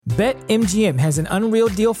BetMGM has an unreal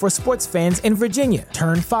deal for sports fans in Virginia.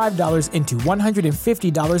 Turn $5 into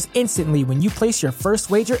 $150 instantly when you place your first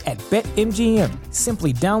wager at BetMGM.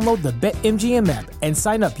 Simply download the BetMGM app and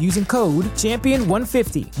sign up using code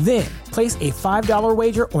Champion150. Then, place a $5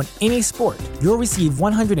 wager on any sport. You'll receive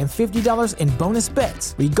 $150 in bonus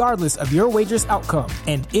bets, regardless of your wager's outcome.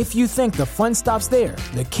 And if you think the fun stops there,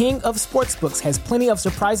 the King of Sportsbooks has plenty of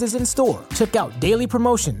surprises in store. Check out daily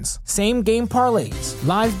promotions, same-game parlays,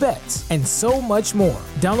 live bets, and so much more.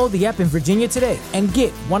 Download the app in Virginia today and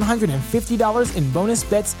get $150 in bonus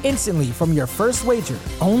bets instantly from your first wager.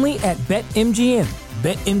 Only at BetMGM.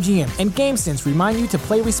 BetMGM and GameSense remind you to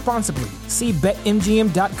play responsibly. See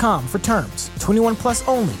BetMGM.com for terms. 21 plus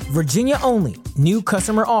only. Virginia only. New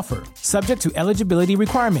customer offer. Subject to eligibility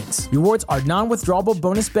requirements. Rewards are non-withdrawable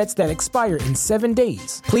bonus bets that expire in 7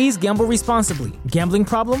 days. Please gamble responsibly. Gambling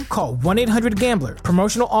problem? Call 1-800-GAMBLER.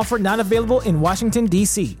 Promotional offer not available in Washington,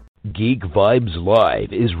 D.C. Geek Vibes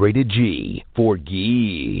Live is rated G for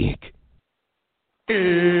geek.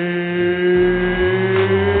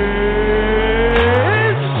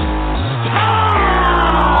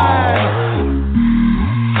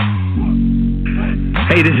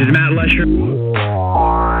 Hey, this is Matt Lesher.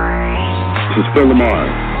 This is Phil Lamar.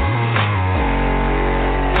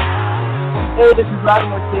 Hey, this is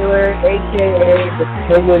Latimer Taylor, a.k.a. the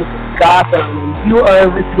Penguin from Gotham, and you are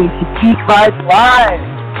listening to Geekvibes Live.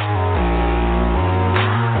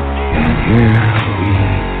 And here we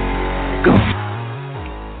go.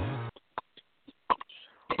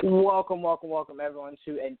 Welcome, everyone,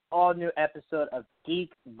 to an all-new episode of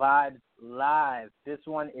Geek Vibes Live. This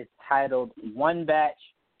one is titled One Batch,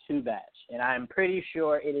 Two Batch, and I'm pretty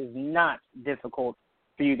sure it is not difficult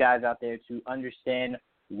for you guys out there to understand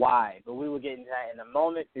why, but we will get into that in a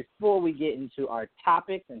moment. Before we get into our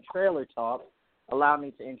topics and trailer talk, allow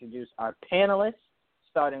me to introduce our panelists,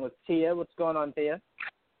 starting with Tia. What's going on, Tia?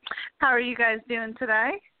 How are you guys doing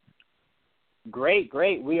today? Great.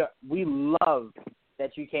 We love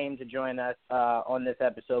that you came to join us on this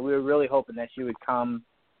episode. We were really hoping that you would come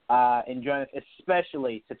and join us,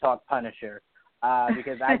 especially to talk Punisher,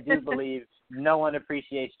 because I do believe no one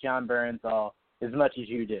appreciates John Bernthal as much as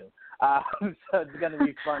you do. So it's going to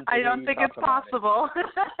be fun to I don't think it's possible.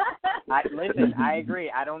 Listen, I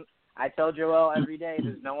agree. I tell Joel every day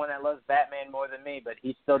there's no one that loves Batman more than me, but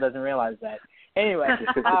he still doesn't realize that. Anyway.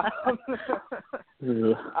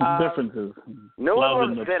 Differences. No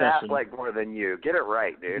one loves Ben Affleck more than you. Get it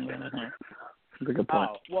right, dude. That's a good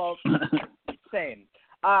point. Well, same.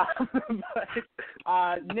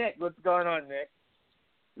 Nick, what's going on, Nick?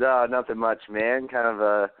 Nothing much, man. Kind of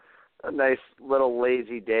a nice little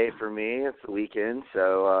lazy day for me. It's the weekend,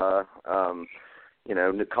 so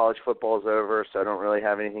the college football's over, so I don't really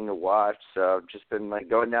have anything to watch. So I've just been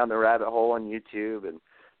going down the rabbit hole on YouTube and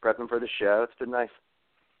prepping for the show. It's been nice.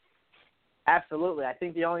 Absolutely. I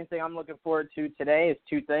think the only thing I'm looking forward to today is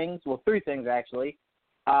two things. Well, three things, actually.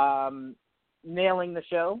 Nailing the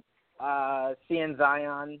show, seeing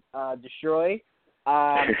Zion destroy,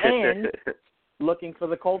 and looking for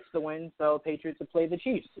the Colts to win so Patriots will play the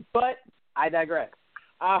Chiefs. But I digress.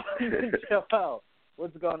 Joel,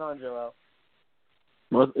 what's going on, Joel?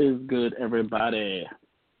 What is good, everybody?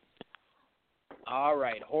 All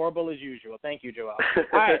right. Horrible as usual. Thank you, Joel.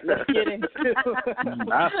 All right, let's get into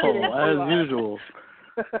asshole, as usual.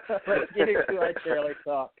 Let's get into our trailer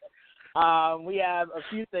talk. We have a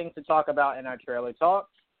few things to talk about in our trailer talk.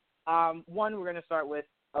 One, we're going to start with,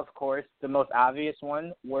 of course, the most obvious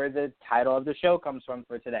one, where the title of the show comes from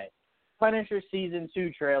for today. Punisher Season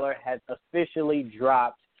 2 trailer has officially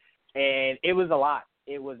dropped, and it was a lot.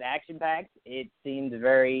 It was action-packed. It seemed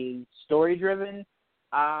very story-driven,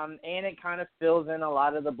 and it kind of fills in a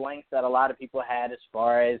lot of the blanks that a lot of people had as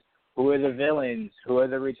far as who are the villains, who are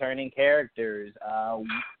the returning characters,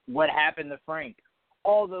 what happened to Frank.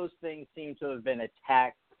 All those things seem to have been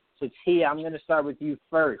attacked. So, Tia, I'm going to start with you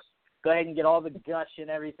first. Go ahead and get all the gush and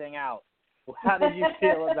everything out. How did you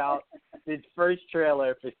feel about this first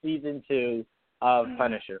trailer for Season 2 of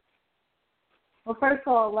Punisher? Well, first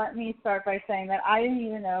of all, let me start by saying that I didn't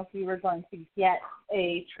even know if we were going to get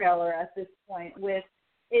a trailer at this point, with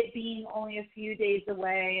it being only a few days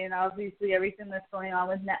away and obviously everything that's going on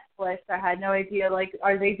with Netflix. I had no idea,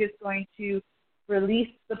 are they just going to release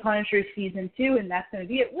The Punisher Season 2 and that's going to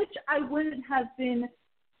be it, which I wouldn't have been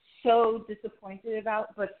so disappointed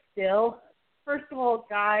about, but still. First of all,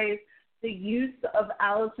 guys, the use of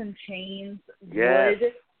Alice in Chains would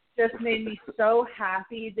just made me so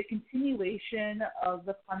happy. The continuation of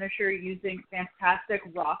the Punisher using fantastic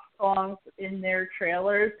rock songs in their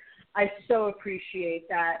trailers, I so appreciate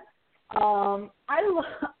that.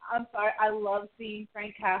 I'm sorry. I love seeing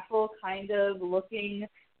Frank Castle kind of looking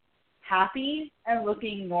happy and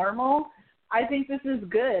looking normal. I think this is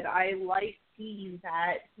good. I like seeing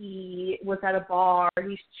that he was at a bar,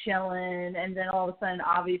 he's chilling, and then all of a sudden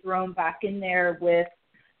Avi's thrown back in there with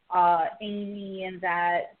Amy, and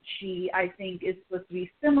that she, I think, is supposed to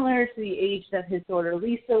be similar to the age that his daughter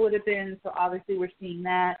Lisa would have been. So obviously we're seeing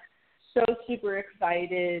that. So super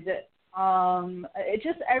excited. It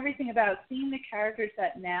just everything about seeing the characters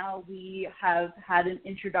that now we have had an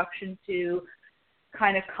introduction to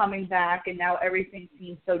kind of coming back, and now everything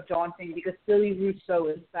seems so daunting because Billy Russo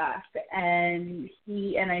is back, and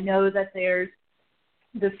I know that there's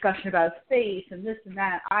discussion about space and this and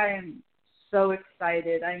that. I am so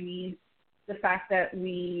excited. I mean, the fact that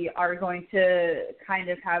we are going to kind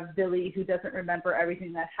of have Billy, who doesn't remember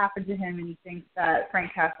everything that happened to him, and he thinks that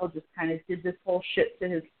Frank Castle just kind of did this whole shit to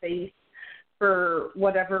his face for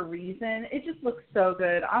whatever reason. It just looks so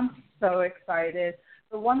good. I'm so excited.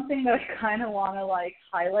 The one thing that I kind of want to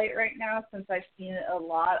highlight right now, since I've seen it a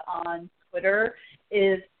lot on Twitter,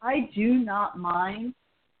 is I do not mind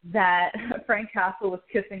that Frank Castle was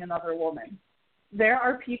kissing another woman. There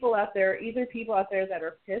are people out there that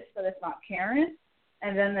are pissed that it's not Karen,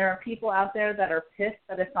 and then there are people out there that are pissed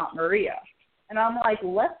that it's not Maria. And I'm like,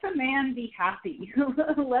 let the man be happy.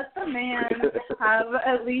 Let the man have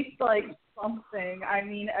at least something. I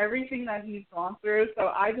mean, everything that he's gone through. So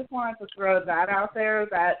I just wanted to throw that out there,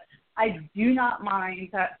 that I do not mind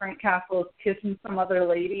that Frank Castle is kissing some other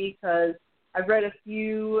lady, because I've read a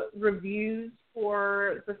few reviews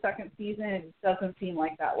for the second season, and it doesn't seem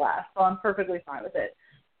like that lasts. So I'm perfectly fine with it.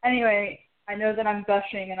 Anyway, I know that I'm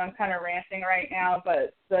gushing and I'm kind of ranting right now,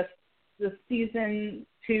 but the season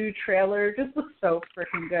 2 trailer just looks so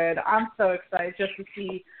freaking good. I'm so excited just to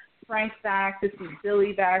see Frank back, to see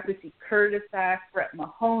Billy back, to see Curtis back, Brett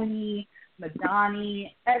Mahoney,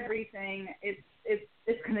 Madani, everything. It's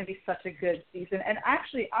going to be such a good season. And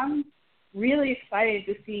actually, I'm really excited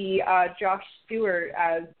to see Josh Stewart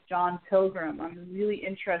as John Pilgrim. I'm really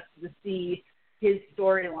interested to see his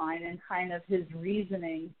storyline and kind of his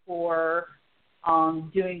reasoning for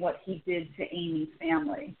doing what he did to Amy's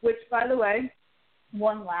family. Which, by the way,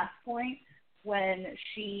 one last point, when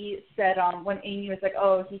she said, when Amy was like,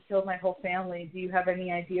 oh, he killed my whole family, do you have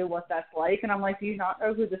any idea what that's like? And I'm like, do you not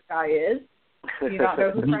know who this guy is? Do you not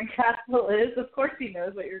know who Frank Castle is? Of course he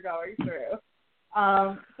knows what you're going through.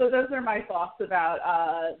 So those are my thoughts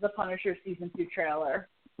about the Punisher Season 2 trailer.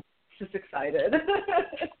 Just excited.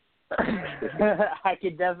 I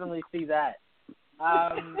could definitely see that.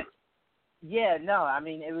 Yeah, no, I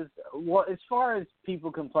mean, it was, well, as far as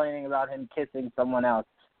people complaining about him kissing someone else,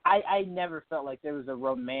 I never felt like there was a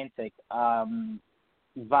romantic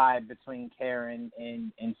vibe between Karen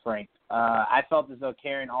and Frank. I felt as though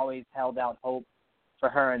Karen always held out hope for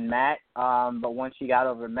her and Matt, but once she got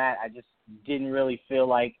over Matt, I just didn't really feel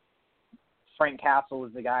like Frank Castle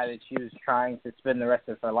was the guy that she was trying to spend the rest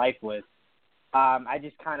of her life with. I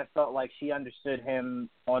just kind of felt like she understood him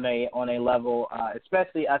on a level,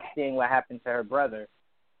 especially us seeing what happened to her brother,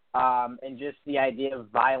 and just the idea of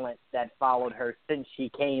violence that followed her since she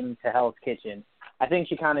came to Hell's Kitchen. I think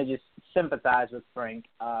she kind of just sympathized with Frank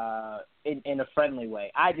in a friendly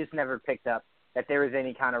way. I just never picked up that there was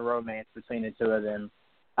any kind of romance between the two of them.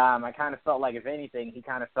 I kind of felt like, if anything, he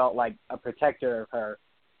kind of felt like a protector of her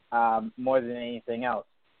more than anything else.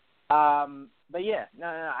 But yeah, no,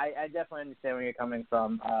 I definitely understand where you're coming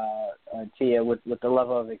from, Tia, with the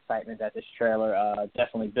level of excitement that this trailer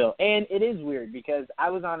definitely built. And it is weird, because I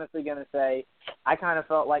was honestly going to say, I kind of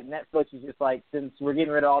felt like Netflix is just like, since we're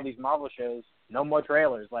getting rid of all these Marvel shows, no more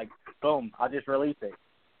trailers. Like, boom, I'll just release it.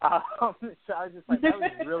 So I was just like, that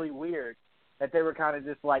was really weird that they were kind of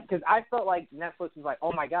just like, because I felt like Netflix was like,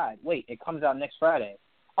 oh my God, wait, it comes out next Friday.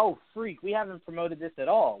 Oh, freak, we haven't promoted this at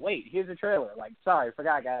all. Wait, here's a trailer. Like, sorry,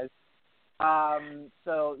 forgot, guys.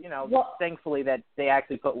 So, thankfully that they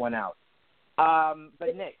actually put one out.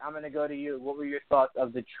 But Nick, I'm going to go to you. What were your thoughts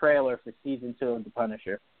of the trailer for Season 2 of The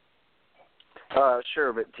Punisher?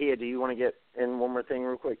 Sure, but Tia, do you want to get in one more thing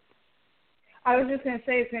real quick? I was just going to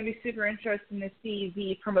say it's going to be super interesting to see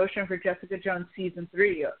the promotion for Jessica Jones Season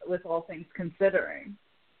 3 with all things considering.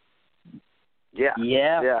 Yeah.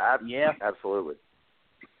 Yeah. Absolutely.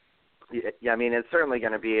 Yeah, I mean, it's certainly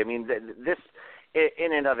going to be. I mean, this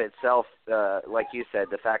in and of itself, like you said,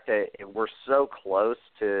 the fact that we're so close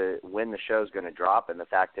to when the show's going to drop, and the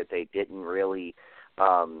fact that they didn't really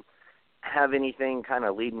have anything kind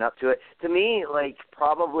of leading up to it. To me, like,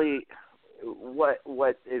 probably what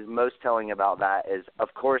is most telling about that is,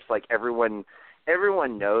 of course, like, everyone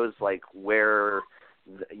knows, like, where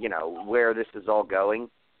this is all going.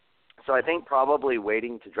 So So I think probably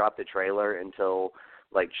waiting to drop the trailer until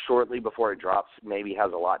like shortly before it drops maybe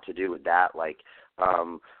has a lot to do with that. Like,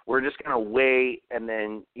 we're just going to wait and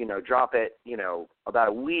then, drop it, about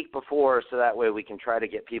a week before, so that way we can try to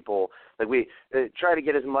get people, like we try to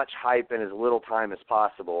get as much hype in as little time as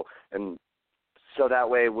possible. And so that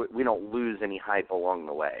way we don't lose any hype along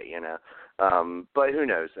the way, But who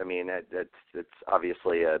knows? I mean, it's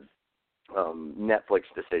obviously a Netflix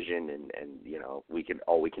decision, and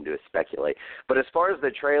all we can do is speculate. But as far as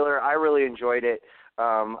the trailer, I really enjoyed it.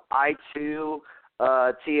 I too,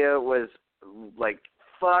 Tia, was like,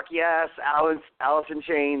 fuck yes, Alice in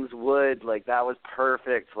Chains would, like, that was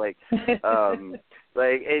perfect. Like, and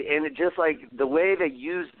it just, like, the way they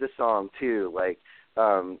used the song too, like,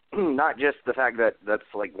 not just the fact that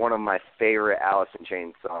that's like one of my favorite Alice in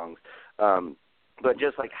Chains songs, but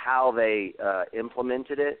just like how they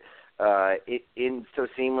implemented it in so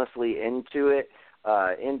seamlessly into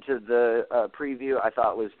the preview, I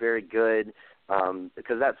thought was very good,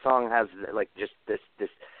 because that song has like just this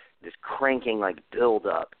cranking like build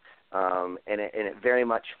up, and it very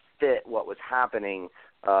much fit what was happening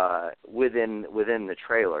within the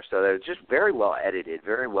trailer. So it was just very well edited,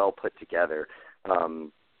 very well put together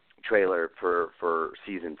trailer for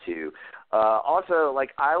season 2. Also,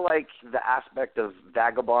 like, I like the aspect of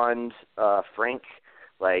Vagabond Frank,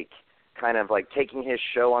 like, kind of like taking his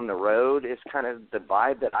show on the road is kind of the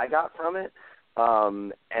vibe that I got from it.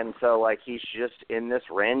 And so, like, he's just in this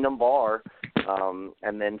random bar,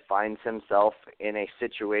 and then finds himself in a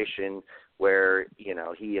situation where,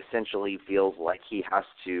 he essentially feels like he has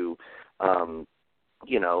to,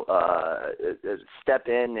 step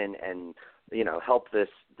in and help this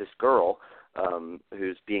girl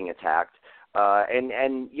who's being attacked.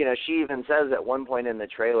 And she even says at one point in the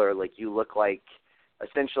trailer, like, you look like,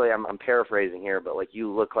 essentially, I'm paraphrasing here, but like,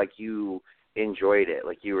 you look like you enjoyed it,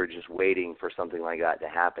 like you were just waiting for something like that to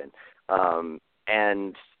happen.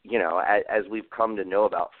 And as we've come to know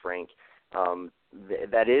about Frank,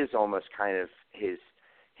 that is almost kind of his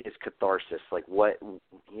catharsis, like what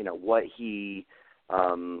he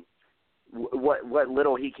what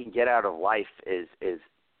little he can get out of life is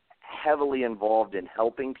heavily involved in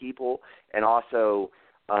helping people, and also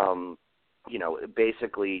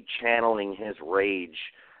basically channeling his rage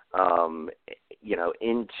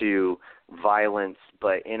into violence,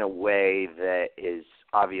 but in a way that is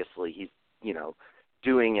obviously he's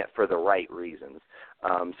doing it for the right reasons.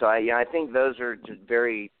 So I think those are just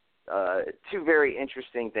two very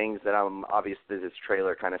interesting things that obviously this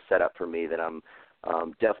trailer kind of set up for me, that I'm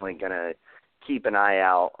definitely gonna keep an eye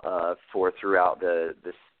out for throughout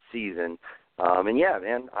this season. And yeah,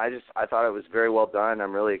 man, I thought it was very well done.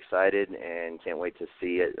 I'm really excited and can't wait to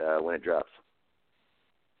see it when it drops.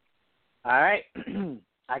 All right.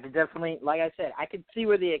 I could definitely, like I said, I could see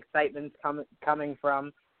where the excitement's coming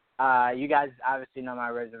from. You guys obviously know my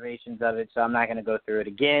reservations of it, so I'm not going to go through it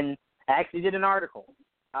again. I actually did an article.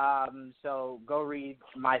 So go read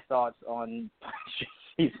my thoughts on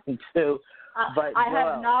season 2. But I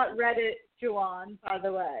have not read it, Juwan, by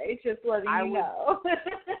the way, just letting you know.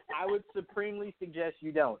 I would supremely suggest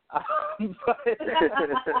you don't. But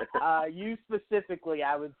you specifically,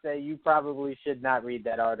 I would say you probably should not read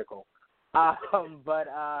that article. But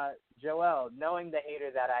Joel, knowing the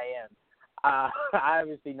hater that I am, I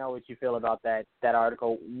obviously know what you feel about that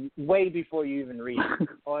article way before you even read it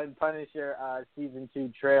on Punisher season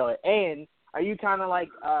 2 trailer. And are you kind of like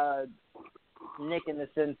Nick in the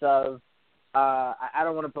sense of, I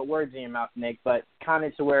don't want to put words in your mouth, Nick, but kind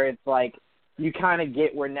of to where it's like you kind of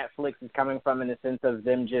get where Netflix is coming from in the sense of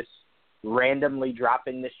them just randomly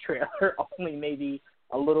dropping this trailer only maybe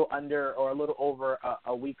a little under or a little over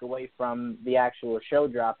a week away from the actual show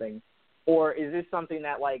dropping? Or is this something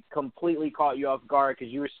that, like, completely caught you off guard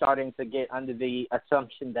because you were starting to get under the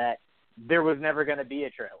assumption that there was never going to be a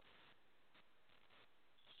trailer?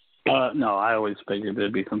 No, I always figured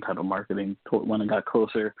there'd be some type of marketing when it got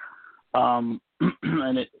closer. And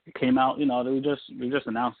it came out, we just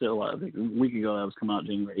announced it a week ago that it was coming out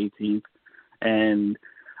January 18th. And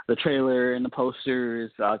the trailer and the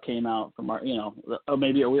posters came out from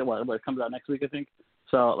maybe it comes out next week, I think.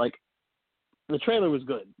 So, like, the trailer was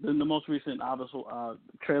good. The most recent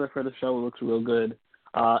trailer for the show looks real good.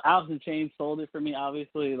 Alice in Chains sold it for me,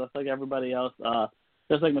 obviously, just like everybody else.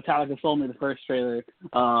 Just like Metallica sold me the first trailer,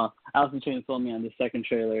 Alice in Chains sold me on the second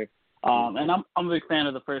trailer. And I'm a big fan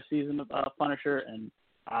of the first season of Punisher, and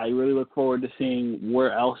I really look forward to seeing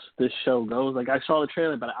where else this show goes. Like, I saw the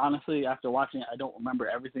trailer, but honestly, after watching it, I don't remember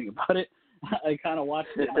everything about it. I kind of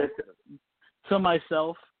watched it to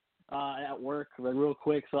myself. at work like real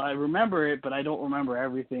quick, so I remember it, but I don't remember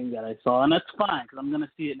everything that I saw, and that's fine because I'm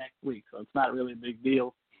gonna see it next week, so it's not really a big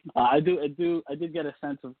deal. I did get a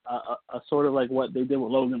sense of a sort of like what they did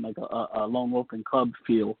with Logan, like a Lone Wolf and Cub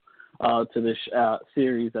feel to this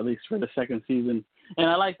series, at least for the second season, and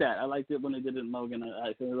I like that. I liked it when they did it in Logan.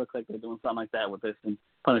 I think it looks like they're doing something like that with this in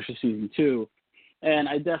Punisher season 2. And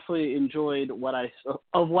I definitely enjoyed what I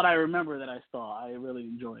remember that I saw. I really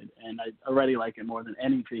enjoyed, and I already like it more than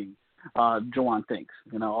anything Juwan thinks.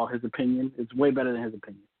 You know, all his opinion. It's way better than his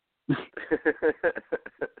opinion.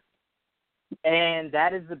 And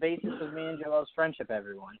that is the basis of me and Joel's friendship,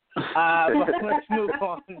 everyone. But let's move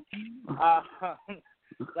on.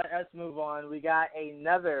 Let us move on. We got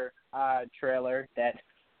another trailer that,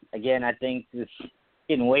 again, I think is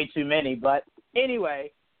getting way too many. But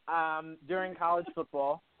anyway, during college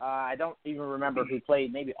football, I don't even remember who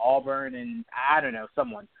played, maybe Auburn and, I don't know,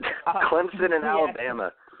 someone. Clemson and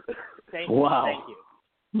Alabama. Thank you. Wow. Thank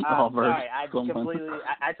you. Sorry, I completely,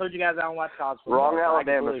 I told you guys I don't watch college football. Wrong so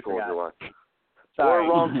Alabama school, Juwan. Sorry. Or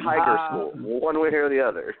wrong Tiger school. One way or the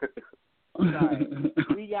other. Sorry.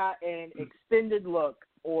 We got an extended look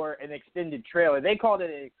or an extended trailer. They called it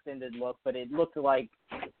an extended look, but it looked like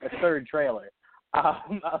a third trailer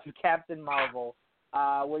of Captain Marvel,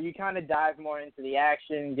 where you kind of dive more into the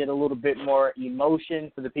action, get a little bit more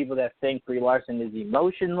emotion for the people that think Brie Larson is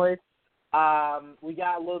emotionless. We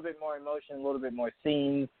got a little bit more emotion, a little bit more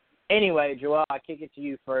scenes. Anyway, Joel, I'll kick it to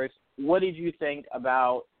you first. What did you think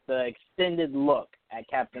about the extended look at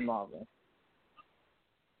Captain Marvel?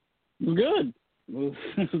 Good.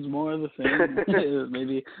 It was more of the same.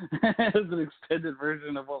 Maybe it was an extended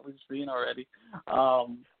version of what we've seen already.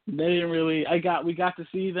 They didn't really. We got to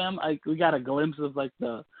see them. We got a glimpse of like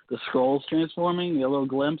the Skrulls transforming. A little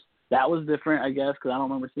glimpse. That was different, I guess, because I don't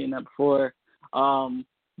remember seeing that before.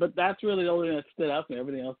 But that's really the only thing that stood out to me.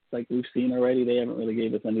 Everything else, like we've seen already, they haven't really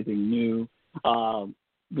gave us anything new.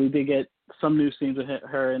 We did get some new scenes with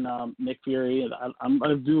her and Nick Fury.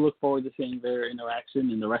 I do look forward to seeing their interaction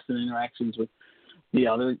and the rest of the interactions with the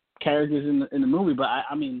other characters in the movie. But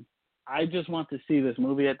I mean, I just want to see this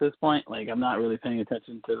movie at this point. Like, I'm not really paying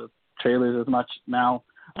attention to the trailers as much now.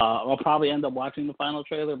 I'll probably end up watching the final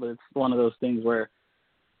trailer, but it's one of those things where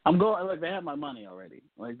I'm going, like, they have my money already.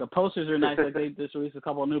 Like, the posters are nice. Like, they just released a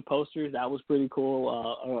couple of new posters. That was pretty cool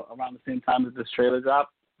around the same time as this trailer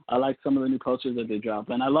dropped. I like some of the new posters that they dropped.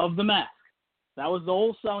 And I love the mask. That was the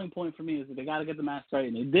whole selling point for me, is that they got to get the mask right.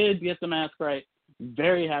 And they did get the mask right.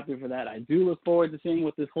 Very happy for that. I do look forward to seeing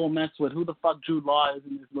what this whole mess with who the fuck Jude Law is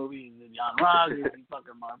in this movie. Is it Jan Rog? Is he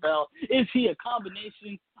fucking Marvel? Is he a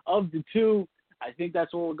combination of the two? I think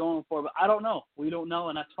that's what we're going for. But I don't know. We don't know,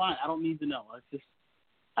 and that's fine. I don't need to know.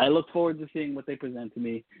 I look forward to seeing what they present to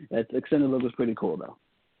me. That extended look was pretty cool, though.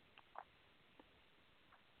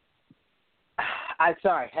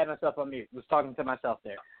 Sorry, had myself on mute. Was talking to myself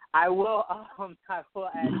there. I will ask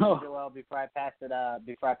Joel before I pass it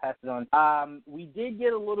on. We did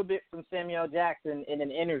get a little bit from Samuel Jackson in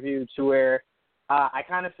an interview to where I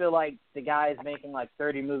kind of feel like the guy is making like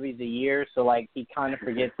 30 movies a year, so like he kind of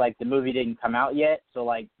forgets like the movie didn't come out yet, so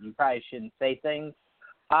like you probably shouldn't say things.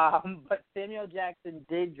 But Samuel Jackson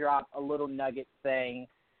did drop a little nugget saying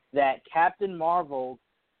that Captain Marvel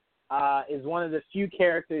is one of the few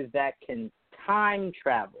characters that can time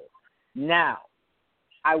travel. Now,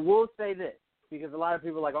 I will say this, because a lot of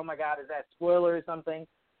people are like, oh, my God, is that spoiler or something?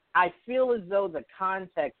 I feel as though the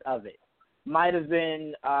context of it might have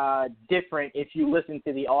been different if you listen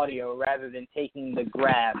to the audio rather than taking the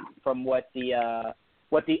grab from what the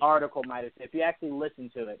article might have said, if you actually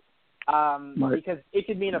listen to it. Because it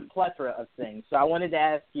could mean a plethora of things. So I wanted to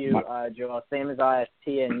ask you, Joel, same as I asked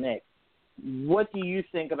Tia and Nick, what do you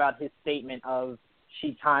think about his statement of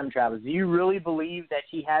she time travels? Do you really believe that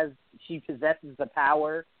she possesses the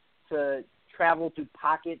power to travel through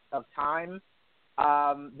pockets of time?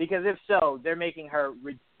 Because if so, they're making her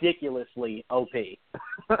ridiculously OP.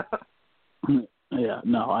 Yeah,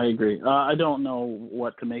 no, I agree. I don't know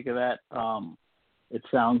what to make of that. It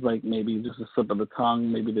sounds like maybe just a slip of the tongue.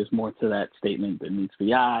 Maybe there's more to that statement than meets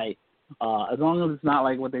the eye. As long as it's not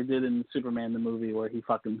like what they did in Superman the movie where he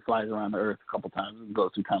fucking flies around the earth a couple times and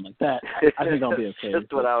goes through time like that, I think I'll be okay.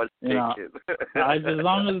 That's what I was thinking. As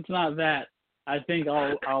long as it's not that, I think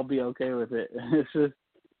I'll be okay with it. It's just,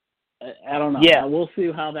 I don't know. Yeah. We'll see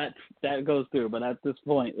how that goes through. But at this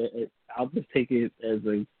point, I'll just take it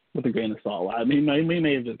with a grain of salt. I mean, we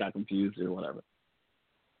may have just got confused or whatever.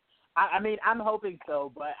 I mean, I'm hoping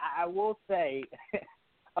so, but I will say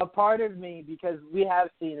a part of me, because we have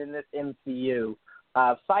seen in this MCU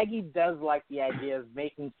Feige does like the idea of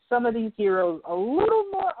making some of these heroes a little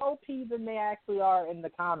more OP than they actually are in the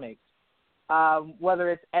comics. Whether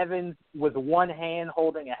it's Evans with one hand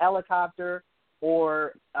holding a helicopter,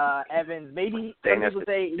 or Evans, maybe some people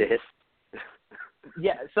say,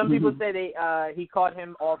 some people say he caught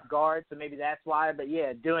him off guard, so maybe that's why. But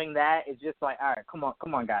yeah, doing that is just like, all right,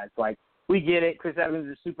 come on, guys, like we get it. Chris Evans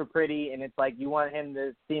is super pretty, and it's like you want him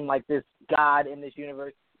to seem like this god in this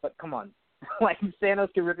universe, but come on. Like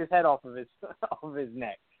Thanos could rip his head off of his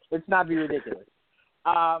neck. Let's not be ridiculous.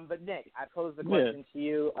 But Nick, I posed the question to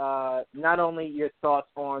you. Not only your thoughts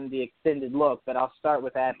on the extended look, but I'll start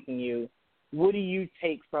with asking you, what do you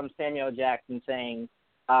take from Samuel Jackson saying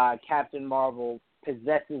Captain Marvel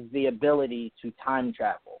possesses the ability to time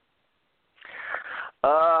travel?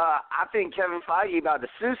 I think Kevin Feige about to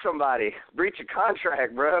sue somebody, breach a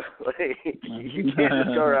contract, bro. Like, you can't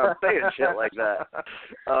just go around saying shit like that.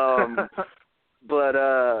 But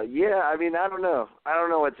yeah, I mean, I don't know. I don't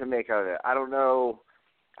know what to make of it. I don't know.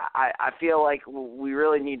 I feel like we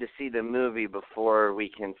really need to see the movie before we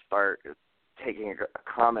can start taking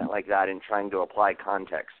a comment like that and trying to apply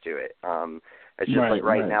context to it. It's just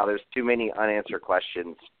right now there's too many unanswered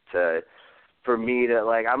questions for me to,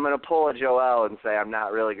 like, I'm going to pull a Joel and say I'm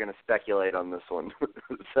not really going to speculate on this one.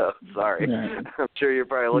 So, sorry. Yeah. I'm sure you're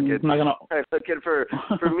probably looking for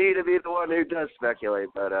me to be the one who does speculate,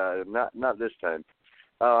 but not this time.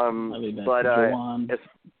 But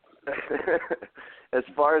as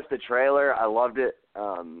far as the trailer, I loved it.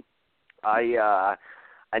 I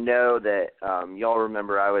know that y'all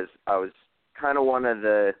remember I was kind of one of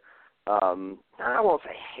the I won't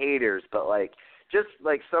say haters, but like just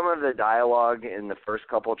like some of the dialogue in the first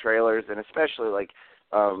couple trailers, and especially like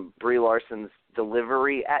Brie Larson's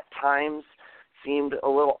delivery at times seemed a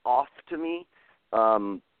little off to me.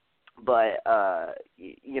 But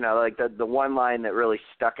you know, like the one line that really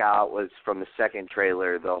stuck out was from the second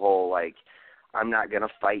trailer, the whole like, I'm not going to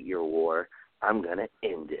fight your war, I'm going to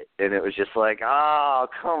end it. And it was just like, oh,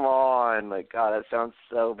 come on. Like, God, that sounds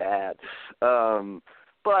so bad.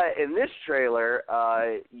 But in this trailer,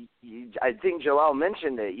 I think Joel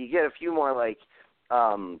mentioned it, you get a few more, like,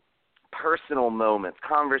 personal moments,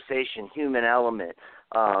 conversation, human element.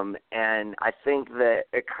 And I think that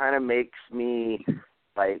it kind of makes me,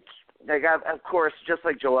 like of course, just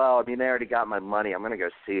like Joel, I mean, they already got my money. I'm going to go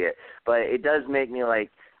see it. But it does make me,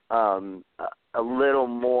 like, a little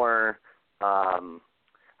more, I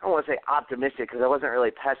don't want to say optimistic because I wasn't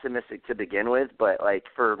really pessimistic to begin with, but like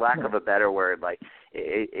for lack of a better word, like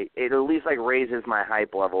it at least like raises my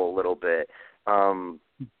hype level a little bit.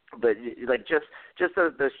 But like just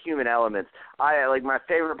those human elements. I like my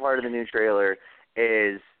favorite part of the new trailer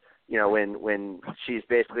is, you know, when she's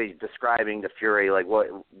basically describing to Fury like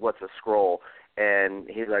what's a scroll. And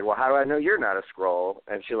he's like, well, how do I know you're not a Skrull?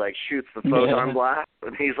 And she, like, shoots the photon blast.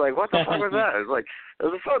 And he's like, what the fuck was that? It's like, it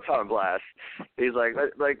was a photon blast. He's like,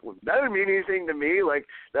 that didn't mean anything to me. Like,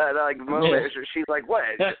 that like, moment, she's like, what?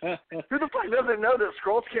 Who the fuck doesn't know that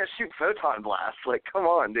Skrulls can't shoot photon blasts? Like, come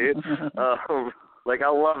on, dude. Like, I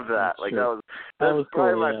love that. Like, that was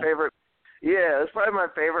probably my favorite. Yeah, that's probably my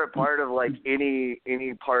favorite part of, like, any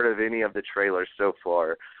part of any of the trailers so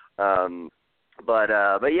far. But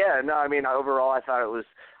yeah, no, I mean, overall, I thought it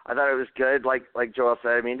was good. Like Joel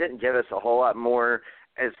said, I mean, it didn't give us a whole lot more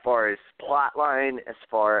as far as plot line, as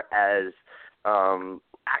far as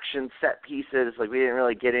action set pieces. Like, we didn't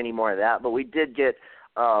really get any more of that, but we did get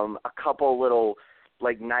a couple little,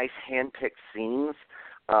 like, nice hand-picked scenes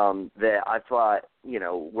that I thought, you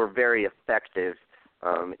know, were very effective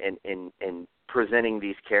in presenting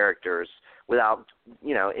these characters without,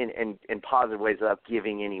 you know, in positive ways, without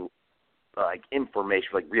giving any like information,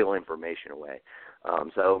 like real information away.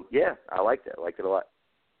 So yeah, I liked it. I liked it a lot.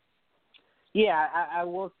 Yeah, I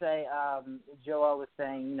will say, Joel was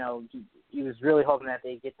saying, you know, he was really hoping that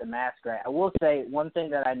they get the mask right. I will say one thing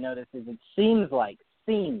that I noticed is it seems like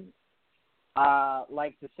the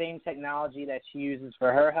same technology that she uses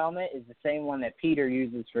for her helmet is the same one that Peter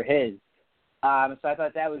uses for his. So I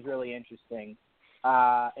thought that was really interesting.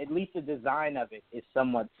 At least the design of it is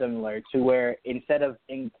somewhat similar to where instead of,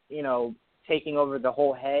 taking over the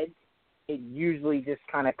whole head, it usually just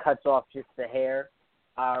kind of cuts off just the hair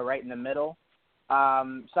right in the middle. So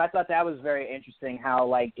I thought that was very interesting how,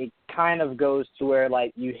 like, it kind of goes to where,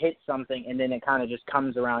 like, you hit something and then it kind of just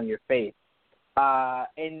comes around your face.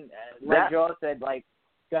 And like Joel said, like,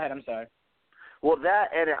 go ahead, I'm sorry. Well, that,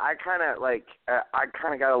 and I kind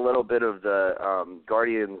of got a little bit of the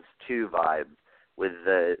Guardians 2 vibe with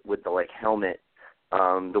the like helmet,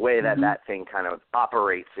 the way that that thing kind of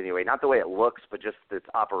operates anyway. Not the way it looks, but just its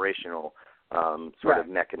operational sort of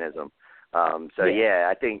mechanism.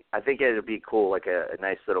 Yeah, I think it'll be cool, like a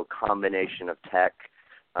nice little combination of tech.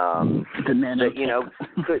 The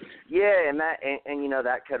nanotech.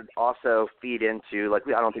 That could also feed into, like,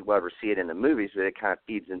 I don't think we'll ever see it in the movies, but it kind of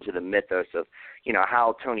feeds into the mythos of,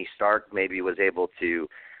 how Tony Stark maybe was able to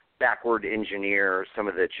backward engineer some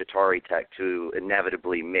of the Chitauri tech to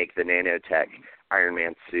inevitably make the nanotech Iron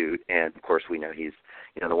Man suit, and of course we know he's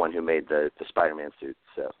the one who made the Spider-Man suit.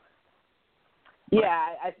 So. Yeah,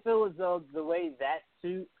 I feel as though the way that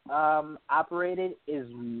suit operated is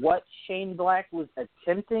what Shane Black was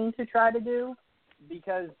attempting to try to do,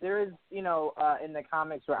 because there is, in the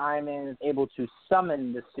comics where Iron Man is able to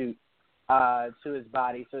summon the suit to his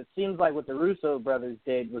body. So it seems like what the Russo brothers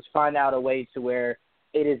did was find out a way to where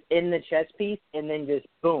it is in the chest piece and then just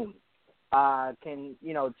boom, can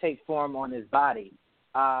take form on his body.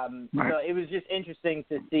 Right. So it was just interesting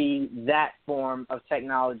to see that form of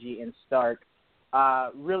technology in Stark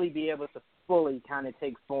really be able to fully kind of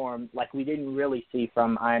take form like we didn't really see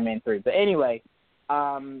from Iron Man 3. But anyway,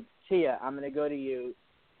 Tia, I'm going to go to you.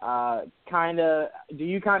 Do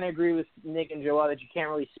you kind of agree with Nick and Joel that you can't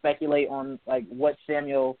really speculate on like what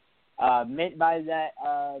Samuel meant by that?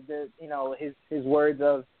 His words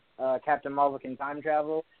of Captain Marvel can time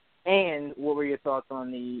travel, and what were your thoughts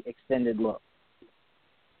on the extended look?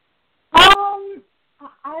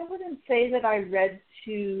 I wouldn't say that I read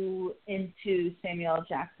too into Samuel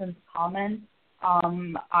Jackson's comments.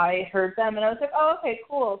 I heard them and I was like, oh, okay,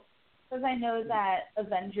 cool. Because I know that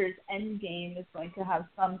Avengers Endgame is going to have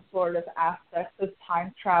some sort of aspect of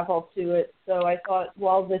time travel to it. So I thought,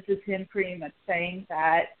 well, this is him pretty much saying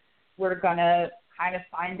that we're going to kind of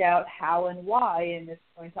find out how and why, and it's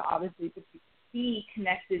going to obviously be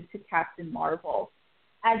connected to Captain Marvel.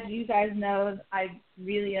 As you guys know, I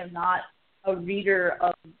really am not a reader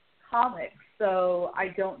of comics, so I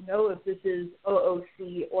don't know if this is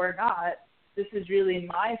OOC or not. This is really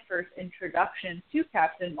my first introduction to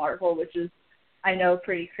Captain Marvel, which is, I know,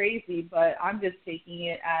 pretty crazy, but I'm just taking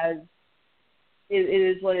it as it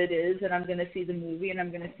is what it is, and I'm going to see the movie, and I'm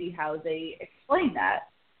going to see how they explain that.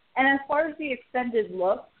 And as far as the extended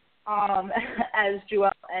look, as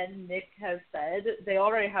Joel and Nick have said, they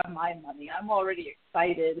already have my money. I'm already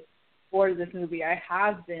excited for this movie. I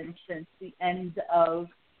have been since the end of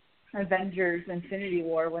Avengers Infinity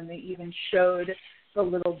War, when they even showed the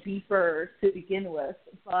little beeper to begin with.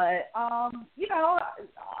 But,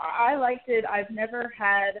 I liked it. I've never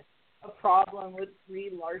had a problem with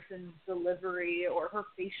Brie Larson's delivery or her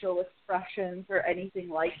facial expressions or anything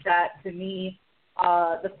like that. To me,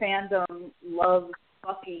 the fandom loves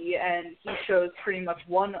Bucky, and he shows pretty much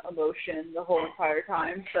one emotion the whole entire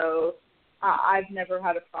time. So I've never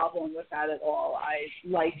had a problem with that at all. I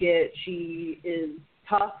like it. She is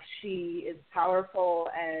tough. She is powerful,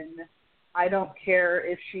 and I don't care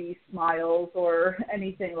if she smiles or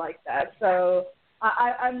anything like that. So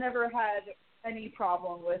I've never had any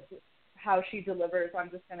problem with how she delivers. I'm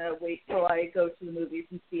just going to wait till I go to the movies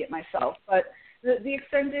and see it myself. But the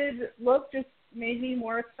extended look just made me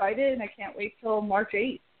more excited, and I can't wait till March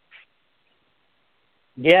 8th.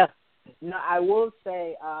 Yeah. No, I will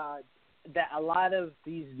say that a lot of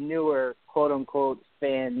these newer, quote-unquote,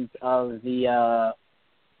 fans of the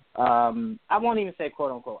I won't even say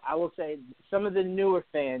quote-unquote. I will say some of the newer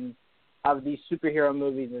fans of these superhero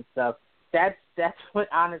movies and stuff, that's what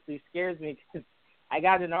honestly scares me, because I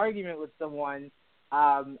got in an argument with someone.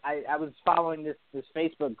 I was following this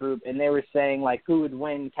Facebook group, and they were saying, like, who would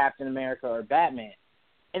win, Captain America or Batman?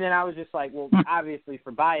 And then I was just like, well, obviously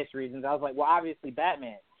for bias reasons, I was like, well, obviously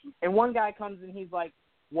Batman. And one guy comes and he's like,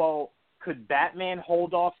 well, could Batman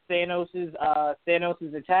hold off Thanos'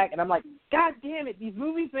 attack? And I'm like, God damn it, these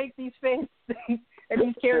movies make these fans think and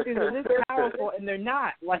these characters are this powerful, and they're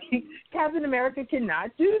not. Like, Captain America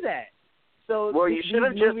cannot do that. So well, you should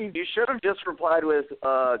have just replied with,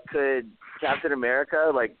 could Captain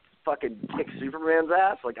America fucking kick Superman's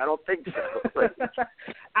ass? Like, I don't think so. Like,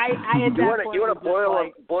 you want to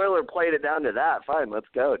boilerplate it down to that? Fine, let's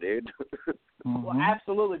go, dude. Well,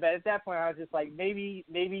 absolutely, but at that point, I was just like, maybe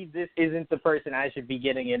this isn't the person I should be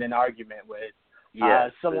getting in an argument with.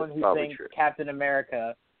 Yes, someone who thinks true. Captain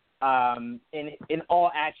America, in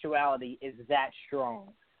all actuality, is that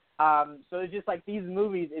strong. So it's just like these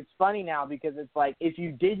movies, it's funny now because it's like if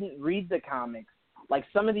you didn't read the comics, like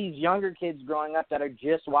some of these younger kids growing up that are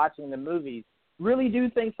just watching the movies really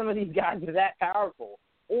do think some of these guys are that powerful.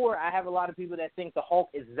 Or I have a lot of people that think the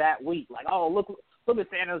Hulk is that weak. Like, oh, look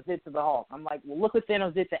what Thanos did to the Hulk. I'm like, well, look what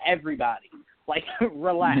Thanos did to everybody. Like,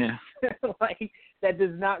 relax. Yeah. Like, that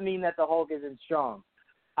does not mean that the Hulk isn't strong.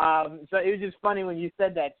 So it was just funny when you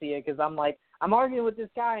said that, Tia, because I'm like, I'm arguing with this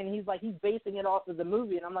guy, and he's like, he's basing it off of the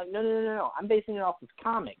movie, and I'm like, no. I'm basing it off of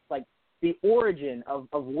comics, like the origin of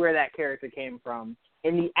where that character came from,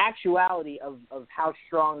 and the actuality of how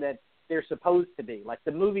strong that they're supposed to be. Like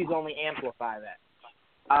the movies only amplify that.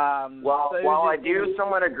 While I do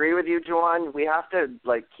somewhat agree with you, Juwan, we have to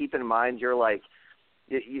like keep in mind you're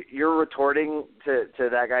retorting to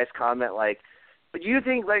that guy's comment like, but you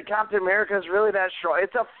think like Captain America is really that strong?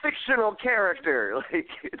 It's a fictional character, like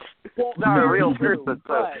it's not a real person.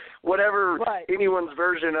 So whatever anyone's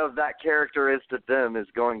version of that character is to them is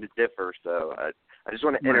going to differ. So I just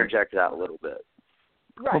want to interject that a little bit.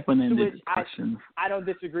 Right. Open-ended questions. I don't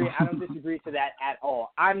disagree. I don't disagree to that at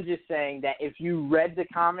all. I'm just saying that if you read the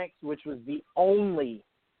comics, which was the only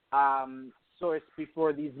source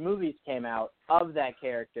before these movies came out of that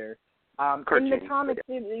character, in the comics,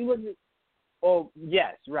 he was. Oh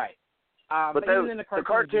yes, right. But even in the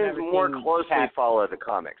cartoons more closely follow the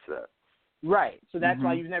comics, though. Right. So that's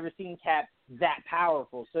why you've never seen Cap that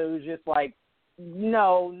powerful. So it was just like,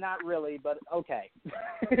 no, not really, but okay.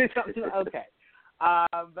 Okay.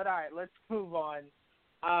 But all right, let's move on.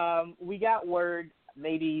 We got word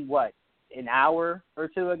maybe, an hour or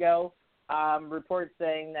two ago, reports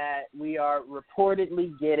saying that we are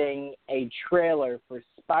reportedly getting a trailer for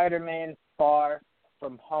Spider-Man Far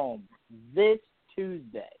From Home this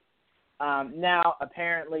Tuesday. Now,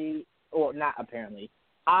 apparently, or not apparently,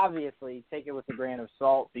 obviously, take it with a grain of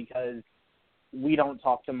salt because we don't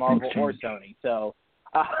talk to Marvel or Sony. So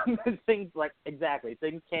things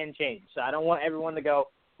can change. So I don't want everyone to go,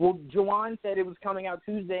 well, Juwan said it was coming out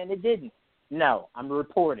Tuesday and it didn't. No, I'm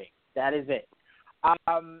reporting. That is it.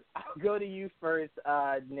 I'll go to you first,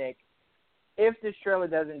 Nick. If this trailer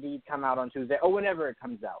does indeed come out on Tuesday or whenever it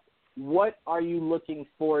comes out, what are you looking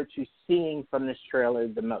forward to seeing from this trailer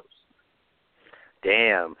the most?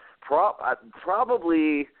 Damn.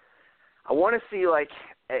 Probably I want to see,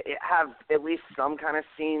 have at least some kind of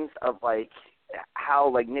scenes of,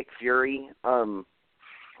 how, Nick Fury, how,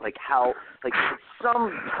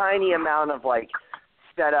 some tiny amount of,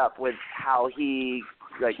 set up with how he,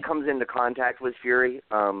 comes into contact with Fury.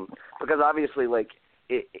 Because obviously,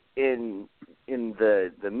 in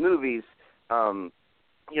the movies,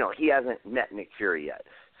 he hasn't met Nick Fury yet.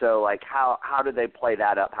 So, how do they play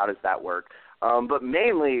that up? How does that work? But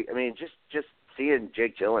mainly, I mean, just seeing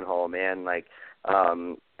Jake Gyllenhaal, man,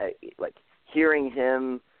 hearing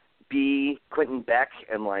him be Quentin Beck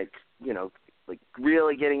and,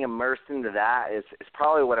 really getting immersed into that is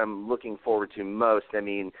probably what I'm looking forward to most. I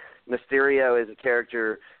mean, Mysterio is a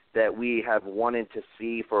character that we have wanted to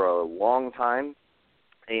see for a long time,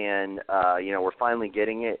 and, we're finally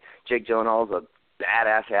getting it. Jake Gyllenhaal is a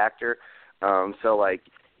badass actor. Hopefully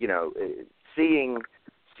seeing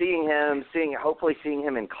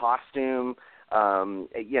him in costume,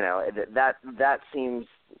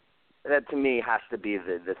 that to me has to be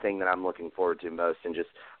the thing that I'm looking forward to most, and just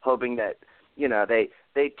hoping that,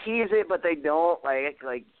 they tease it, but they don't,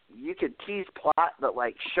 you could tease plot, but,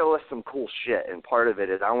 show us some cool shit, and part of it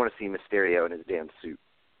is I want to see Mysterio in his damn suit.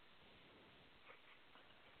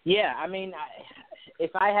 Yeah, I mean,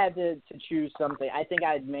 if I had to choose something, I think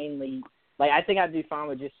I'd mainly, I think I'd be fine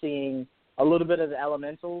with just seeing a little bit of the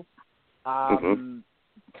elementals, kind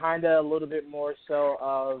of a little bit more so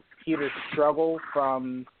of Peter's struggle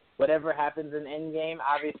from whatever happens in Endgame.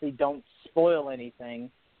 Obviously, don't spoil anything,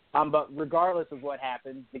 but regardless of what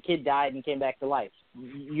happens, the kid died and came back to life.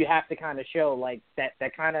 You have to kind of show,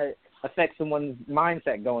 that kind of affects someone's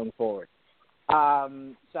mindset going forward.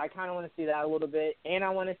 So I kind of want to see that a little bit, and I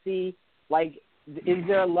want to see, is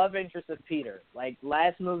there a love interest of Peter?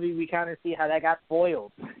 Last movie, we kind of see how that got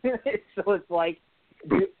foiled. So it's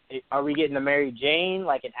are we getting a Mary Jane,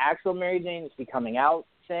 an actual Mary Jane? Is she coming out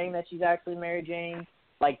saying that she's actually Mary Jane?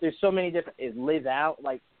 There's so many different, is Liz out?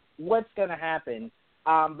 What's going to happen?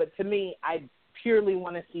 But to me, I purely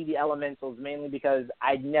want to see the elementals, mainly because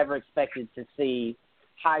I never expected to see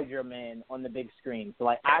Hydra Man on the big screen. So,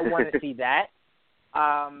 I want to see that.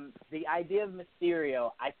 The idea of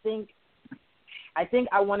Mysterio, I think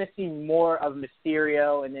I want to see more of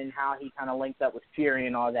Mysterio and then how he kind of links up with Fury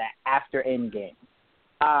and all that after Endgame.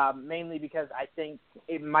 Mainly because I think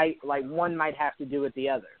it might, one might have to do with the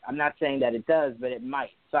other. I'm not saying that it does, but it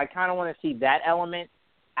might. So I kind of want to see that element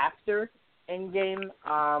after Endgame,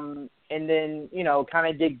 and then, kind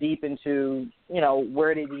of dig deep into,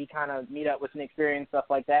 where did he kind of meet up with Nick Fury and stuff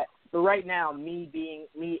like that. But right now, me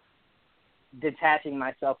detaching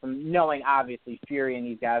myself from knowing, obviously, Fury and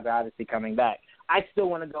these guys are obviously coming back, I still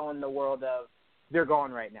want to go in the world of they're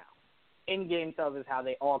gone right now. Endgame tells us how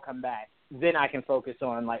they all come back. Then I can focus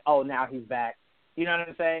on, now he's back. You know what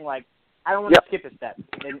I'm saying? I don't want to skip a step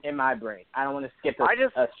in my brain. I don't want to skip a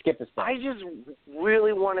step. I just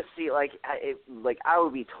really want to see I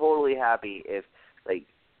would be totally happy if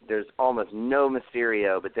there's almost no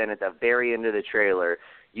Mysterio, but then at the very end of the trailer,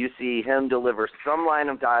 you see him deliver some line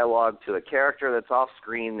of dialogue to a character that's off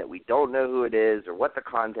screen that we don't know who it is or what the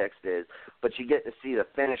context is, but you get to see the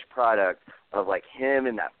finished product of him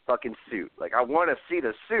in that fucking suit. I want to see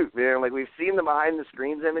the suit, man. We've seen the behind the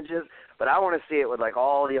screens images, but I want to see it with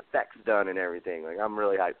all the effects done and everything. I'm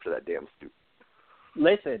really hyped for that damn suit.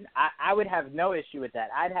 Listen, I would have no issue with that.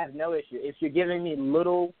 I'd have no issue if you're giving me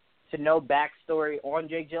little to no backstory on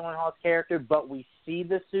Jake Gyllenhaal's character, but we see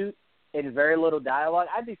the suit in very little dialogue.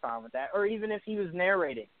 I'd be fine with that. Or even if he was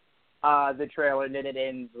narrating the trailer and then it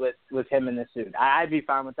ends with him in the suit, I'd be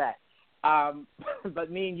fine with that.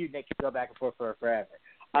 But me and you, Nick, can go back and forth for forever.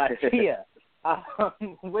 Tia,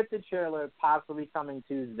 with the trailer possibly coming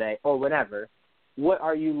Tuesday or whenever, what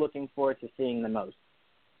are you looking forward to seeing the most?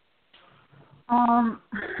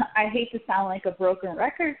 I hate to sound like a broken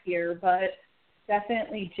record here, but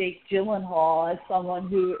definitely Jake Gyllenhaal as someone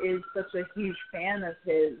who is such a huge fan of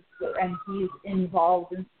his, and he's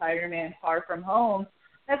involved in Spider-Man Far From Home.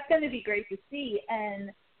 That's going to be great to see,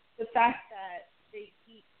 and the fact that they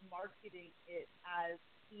keep marketing it as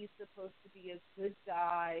he's supposed to be a good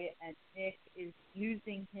guy and Nick is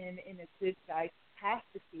using him in a good guy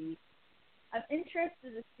capacity, I'm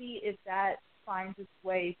interested to see if that finds its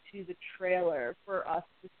way to the trailer for us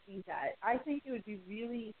to see that. I think it would be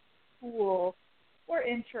really cool or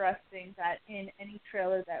interesting that in any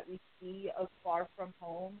trailer that we see of Far From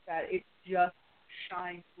Home, that it just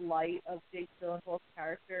shines light of Jake Gyllenhaal's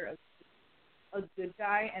character as a good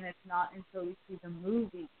guy, and it's not until we see the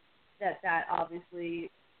movie that obviously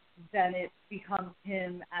then it becomes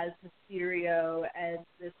him as Mysterio and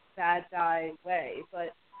this bad guy way.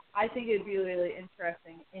 But I think it'd be really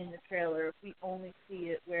interesting in the trailer if we only see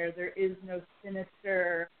it where there is no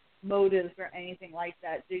sinister motives or anything like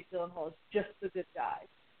that. Jake Gyllenhaal is just a good guy.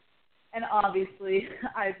 And obviously,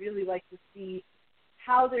 I'd really like to see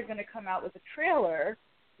how they're going to come out with a trailer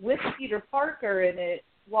with Peter Parker in it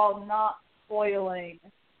while not spoiling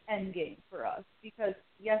Endgame for us. Because,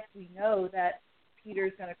 yes, we know that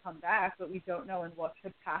Peter's going to come back, but we don't know in what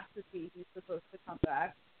capacity he's supposed to come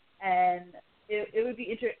back. And it would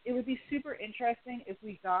be super interesting if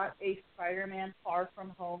we got a Spider-Man Far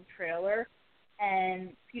From Home trailer and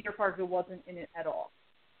Peter Parker wasn't in it at all.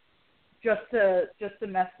 Just to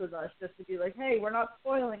mess with us, just to be like, hey, we're not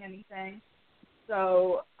spoiling anything.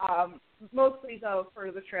 So mostly, though,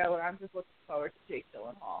 for the trailer, I'm just looking forward to Jake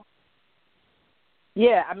Gyllenhaal.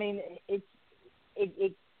 Yeah, I mean,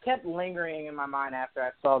 it kept lingering in my mind after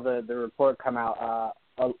I saw the report come out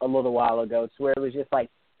a little while ago, to where it was just like,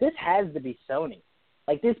 this has to be Sony.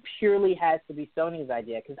 This purely has to be Sony's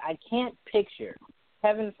idea, because I can't picture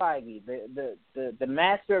Kevin Feige, the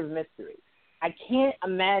master of mystery. I can't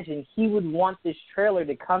imagine he would want this trailer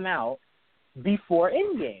to come out before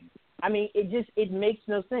Endgame. I mean, it makes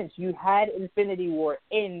no sense. You had Infinity War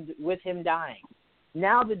end with him dying.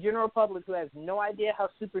 Now the general public, who has no idea how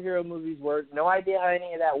superhero movies work, no idea how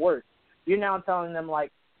any of that works, you're now telling them,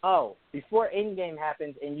 oh, before Endgame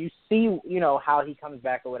happens and you see, how he comes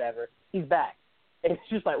back or whatever, he's back. And it's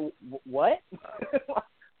just like, what?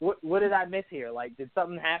 What did I miss here? Did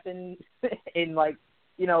something happen in,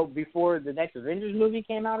 before the next Avengers movie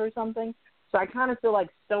came out or something? So I kind of feel like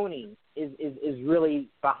Sony is really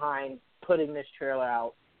behind putting this trailer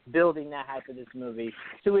out, building that hype of this movie,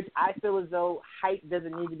 to which I feel as though hype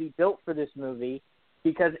doesn't need to be built for this movie,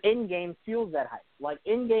 because Endgame fuels that hype.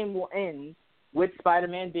 Endgame will end with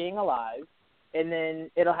Spider-Man being alive, and then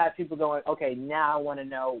it'll have people going, okay, now I want to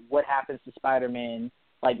know what happens to Spider-Man,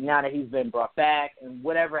 now that he's been brought back, and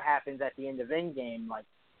whatever happens at the end of Endgame,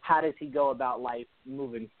 how does he go about life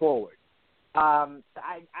moving forward? I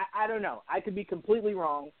don't know. I could be completely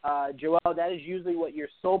wrong. Joel, that is usually what your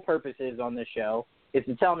sole purpose is on this show, is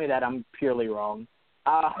to tell me that I'm purely wrong.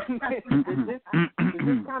 Does this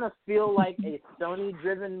kind of feel like a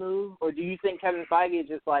Sony-driven move, or do you think Kevin Feige is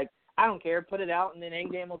just I don't care, put it out, and then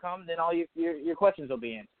Endgame will come, then all your questions will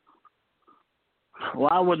be answered? Well,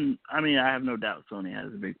 I have no doubt Sony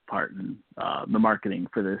has a big part in the marketing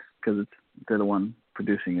for this, because they're the one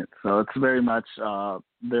producing it. So it's very much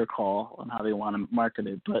their call on how they want to market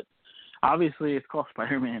it. But obviously it's called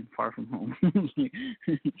Spider-Man Far From Home.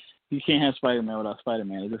 You can't have Spider-Man without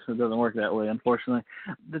Spider-Man. It just doesn't work that way, unfortunately.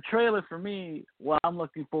 The trailer, for me, what I'm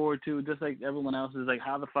looking forward to, just like everyone else, is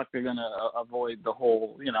how the fuck they're going to avoid the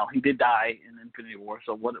whole, he did die in Infinity War,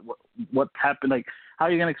 so what happened, how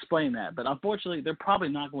are you going to explain that? But unfortunately, they're probably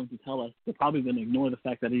not going to tell us. They're probably going to ignore the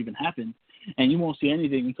fact that it even happened, and you won't see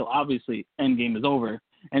anything until obviously Endgame is over,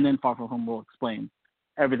 and then Far From Home will explain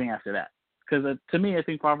everything after that. Because to me, I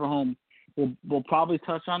think Far From Home will probably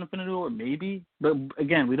touch on Infinity War, maybe, but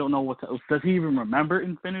again, we don't know does he even remember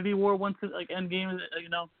Infinity War once like Endgame is,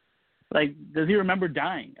 like does he remember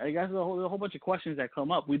dying? I guess there's a whole bunch of questions that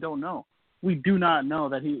come up. We don't know. We do not know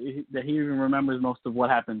that he even remembers most of what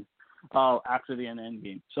happened after the end of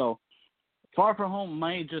Endgame. So Far From Home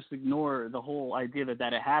might just ignore the whole idea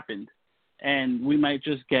that it happened, and we might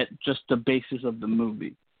just get just the basis of the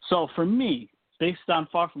movie. So for me, based on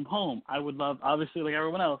Far From Home, I would love, obviously like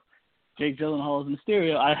everyone else, Jake Gyllenhaal is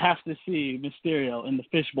Mysterio. I have to see Mysterio in the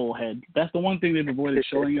fishbowl head. That's the one thing they've avoided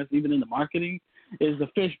showing us, even in the marketing, is the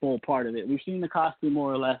fishbowl part of it. We've seen the costume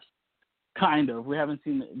more or less, kind of. We haven't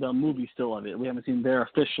seen the movie still of it. We haven't seen their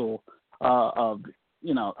official,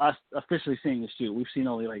 us officially seeing the shoot. We've seen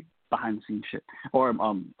only like behind the scenes shit or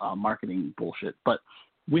marketing bullshit. But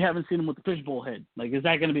we haven't seen him with the fishbowl head. Like, is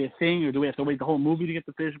that going to be a thing, or do we have to wait the whole movie to get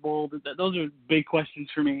the fishbowl? Those are big questions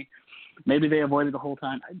for me. Maybe they avoided the whole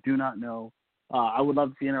time. I do not know. I would love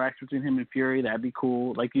to see interaction between him and Fury. That'd be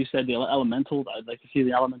cool. Like you said, the Elementals. I'd like to see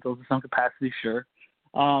the Elementals in some capacity, sure.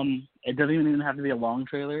 It doesn't even have to be a long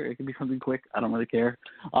trailer. It could be something quick. I don't really care.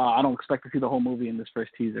 I don't expect to see the whole movie in this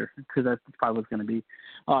first teaser because that's probably what it's going to be.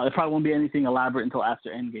 It probably won't be anything elaborate until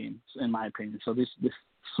after Endgame, in my opinion. So this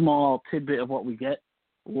small tidbit of what we get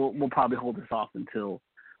will probably hold us off until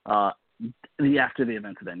after the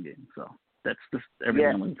events of Endgame. So that's just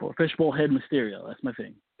everything I'm looking for. Fishbowl head Mysterio. That's my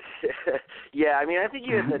thing. Yeah, I mean, I think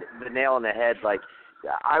you hit the nail on the head. Like,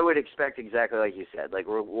 I would expect exactly like you said. Like,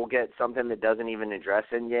 we'll get something that doesn't even address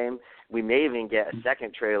Endgame. We may even get a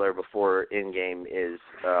second trailer before Endgame is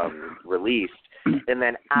released. And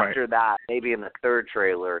then after that, maybe in the third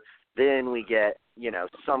trailer, then we get,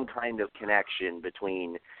 some kind of connection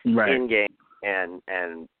between Endgame and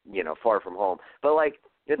Far From Home. But, like,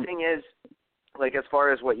 the thing is, like, as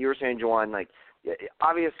far as what you were saying, Juwan, like,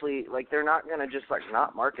 obviously, like, they're not going to just, like,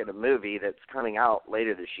 not market a movie that's coming out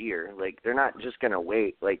later this year. Like, they're not just going to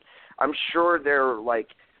wait. Like, I'm sure they're, like,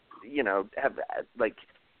 have, like,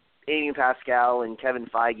 Amy Pascal and Kevin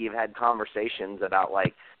Feige have had conversations about,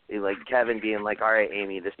 like Kevin being like, all right,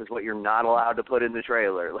 Amy, this is what you're not allowed to put in the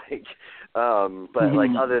trailer. Like, but,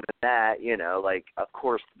 like, other than that, like, of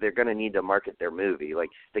course, they're going to need to market their movie. Like,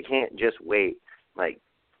 they can't just wait, like,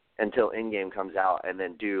 until Endgame comes out and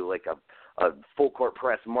then do, like, a full court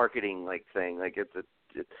press marketing like thing. Like it's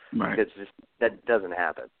just that doesn't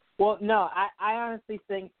happen. Well, no, I honestly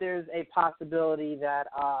think there's a possibility that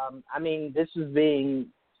this was being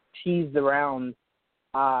teased around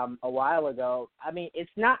a while ago. I mean, it's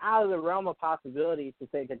not out of the realm of possibility to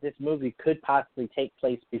say that this movie could possibly take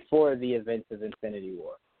place before the events of Infinity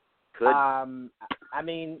War. Could. I'm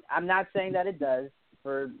not saying that it does.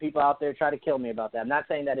 For people out there try to kill me about that, I'm not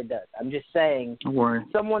saying that it does. I'm just saying. Don't worry.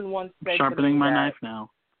 Someone once said sharpening my knife now.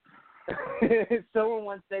 Someone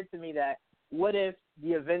once said to me that, what if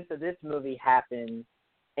the events of this movie happen,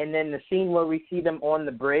 and then the scene where we see them on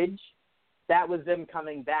the bridge, that was them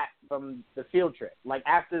coming back from the field trip. Like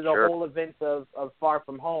after the whole events of Far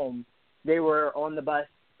From Home, they were on the bus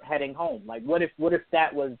heading home. Like what if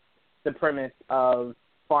that was the premise of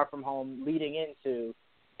Far From Home leading into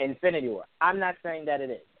Infinity War? I'm not saying that it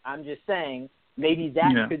is. I'm just saying maybe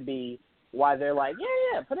that could be why they're like,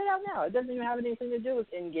 put it out now. It doesn't even have anything to do with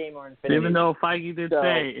Endgame or Infinity. Even though Feige did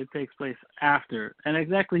say it takes place after, and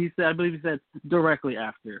exactly I believe he said directly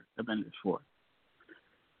after Avengers 4.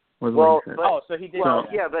 Well, so he did. Well,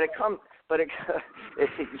 yeah, but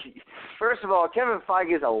first of all, Kevin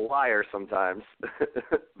Feige is a liar sometimes.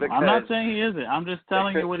 I'm not saying he isn't. I'm just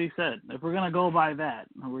telling you what he said. If we're gonna go by that,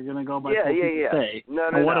 we're gonna go by what he say.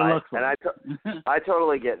 No, what it looks like. And I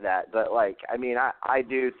totally get that. But like, I mean, I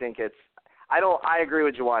do think it's. I agree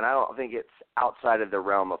with Juwan. I don't think it's outside of the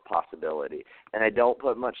realm of possibility, and I don't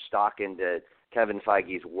put much stock into Kevin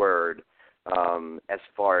Feige's word as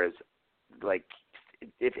far as like.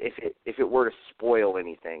 If it were to spoil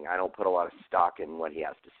anything, I don't put a lot of stock in what he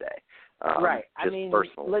has to say. Right. Just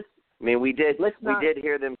personally. We did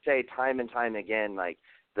hear them say time and time again, like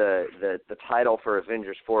the title for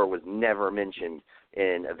Avengers 4 was never mentioned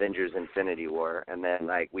in Avengers Infinity War, and then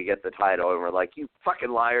like we get the title and we're like, you fucking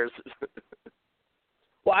liars.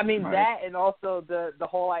 Well, I mean that, and also the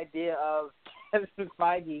whole idea of Kevin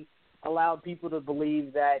Feige allowed people to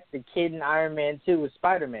believe that the kid in Iron Man 2 was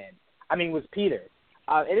was Peter.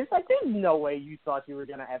 And it's like, there's no way you thought you were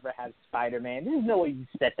going to ever have Spider-Man. There's no way you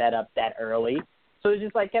set that up that early. So it's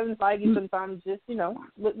just like Kevin Feige sometimes just,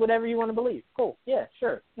 whatever you want to believe. Cool. Yeah,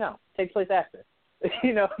 sure. No, takes place after.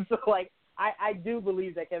 So like, I do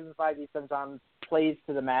believe that Kevin Feige sometimes plays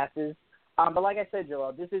to the masses. But like I said,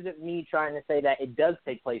 Joel, this isn't me trying to say that it does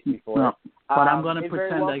take place before. No, but I'm going to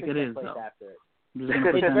pretend like it is, though. After it.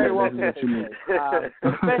 It very well could take place,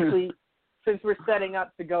 especially since we're setting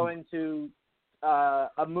up to go into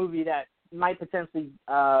a movie that might potentially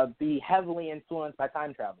be heavily influenced by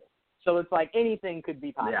time travel. So it's like anything could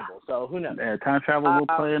be possible. Yeah. So who knows? Yeah, time travel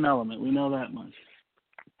will play an element. We know that much.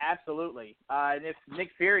 Absolutely. And if Nick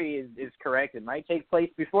Fury is correct, it might take place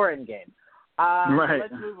before Endgame. Right.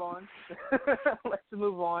 Let's move on. Let's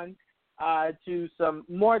move on to some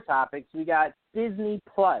more topics. We got Disney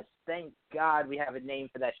Plus. Thank God we have a name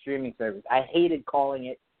for that streaming service. I hated calling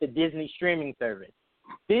it the Disney streaming service.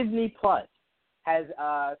 Disney Plus has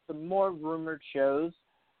some more rumored shows.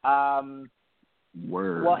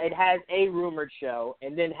 Word. Well, it has a rumored show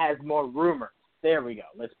and then has more rumors. There we go.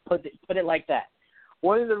 Let's put it like that.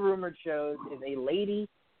 One of the rumored shows is a Lady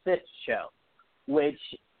Sif show, which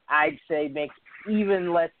I'd say makes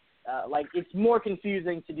even less, it's more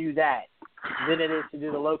confusing to do that than it is to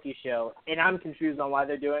do the Loki show, and I'm confused on why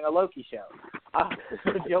they're doing a Loki show.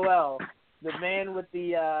 So Joel, the man with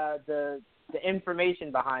the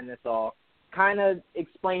information behind this all, kind of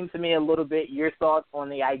explain to me a little bit your thoughts on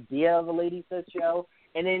the idea of a Lady Sif show,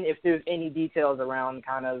 and then if there's any details around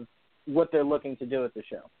kind of what they're looking to do with the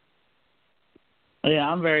show. Yeah,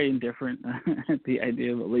 I'm very indifferent at the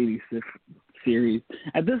idea of a Lady Sif series.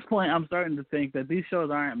 At this point, I'm starting to think that these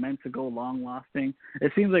shows aren't meant to go long-lasting.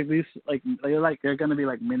 It seems like these, they're going to be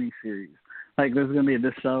like mini-series. Like, there's going to be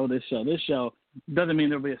this show. This show doesn't mean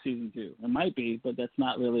there'll be a season 2. It might be, but that's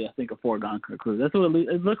not really, I think, a foregone conclusion. That's what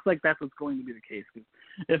it looks like. That's what's going to be the case. Cause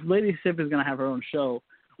if Lady Sif is going to have her own show,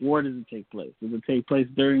 where does it take place? Does it take place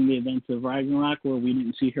during the events of Ragnarok, where we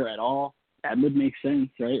didn't see her at all? That would make sense,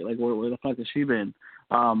 right? Like, where the fuck has she been?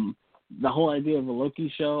 The whole idea of a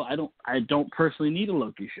Loki show, I don't personally need a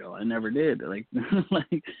Loki show. I never did.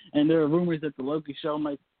 And there are rumors that the Loki show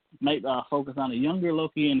might focus on a younger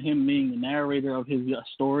Loki and him being the narrator of his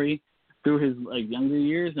story through his younger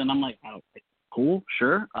years. And I'm like, oh, cool,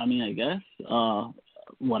 sure. I mean, I guess,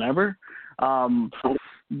 whatever.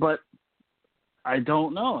 But I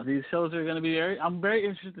don't know. These shows are going to be I'm very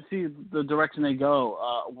interested to see the direction they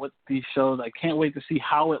go with these shows. I can't wait to see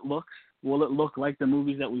how it looks. Will it look like the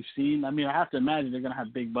movies that we've seen? I mean, I have to imagine they're going to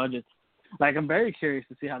have big budgets. I'm very curious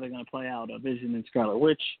to see how they're going to play out Vision and Scarlet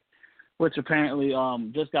Witch, which apparently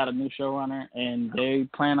just got a new showrunner, and they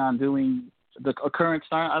plan on doing the current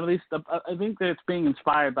star. At least I think that it's being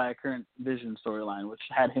inspired by a current Vision storyline, which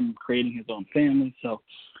had him creating his own family. So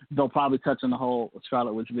they'll probably touch on the whole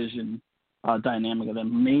Scarlet Witch Vision dynamic of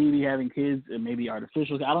them maybe having kids and maybe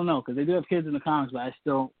artificial. I don't know, because they do have kids in the comics, but I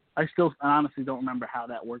still honestly don't remember how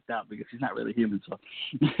that worked out because he's not really human. So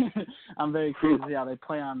I'm very curious to see how they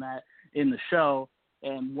play on that in the show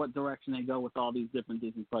and what direction they go with all these different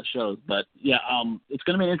Disney Plus shows. But yeah, it's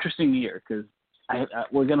going to be an interesting year because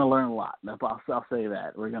we're going to learn a lot. I'll say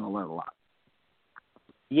that we're going to learn a lot.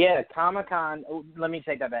 Yeah, Comic-Con. Let me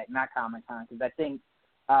take that back. Not Comic-Con, because I think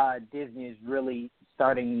Disney is really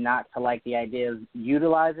starting not to like the idea of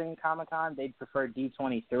utilizing Comic-Con. They'd prefer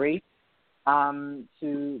D23.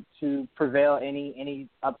 To prevail any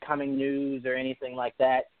upcoming news or anything like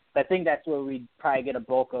that. I think that's where we'd probably get a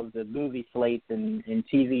bulk of the movie slates and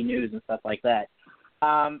TV news and stuff like that.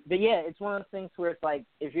 But yeah, it's one of those things where it's like,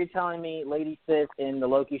 if you're telling me Lady Sif and the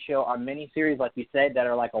Loki show are miniseries, like you said, that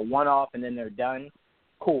are like a one-off and then they're done,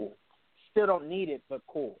 cool. Still don't need it, but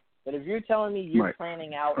cool. But if you're telling me you're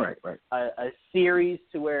planning out a series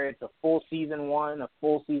to where it's a full season 1, a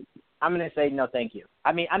full season, I'm going to say no thank you.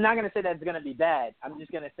 I mean, I'm not going to say that it's going to be bad. I'm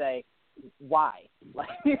just going to say why.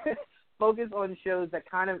 Focus on shows that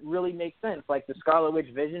kind of really make sense, like the Scarlet Witch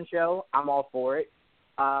Vision show, I'm all for it.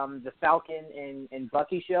 The Falcon and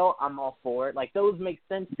Bucky show, I'm all for it. Those make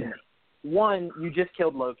sense to me. One, you just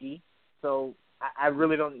killed Loki, so I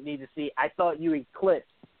really don't need to see. I thought you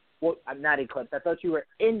eclipsed. Well, I'm not eclipsed. I thought you were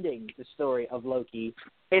ending the story of Loki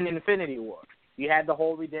in Infinity War. You had the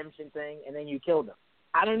whole redemption thing, and then you killed him.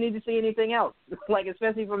 I don't need to see anything else,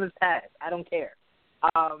 especially from his past. I don't care.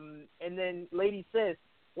 And then Lady Sif,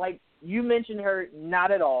 you mentioned her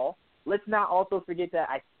not at all. Let's not also forget that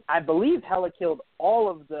I believe Hela killed all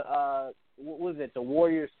of the, what was it, the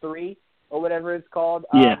Warriors 3 or whatever it's called?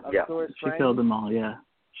 She killed them all, yeah.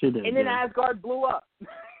 She did. And then Asgard blew up.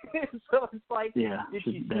 So it's did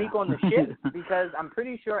she sneak on the ship? Because I'm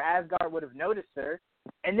pretty sure Asgard would have noticed her.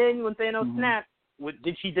 And then when Thanos snapped,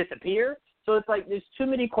 did she disappear? So it's there's too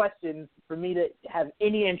many questions for me to have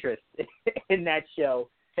any interest in that show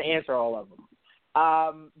to answer all of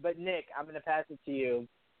them. But Nick, I'm going to pass it to you.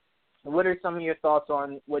 What are some of your thoughts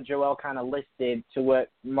on what Joel kind of listed to what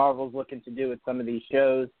Marvel's looking to do with some of these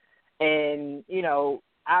shows? And, you know,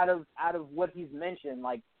 out of what he's mentioned,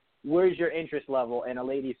 like, where's your interest level in a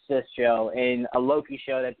Lady Sif show and a Loki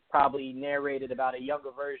show that's probably narrated about a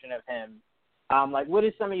younger version of him? Like, what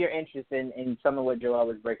is some of your interest in some of what Joel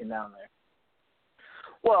was breaking down there?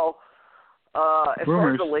 Well, as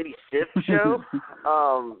far as the Lady Sif show,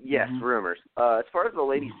 yes, rumors. As far as the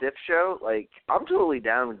Lady Sif show, like, I'm totally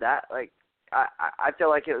down with that. Like, I feel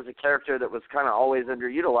like it was a character that was kind of always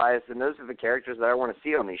underutilized, and those are the characters that I want to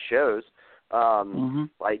see on these shows.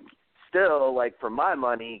 Like, still, like, for my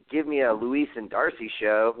money, give me a Luis and Darcy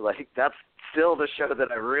show. Like, that's still the show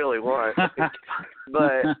that I really want.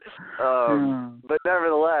 But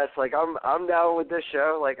nevertheless, like, I'm down with this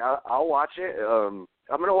show. Like, I'll watch it.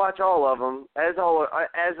 I'm gonna watch all of them, as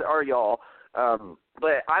are y'all.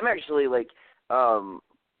 But I'm actually, like,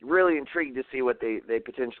 really intrigued to see what they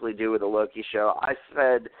potentially do with the Loki show. I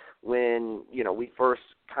said when, you know, we first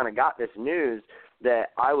kind of got this news that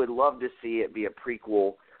I would love to see it be a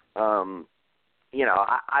prequel. You know,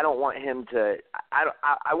 I don't want him to.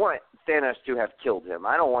 I want Thanos to have killed him.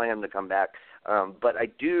 I don't want him to come back. But I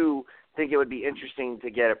do think it would be interesting to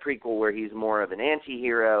get a prequel where he's more of an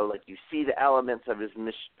anti-hero. Like, you see the elements of his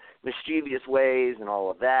mischievous ways and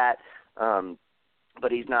all of that.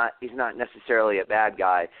 But he's not necessarily a bad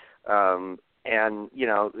guy. And, you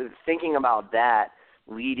know, thinking about that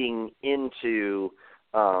leading into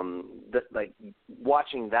like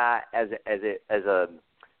watching that as a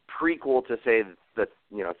prequel to, say, the,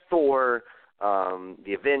 you know, Thor,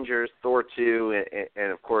 the Avengers, Thor 2,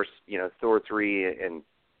 and of course, you know, Thor 3 and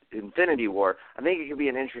Infinity War. I think it could be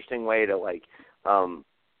an interesting way to, like,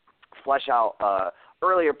 flesh out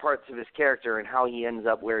earlier parts of his character and how he ends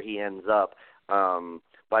up where he ends up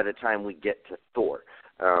by the time we get to Thor.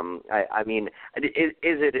 I mean, is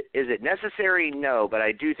it necessary? No, but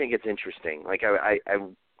I do think it's interesting. Like,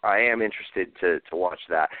 I am interested to watch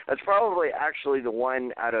that. That's probably actually the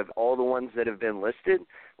one out of all the ones that have been listed,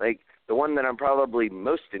 like, the one that I'm probably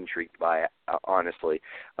most intrigued by, honestly.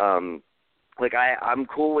 Like, I'm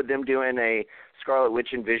cool with them doing a Scarlet Witch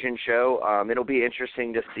and Vision show. It'll be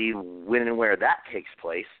interesting to see when and where that takes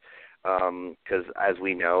place, because as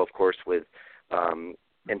we know, of course, with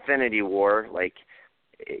Infinity War, like,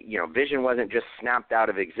 you know, Vision wasn't just snapped out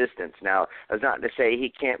of existence. Now, that's not to say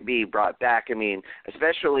he can't be brought back. I mean,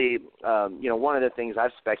 especially, you know, one of the things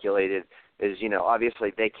I've speculated is, you know,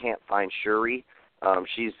 obviously they can't find Shuri.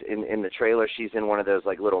 She's in the trailer. She's in one of those,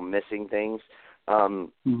 like, little missing things.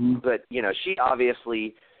 But, you know, she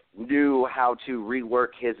obviously knew how to rework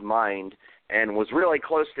his mind and was really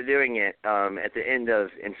close to doing it at the end of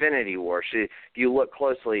Infinity War. If you look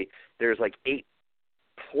closely, there's like 8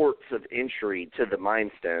 ports of entry to the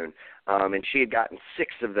Mind Stone, and she had gotten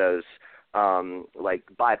 6 of those, like,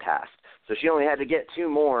 bypassed. So she only had to get 2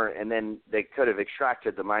 more, and then they could have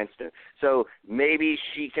extracted the Mind Stone. So maybe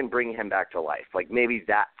she can bring him back to life. Like, maybe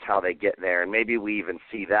that's how they get there, and maybe we even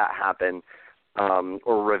see that happen,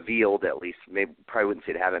 or revealed at least. Maybe probably wouldn't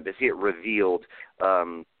see it happen, but see it revealed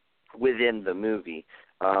within the movie.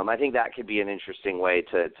 I think that could be an interesting way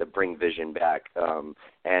to bring Vision back,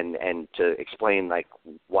 and to explain, like,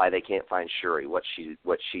 why they can't find Shuri, what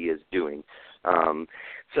she is doing.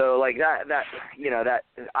 So, like, that you know, that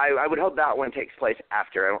I would hope that one takes place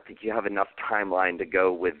after. I don't think you have enough timeline to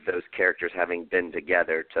go with those characters having been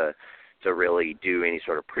together to really do any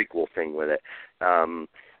sort of prequel thing with it.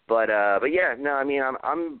 But yeah, no, I mean,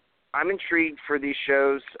 I'm intrigued for these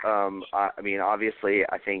shows. I mean, obviously,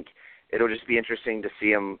 I think it'll just be interesting to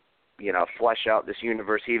see them, you know, flesh out this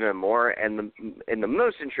universe even more. And the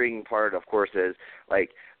most intriguing part, of course, is, like,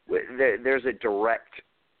 there's a direct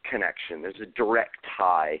connection. There's a direct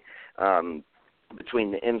tie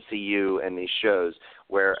between the MCU and these shows,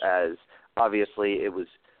 whereas obviously it was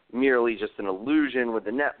merely just an illusion with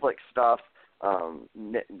the Netflix stuff,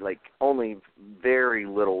 like, only very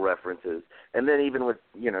little references. And then even with,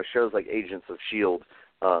 you know, shows like Agents of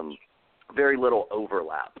S.H.I.E.L.D., very little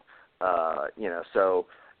overlap. You know, so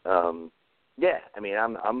yeah, I mean,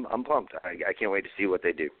 I'm pumped. I can't wait to see what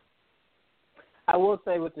they do. I will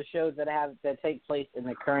say, with the shows that take place in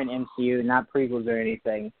the current MCU, not prequels or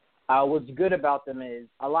anything, what's good about them is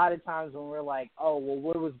a lot of times when we're like, oh, well,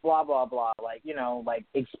 what was blah blah blah, like, you know, like,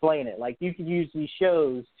 explain it. Like, you could use these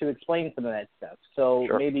shows to explain some of that stuff. So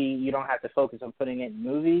Sure. Maybe you don't have to focus on putting it in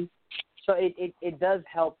movies. So it does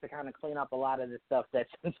help to kind of clean up a lot of the stuff that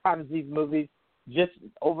sometimes these movies just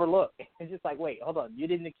overlook. It's just like, wait, hold on, you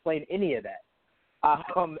didn't explain any of that.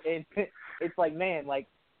 And it's like, man, like,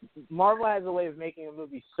 Marvel has a way of making a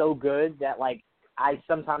movie so good that, like, I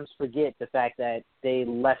sometimes forget the fact that they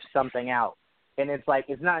left something out. And it's like,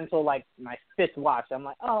 it's not until, like, my 5th watch I'm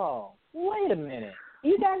like, oh, wait a minute.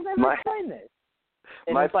 You guys never explained this.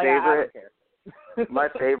 And My it's like, favorite. I don't care. My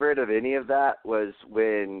favorite of any of that was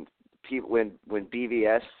when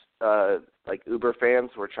BVS, like Uber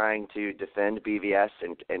fans, were trying to defend BVS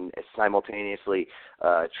and simultaneously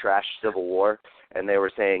trash Civil War, and they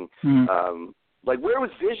were saying, like, where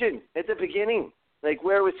was Vision at the beginning? Like,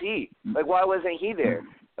 where was he? Like, why wasn't he there?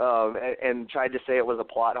 And tried to say it was a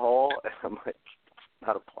plot hole. I'm like, it's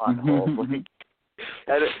not a plot hole.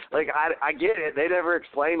 I get it. They never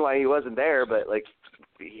explained why he wasn't there, but like,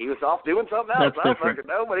 he was off doing something else. I don't fucking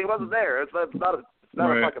know, but he wasn't there. It's not a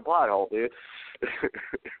fucking plot hole, dude.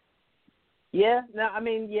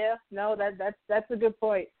 That's a good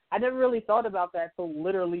point. I never really thought about that till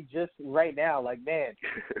literally just right now. Like, man,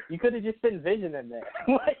 you could have just sent Vision in there.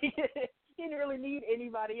 Like, you didn't really need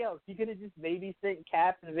anybody else. You could have just maybe sent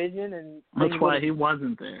Cap and Vision, and that's why he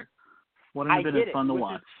wasn't there. Wouldn't have been fun to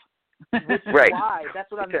watch. Which is right. why.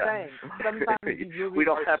 That's what I'm saying. Sometimes these movies we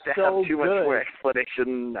don't have to so have too much good. more explanation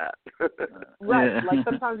than that. Right. Yeah. Like,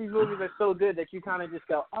 sometimes these movies are so good that you kind of just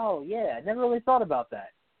go, oh, yeah, I never really thought about that.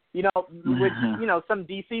 You know, with, some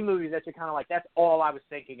DC movies that you're kind of like, that's all I was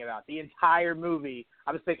thinking about. The entire movie,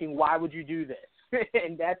 I was thinking, why would you do this?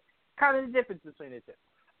 And that's kind of the difference between the two.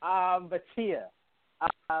 But Tia,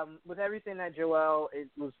 with everything that Joel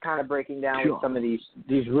was kind of breaking down with some of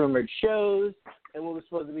these rumored shows and what was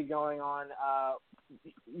supposed to be going on,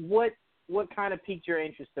 what kind of piqued your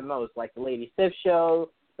interest the most? Like the Lady Sif show,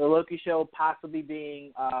 the Loki show, possibly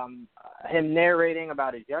being him narrating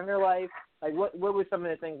about his younger life? Like, what were some of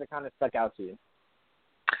the things that kind of stuck out to you?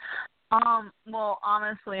 Well,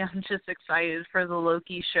 honestly, I'm just excited for the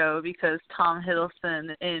Loki show because Tom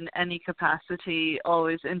Hiddleston in any capacity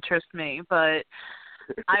always interests me. But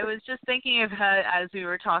I was just thinking of how, as we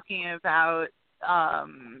were talking about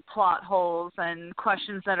plot holes and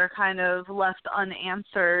questions that are kind of left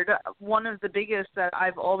unanswered, one of the biggest that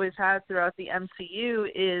I've always had throughout the MCU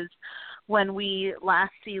is when we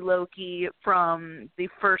last see Loki from the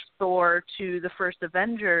first Thor to the first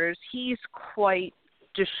Avengers, he's quite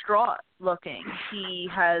distraught looking. He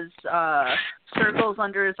has circles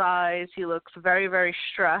under his eyes. He looks very, very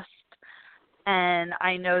stressed. And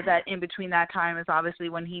I know that in between that time is obviously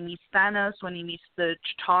when he meets Thanos, when he meets the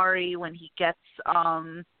Chitauri, when he gets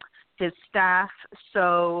his staff.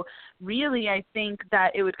 So really, I think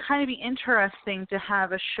that it would kind of be interesting to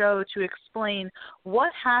have a show to explain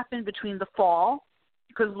what happened between the fall,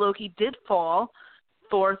 because Loki did fall.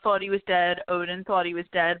 Thor thought he was dead. Odin thought he was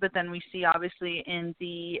dead. But then we see, obviously, in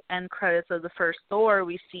the end credits of the first Thor,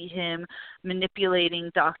 we see him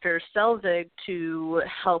manipulating Dr. Selvig to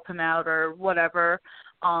help him out or whatever,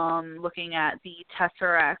 looking at the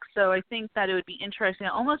Tesseract. So I think that it would be interesting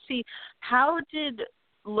to almost see how did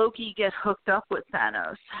Loki get hooked up with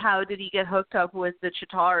Thanos? How did he get hooked up with the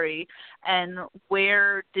Chitauri? And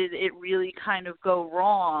where did it really kind of go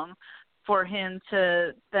wrong for him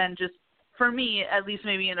to then just, for me, at least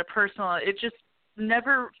maybe in a personal, it just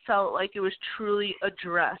never felt like it was truly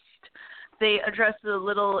addressed. They addressed it a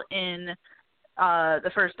little in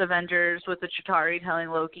the first Avengers with the Chitauri telling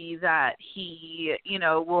Loki that he,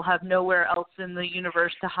 will have nowhere else in the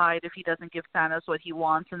universe to hide if he doesn't give Thanos what he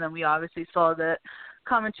wants. And then we obviously saw that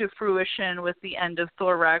come into fruition with the end of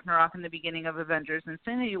Thor Ragnarok and the beginning of Avengers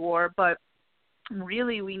Infinity War. But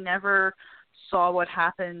really, we never saw what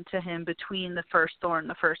happened to him between the first Thor and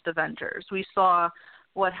the first Avengers. We saw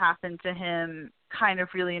what happened to him kind of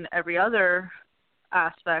really in every other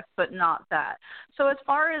aspect, but not that. So as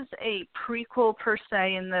far as a prequel per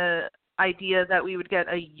se and the idea that we would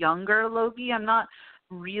get a younger Loki, I'm not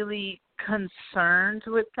really concerned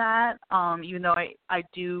with that. Even though I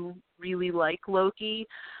do really like Loki,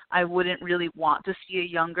 I wouldn't really want to see a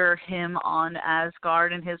younger him on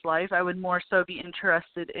Asgard in his life. I would more so be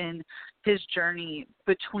interested in his journey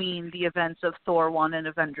between the events of Thor 1 and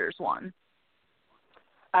Avengers 1.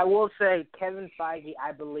 I will say Kevin Feige,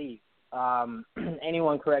 I believe,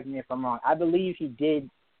 anyone correct me if I'm wrong, I believe he did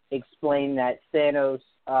explain that Thanos,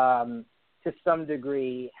 to some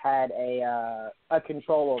degree, had a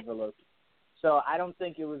control over Loki. So I don't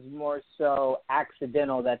think it was more so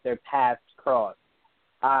accidental that their paths crossed.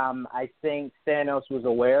 I think Thanos was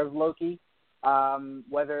aware of Loki,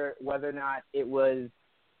 whether or not it was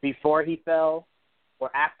before he fell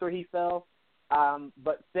or after he fell.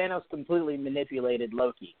 But Thanos completely manipulated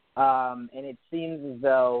Loki. And it seems as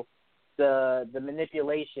though the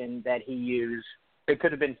manipulation that he used, it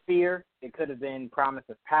could have been fear, it could have been promise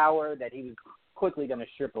of power that he was quickly going to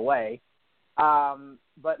strip away.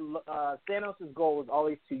 But Thanos' goal was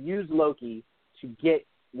always to use Loki to get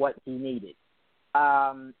what he needed.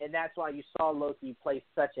 And that's why you saw Loki play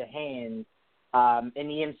such a hand in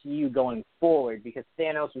the MCU going forward, because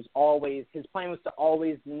Thanos was always, his plan was to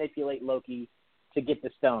always manipulate Loki to get the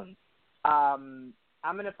stones. I'm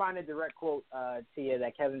going to find a direct quote to you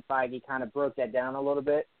that Kevin Feige kind of broke that down a little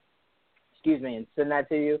bit, and send that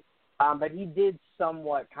to you. But he did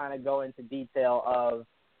somewhat kind of go into detail of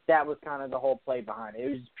that was kind of the whole play behind it. It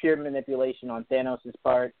was pure manipulation on Thanos'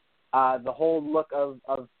 part. The whole look of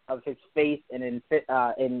his face in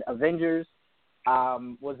Avengers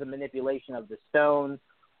was a manipulation of the stone.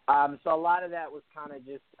 So a lot of that was kind of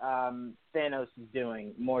just Thanos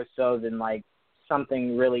doing, more so than like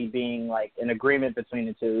something really being like an agreement between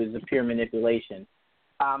the two. It was a pure manipulation.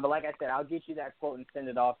 But like I said, I'll get you that quote and send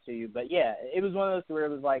it off to you. But yeah, it was one of those where it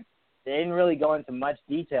was like they didn't really go into much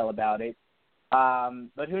detail about it.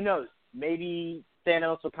 But who knows? Maybe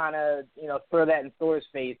Thanos will kind of, throw that in Thor's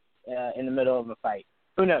face in the middle of a fight.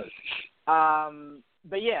 Who knows?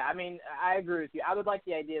 But yeah, I mean, I agree with you. I would like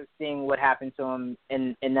the idea of seeing what happened to him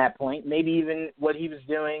in that point. Maybe even what he was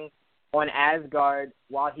doing on Asgard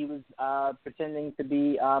while he was pretending to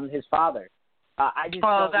be his father.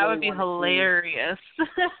 That would be hilarious.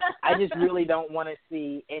 I just really don't want to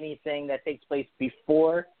see anything that takes place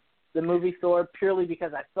before the movie Thor, purely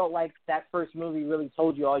because I felt like that first movie really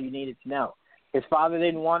told you all you needed to know. His father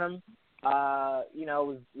didn't want him.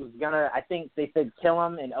 Was gonna, I think they said kill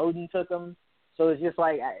him, and Odin took him. So it's just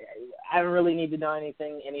like I don't really need to know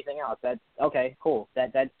anything else. That's okay, cool.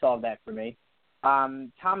 That solved that for me.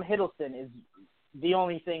 Tom Hiddleston is the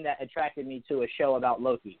only thing that attracted me to a show about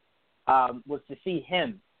Loki. Was to see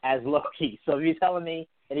him as Loki. So if you're telling me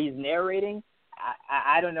that he's narrating,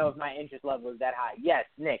 I don't know if my interest level is that high. Yes,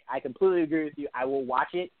 Nick, I completely agree with you. I will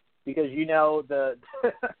watch it because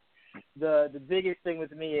the the biggest thing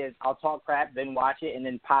with me is I'll talk crap, then watch it, and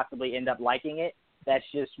then possibly end up liking it. That's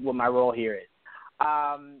just what my role here is.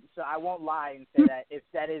 So I won't lie and say that if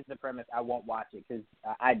that is the premise, I won't watch it because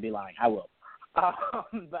I'd be lying. I will.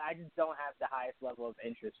 But I just don't have the highest level of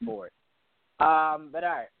interest for it. But all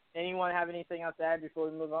right. Anyone have anything else to add before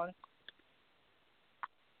we move on?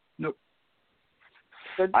 Nope.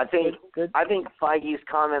 Good. I think Good. Feige's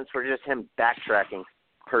comments were just him backtracking,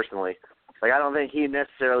 personally. Like, I don't think he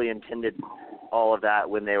necessarily intended all of that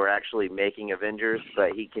when they were actually making Avengers,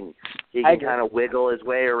 but he can kind of wiggle his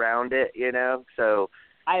way around it, So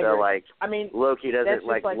I mean, Loki doesn't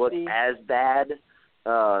look as bad.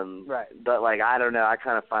 Right. But I don't know. I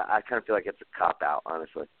kind of feel like it's a cop out,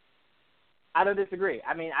 honestly. I don't disagree.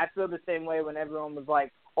 I mean, I feel the same way when everyone was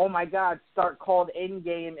like, oh, my God, Stark called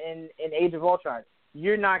Endgame in Age of Ultron.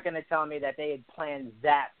 You're not going to tell me that they had planned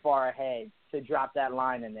that far ahead to drop that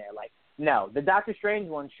line in there. Like, no. The Doctor Strange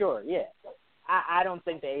one, sure, yeah. I don't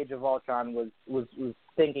think the Age of Ultron was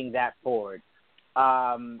thinking that forward.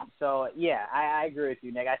 So, yeah, I agree with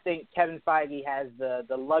you, Nick. I think Kevin Feige has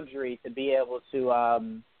the luxury to be able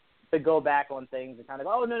to go back on things and kind of,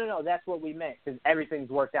 oh, no, that's what we meant because everything's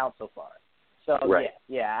worked out so far. So, right.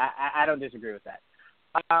 yeah, I don't disagree with that.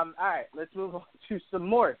 All right, let's move on to some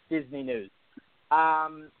more Disney news.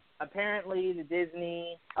 Apparently, the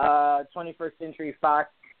Disney 21st Century Fox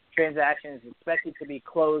transaction is expected to be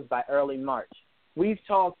closed by early March. We've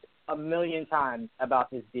talked a million times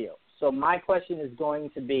about this deal. So my question is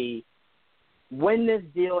going to be, when this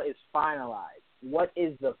deal is finalized, what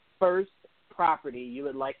is the first property you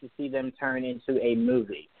would like to see them turn into a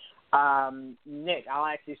movie? Nick, I'll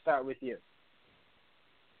actually start with you.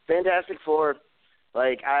 Fantastic Four.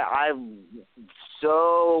 I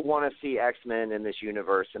so want to see X-Men in this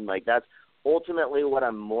universe, and that's ultimately what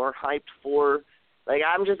I'm more hyped for.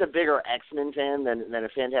 I'm just a bigger X-Men fan than a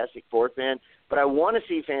Fantastic Four fan, but I want to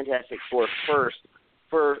see Fantastic Four first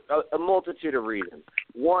for a multitude of reasons.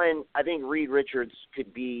 One, I think Reed Richards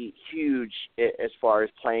could be huge as far as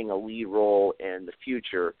playing a lead role in the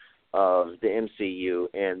future of the MCU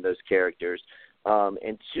and those characters.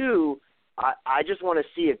 And two, I just want to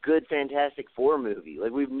see a good Fantastic Four movie.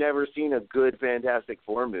 We've never seen a good Fantastic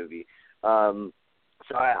Four movie. So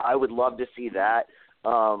I would love to see that.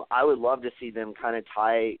 I would love to see them kind of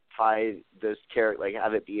tie those characters,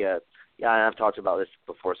 have it be I've talked about this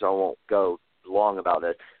before, so I won't go long about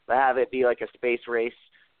this, but have it be a space race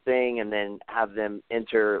thing and then have them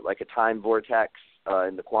enter a time vortex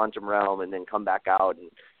in the quantum realm and then come back out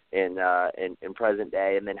in present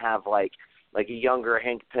day, and then have a younger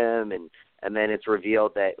Hank Pym and then it's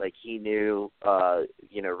revealed that he knew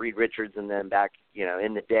Reed Richards and them back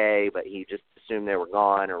in the day, but he just assumed they were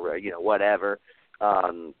gone or whatever.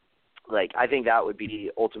 I think that would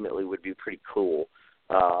be pretty cool,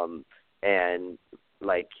 and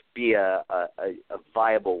be a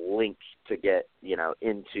viable link to get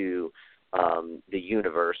into the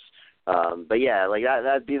universe. But yeah, like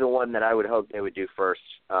that'd be the one that I would hope they would do first.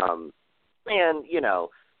 And you know,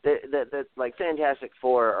 the like Fantastic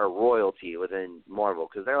Four are royalty within Marvel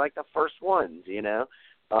because they're like the first ones, you know.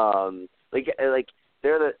 Like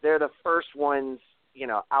they're the first ones, you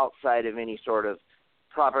know, outside of any sort of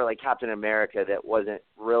proper like Captain America that wasn't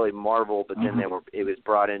really Marvel, but then it was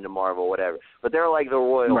brought into Marvel, whatever. But they're like the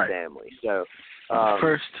royal family. So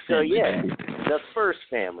first family. So yeah, the first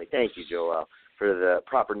family. Thank you, Joel, for the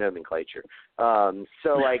proper nomenclature. I mean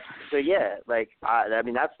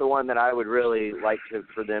that's the one that I would really like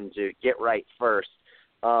for them to get right first.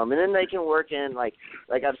 And then they can work in like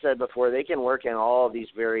I've said before, they can work in all of these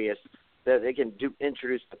various. They can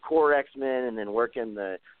introduce the core X-Men and then work in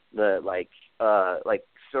the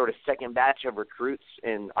sort of second batch of recruits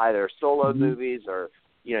in either solo movies or,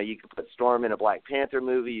 you know, you could put Storm in a Black Panther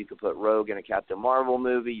movie, you could put Rogue in a Captain Marvel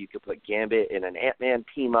movie, you could put Gambit in an Ant-Man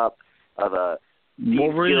team up of a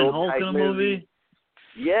Wolverine and Hulk in a movie.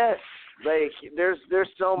 Yes, like there's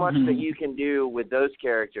so much that you can do with those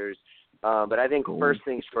characters, but I think first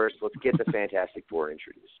things first, let's get the Fantastic Four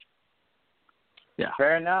introduced. Yeah.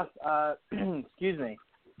 Fair enough. Excuse me.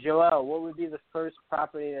 Joel, what would be the first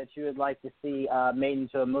property that you would like to see made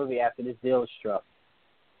into a movie after this deal is struck?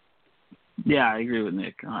 Yeah, I agree with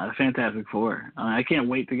Nick. Fantastic Four. I can't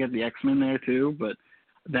wait to get the X-Men there too, but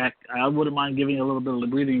that I wouldn't mind giving a little bit of the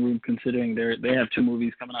breathing room considering they have 2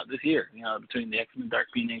 movies coming out this year. You know, between the X-Men, Dark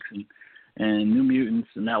Phoenix, and New Mutants,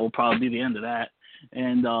 and that will probably be the end of that.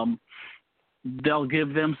 And they'll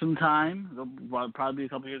give them some time. It'll probably be a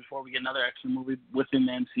couple years before we get another X-Men movie within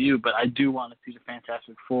the MCU. But I do want to see the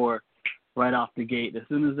Fantastic Four right off the gate. As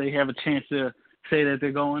soon as they have a chance to say that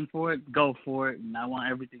they're going for it, go for it. And I want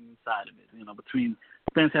everything inside of it. You know, between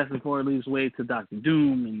Fantastic Four leaves way to Doctor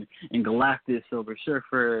Doom and Galactus, Silver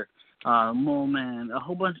Surfer, Mole Man,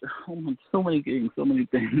 so many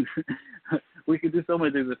things. We could do so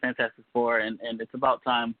many things with Fantastic Four, and it's about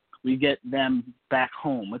time we get them back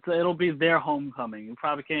home. It'll be their homecoming. You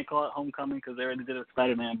probably can't call it homecoming because they already did it with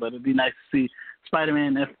Spider-Man, but it'd be nice to see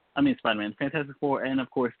Spider-Man, Fantastic Four, and, of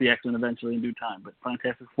course, the X-Men eventually in due time. But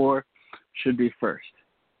Fantastic Four should be first.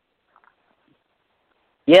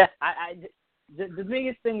 Yeah, the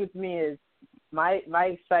biggest thing with me is my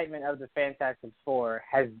excitement of the Fantastic Four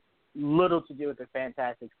has little to do with the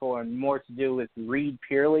Fantastic Four and more to do with Reed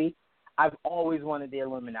purely. I've always wanted the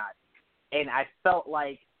Illuminati, and I felt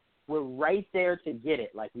like we're right there to get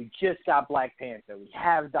it. Like, we just got Black Panther. We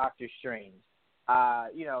have Doctor Strange.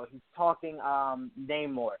 You know, he's talking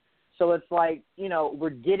Namor. So it's like, you know,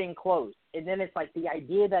 we're getting close. And then it's like the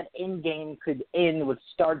idea that Endgame could end with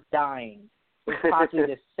Stark dying is possibly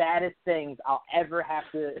the saddest things I'll ever have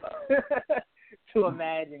to to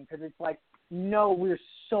imagine, because it's like, no, we're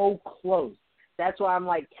so close. That's why I'm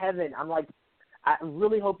like, Kevin, I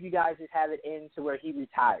really hope you guys just have it in to where he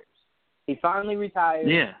retires. He finally retires.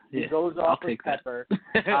 Yeah. He goes off with Pepper.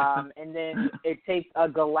 And then it takes a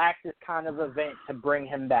Galactus kind of event to bring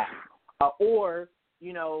him back. Or,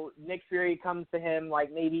 you know, Nick Fury comes to him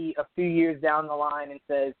like maybe a few years down the line and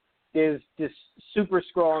says, there's this Super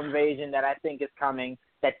Skrull invasion that I think is coming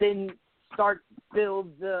that then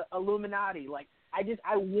builds the Illuminati. Like,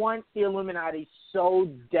 I want the Illuminati so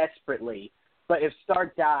desperately. But if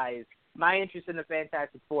Stark dies, my interest in the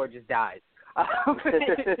Fantastic Four just dies.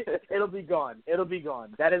 It'll be gone.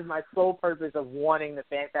 That is my sole purpose of wanting the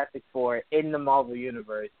Fantastic Four in the Marvel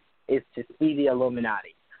Universe, is to see the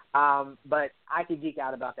Illuminati. But I could geek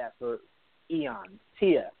out about that for eons.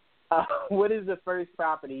 Tia, what is the first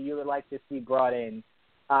property you would like to see brought in,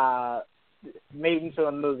 made into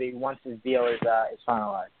a movie once this deal is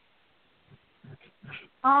finalized?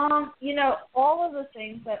 You know, all of the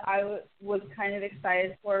things that I was kind of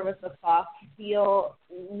excited for with the Fox deal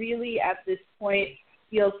really at this point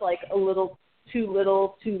feels like a little, too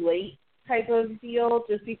late type of deal,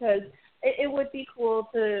 just because it would be cool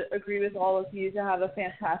to agree with all of you to have a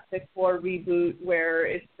Fantastic Four reboot where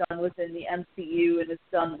it's done within the MCU and it's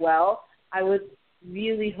done well. I would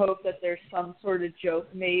really hope that there's some sort of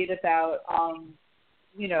joke made about,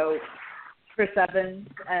 you know, Chris Evans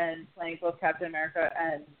and playing both Captain America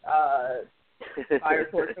and Fire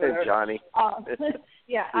Force. Johnny.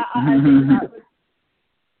 Yeah,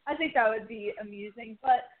 I think that would be amusing.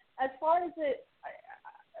 But as far as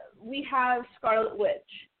we have Scarlet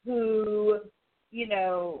Witch, who, you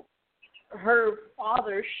know, her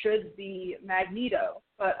father should be Magneto,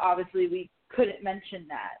 but obviously we couldn't mention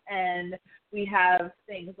that. And we have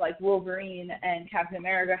things like Wolverine and Captain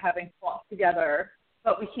America having fought together,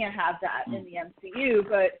 but we can't have that in the MCU.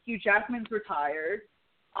 But Hugh Jackman's retired.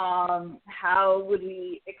 How would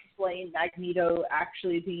we explain Magneto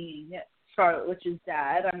actually being Scarlet Witch's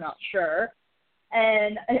dad. I'm not sure.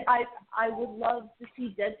 And I would love to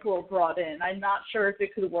see Deadpool brought in. I'm not sure if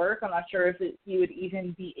it could work. I'm not sure if he would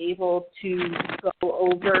even be able to go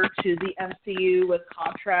over to the MCU with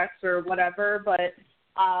contracts or whatever, but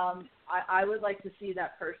I would like to see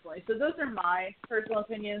that personally. So those are my personal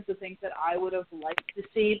opinions, the things that I would have liked to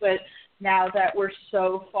see, but now that we're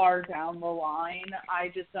so far down the line, I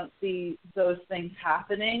just don't see those things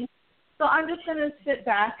happening. So I'm just going to sit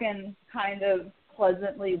back and kind of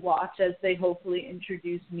pleasantly watch as they hopefully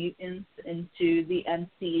introduce mutants into the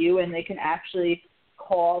MCU and they can actually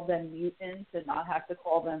call them mutants and not have to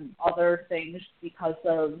call them other things because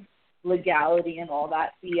of legality and all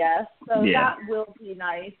that BS. So that will be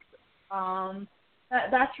nice.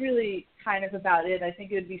 That's really kind of about it. I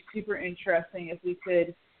think it would be super interesting if we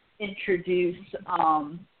could introduce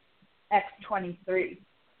X-23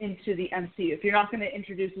 into the MCU. If you're not going to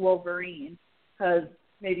introduce Wolverine, because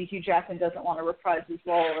maybe Hugh Jackman doesn't want to reprise his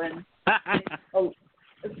role. And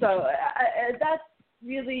that's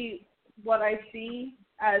really what I see.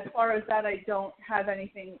 As far as that, I don't have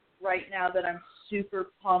anything right now that I'm super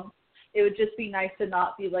pumped. It would just be nice to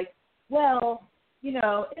not be like, well, you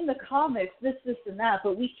know, in the comics, this, and that,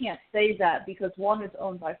 but we can't say that because one is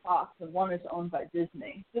owned by Fox and one is owned by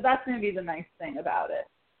Disney. So that's going to be the nice thing about it.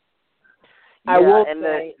 Yeah, I will and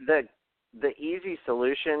say the easy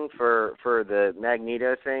solution for the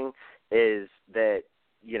Magneto thing is that,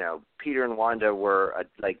 you know, Peter and Wanda were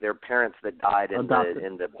like their parents that died in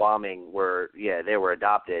the bombing were they were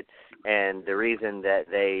adopted, and the reason that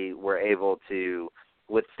they were able to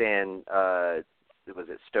withstand was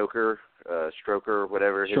it Stroker,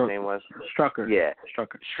 whatever his name was? Strucker. Yeah.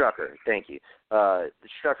 Strucker. Thank you.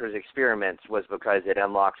 Strucker's experiments was because it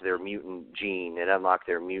unlocked their mutant gene, it unlocked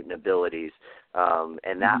their mutant abilities,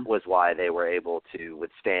 and that was why they were able to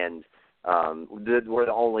withstand. Were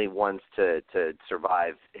the only ones to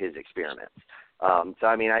survive his experiments. So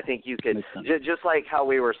I mean, I think you could just like how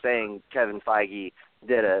we were saying, Kevin Feige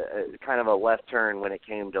did a kind of a left turn when it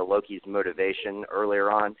came to Loki's motivation earlier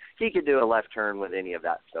on. He could do a left turn with any of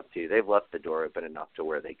that stuff too. They've left the door open enough to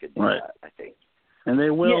where they could do that, I think. And they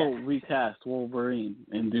will recast Wolverine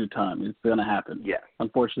in due time. It's going to happen. Yeah.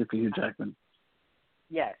 Unfortunately for Hugh Jackman.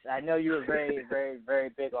 Yes, I know you were very, very, very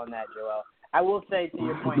big on that, Joel. I will say to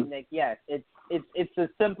your point, Nick, yes, it's a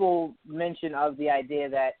simple mention of the idea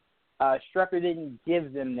that Strucker didn't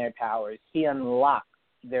give them their powers. He unlocked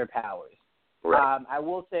their powers. Right. I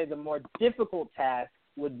will say the more difficult task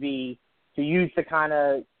would be to use to kind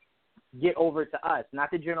of get over to us,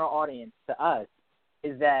 not the general audience, to us,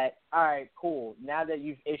 is that, all right, cool, now that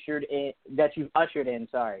you've ushered in,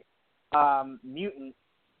 mutants,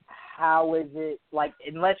 how is it, like,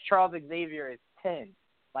 unless Charles Xavier is 10,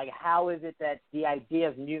 like, how is it that the idea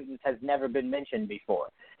of mutants has never been mentioned before?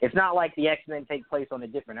 It's not like the X-Men take place on a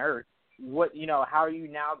different Earth. How are you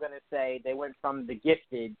now going to say they went from the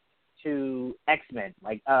Gifted to X-Men,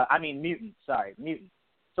 mutants.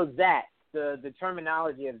 So that, the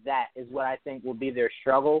terminology of that is what I think will be their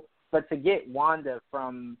struggle. But to get Wanda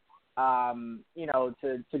from,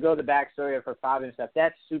 to go the backstory of her father and stuff,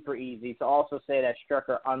 that's super easy. To also say that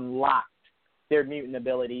Strucker unlocked their mutant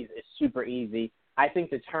abilities is super easy. I think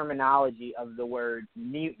the terminology of the word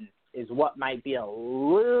mutant is what might be a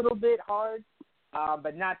little bit hard,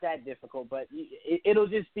 but not that difficult. But it'll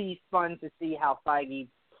just be fun to see how Feige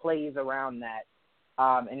plays around that,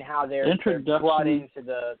 and how they're brought into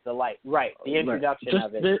the light. Right, the introduction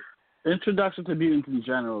of it. The introduction to mutants in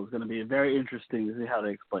general is going to be very interesting to see how they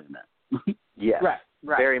explain that. Yeah, right.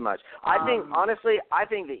 Very much. I think, honestly,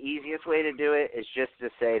 the easiest way to do it is just to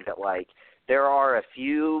say that, like, there are a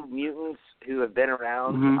few mutants who have been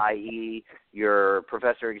around, i.e. your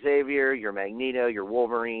Professor Xavier, your Magneto, your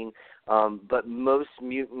Wolverine, but most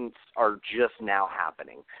mutants are just now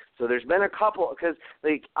happening. So there's been a couple, because,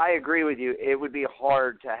 like, I agree with you, it would be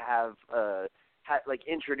hard to have,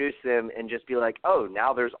 introduce them and just be like, oh,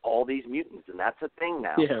 now there's all these mutants, and that's a thing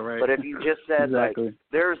now. Yeah, right. But if you just said, exactly. like,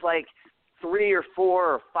 there's, like, 3 or 4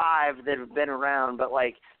 or 5 that have been around, but,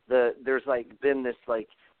 like, there's, like, been this, like,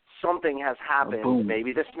 something has happened,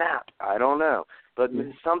 maybe the snap, I don't know, but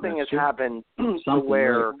something has happened to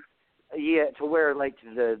where like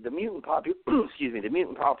the mutant the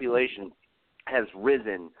mutant population has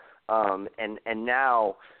risen, and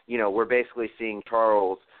now, you know, we're basically seeing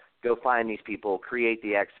Charles go find these people, create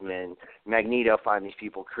the X-Men, Magneto find these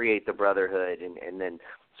people, create the Brotherhood, and then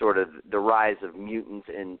sort of the rise of mutants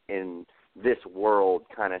in this world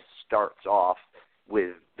kind of starts off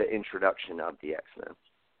with the introduction of the X-Men.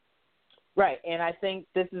 Right, and I think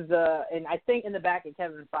this is and I think in the back of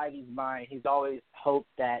Kevin Feige's mind, he's always hoped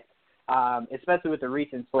that, especially with the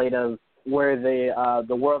recent slate of where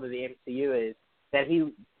the world of the MCU is, that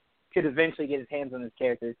he could eventually get his hands on his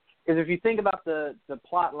characters. Because if you think about the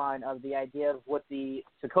plot line of the idea of what the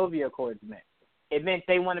Sokovia Accords meant, it meant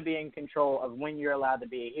they want to be in control of when you're allowed to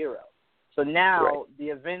be a hero. So now the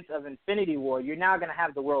events of Infinity War, you're now going to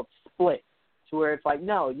have the world split to where it's like,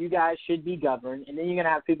 no, you guys should be governed. And then you're going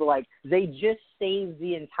to have people like, they just saved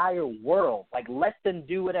the entire world. Like, let them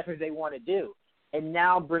do whatever they want to do. And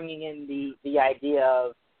now bringing in the idea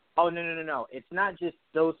of, oh, no. It's not just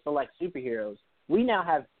those select superheroes. We now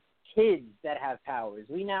have kids that have powers.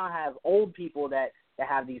 We now have old people that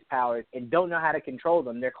have these powers and don't know how to control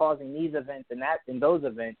them. They're causing these events and those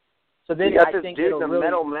events. So then I think dude in a really...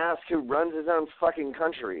 metal mask who runs his own fucking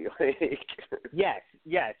country.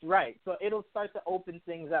 Yes, right. So it'll start to open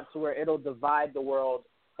things up to where it'll divide the world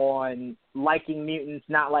on liking mutants,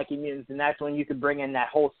 not liking mutants, and that's when you could bring in that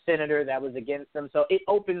whole senator that was against them. So it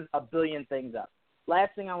opens a billion things up.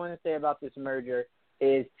 Last thing I want to say about this merger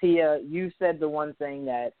is, Tia, you said the one thing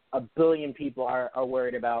that a billion people are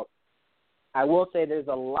worried about. I will say there's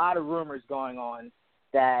a lot of rumors going on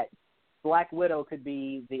that Black Widow could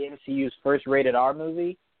be the MCU's first rated R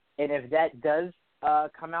movie, and if that does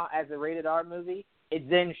come out as a rated R movie, it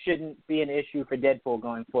then shouldn't be an issue for Deadpool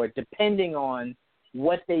going forward, depending on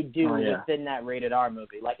what they do within that rated R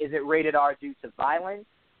movie. Like, is it rated R due to violence?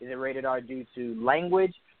 Is it rated R due to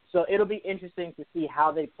language? So it'll be interesting to see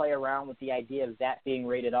how they play around with the idea of that being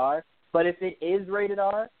rated R. But if it is rated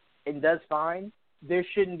R and does fine, there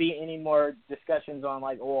shouldn't be any more discussions on,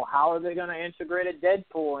 like, well, how are they going to integrate a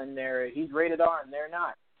Deadpool in there? He's rated R and they're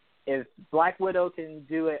not. If Black Widow can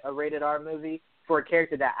do a rated R movie for a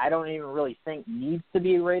character that I don't even really think needs to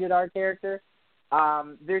be a rated R character,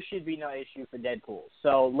 there should be no issue for Deadpool.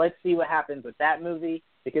 So let's see what happens with that movie,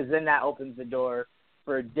 because then that opens the door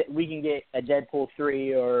for we can get a Deadpool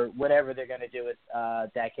 3 or whatever they're going to do with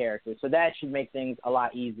that character. So that should make things a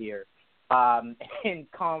lot easier. And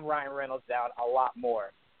calm Ryan Reynolds down a lot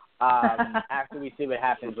more after we see what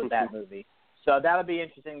happens with that movie. So that'll be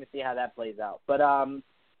interesting to see how that plays out. But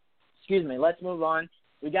excuse me, let's move on.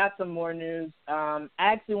 We got some more news. I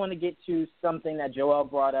actually want to get to something that Joel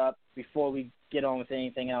brought up before we get on with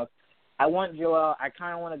anything else. I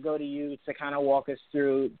kind of want to go to you to kind of walk us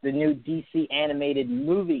through the new DC animated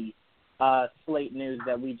movie slate news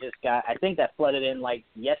that we just got. I think that flooded in like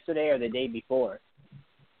yesterday or the day before.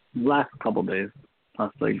 Last couple days. I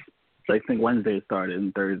think Wednesday it started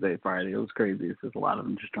and Thursday, Friday. It was crazy. It's just a lot of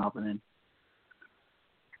them just dropping in.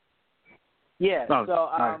 Yeah, oh, so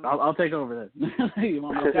right. I'll take over then. You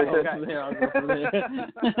want me to go from there? I'll go from there.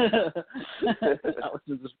 I was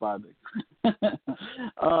just responding.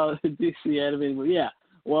 DC animated movie. Yeah.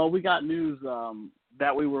 Well, we got news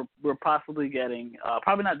that we're possibly getting.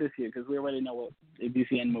 Probably not this year because we already know what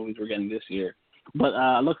DC animated movies we're getting this year. But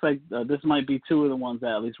it looks like this might be two of the ones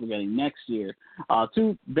that at least we're getting next year.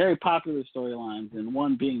 Two very popular storylines, and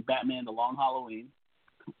one being Batman: The Long Halloween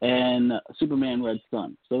and Superman: Red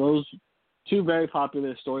Sun. So those two very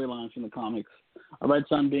popular storylines from the comics. Red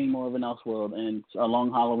Sun being more of an Elseworld, and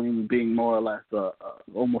Long Halloween being more or less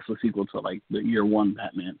almost a sequel to like the Year One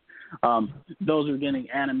Batman. Those are getting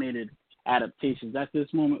animated adaptations. At this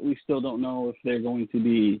moment, we still don't know if they're going to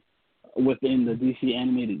be within the DC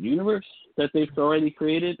animated universe that they've already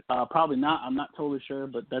created. Probably not. I'm not totally sure,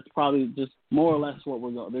 but that's probably just more or less what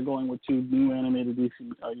we're going. They're going with two new animated DC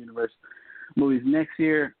universe movies next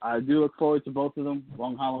year. I do look forward to both of them.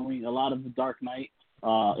 Long Halloween, a lot of the Dark Knight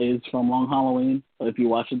is from Long Halloween. If you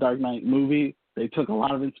watch the Dark Knight movie, they took a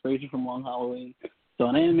lot of inspiration from Long Halloween. So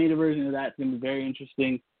an animated version of that's going to be very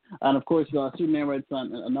interesting. And, of course, Superman Red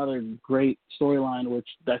Sun, another great storyline, which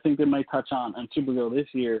I think they might touch on Supergirl this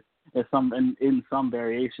year in some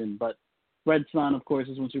variation. But Red Sun, of course,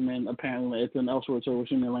 is when Superman apparently, it's an Elseworld story where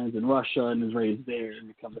Superman lands in Russia and is raised there and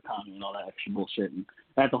becomes a commie and all that extra bullshit. And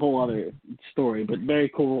that's a whole other story, but very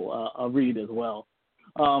cool read as well.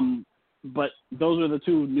 But those are the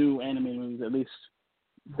two new animated movies, at least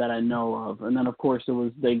that I know of. And then, of course, there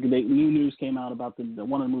was new news came out about the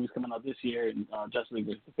one of the movies coming out this year, in Justice League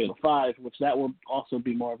vs. the Fatal Five, which that will also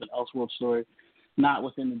be more of an Elseworld story, not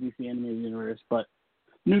within the DC animated universe. But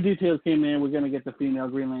new details came in. We're going to get the female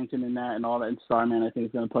Green Lantern in that and all that. And Starman, I think,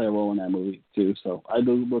 is going to play a role in that movie, too. So I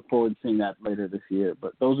do look forward to seeing that later this year.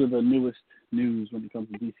 But those are the newest news when it comes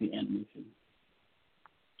to DC animation.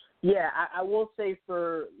 Yeah, I will say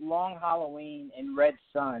for Long Halloween and Red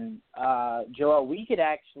Sun, Joel, we could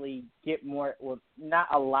actually get more, well, not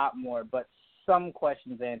a lot more, but some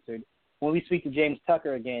questions answered when we speak to James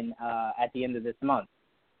Tucker again at the end of this month.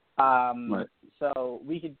 Right. So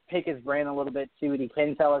we could pick his brain a little bit, see what he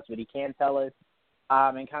can tell us, what he can't tell us.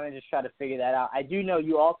 and kind of just try to figure that out. I do know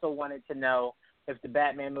you also wanted to know if the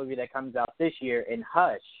Batman movie that comes out this year in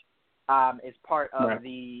Hush is part of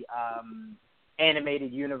the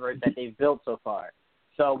animated universe that they've built so far.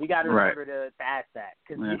 So we got to remember to ask that.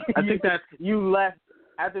 Cause I think that you left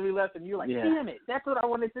after we left, and you were like, damn it, that's what I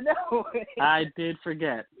wanted to know. I did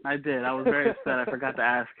forget. I did. I was very upset. I forgot to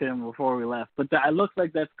ask him before we left. But it looks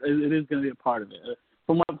like it is going to be a part of it.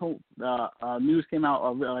 From what news came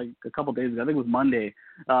out like a couple days ago, I think it was Monday,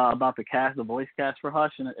 about the voice cast for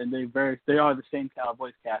Hush, and they are the same kind of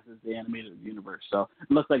voice cast as the animated universe. So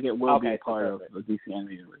it looks like it will be a part of the DC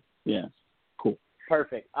animated universe. Yeah, cool.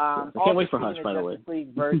 Perfect. I can't wait for Hush, by the way.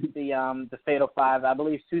 League versus the Fatal Five. I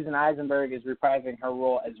believe Susan Eisenberg is reprising her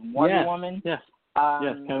role as Wonder Woman. Yes.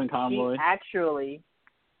 Yes, Kevin Conroy.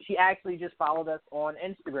 She actually just followed us on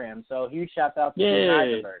Instagram, so huge shout out to Susan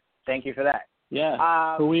Eisenberg. Thank you for that.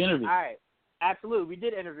 Yeah. Who we interviewed. All right. Absolutely. We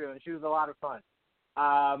did interview her, and she was a lot of fun.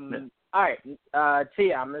 All right.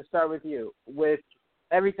 Tia, I'm going to start with you. With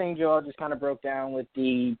everything Joel just kind of broke down with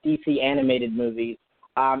the DC animated movies,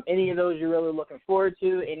 any of those you're really looking forward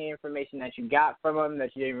to? Any information that you got from them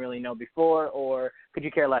that you didn't really know before, or could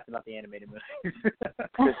you care less about the animated movies?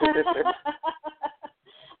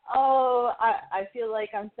 I feel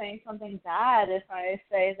like I'm saying something bad if I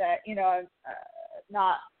say that, I'm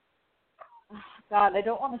not. God, I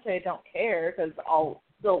don't want to say I don't care because I'll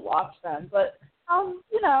still watch them, but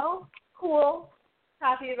cool,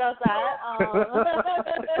 happy about that.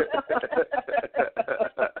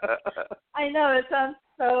 I know it sounds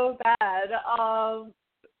so bad.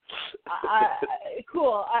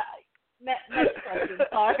 Cool. Next question.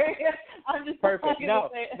 Sorry, I'm just perfect. No,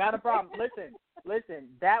 not a problem. Listen.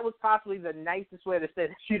 That was possibly the nicest way to say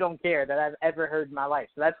that you don't care that I've ever heard in my life.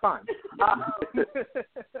 So that's fine.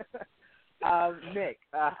 Nick,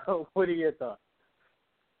 what are your thoughts?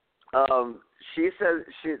 She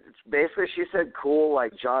said cool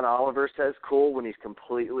like John Oliver says cool when he's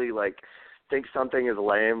completely like thinks something is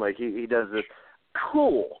lame. Like he does this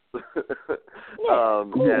cool.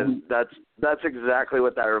 Cool. And that's exactly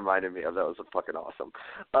what that reminded me of. That was fucking awesome.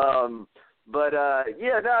 I'm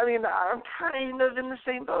kind of in the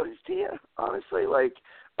same boat as Tia, honestly.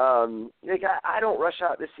 I don't rush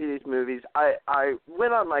out to see these movies. I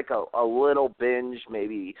went on like a little binge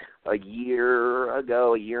maybe a year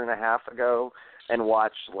and a half ago, and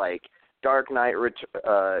watched like Dark Knight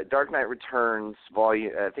Returns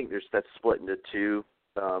volume. I think that's split into two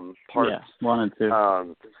parts. Yeah, 1 and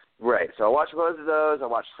 2. Right. So I watched both of those. I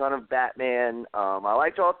watched Son of Batman. I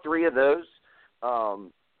liked all three of those.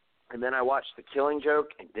 And then I watched The Killing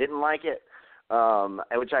Joke and didn't like it.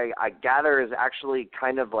 Which I gather is actually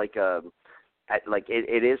kind of like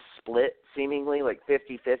it is split seemingly like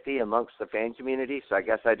 50-50 amongst the fan community. So I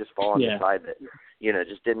guess I just fall on the side that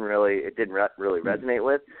just didn't really resonate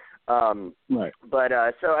with. Right. But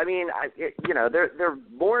so I mean they're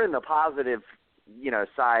more in the positive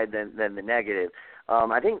side than the negative.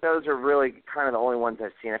 I think those are really kind of the only ones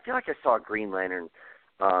I've seen. I feel like I saw a Green Lantern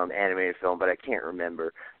animated film, but I can't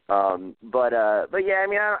remember. But yeah, I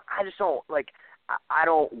mean, I just don't I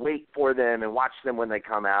don't wait for them and watch them when they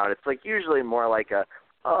come out. It's like usually more like I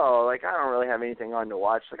don't really have anything on to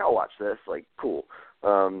watch. Like I'll watch this, like cool.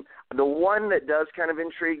 The one that does kind of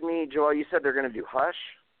intrigue me, Joel, you said they're going to do Hush.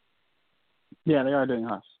 Yeah, they are doing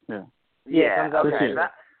Hush. Yeah. Yeah. Okay.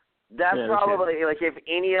 That's probably like if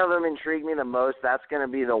any of them intrigue me the most, that's going to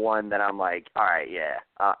be the one that I'm like, all right, yeah,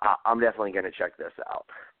 I'm definitely going to check this out.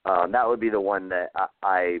 That would be the one that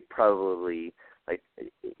I probably, like,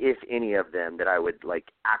 if any of them, that I would, like,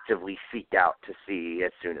 actively seek out to see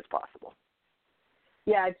as soon as possible.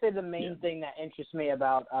 Yeah, I'd say the main thing that interests me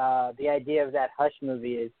about the idea of that Hush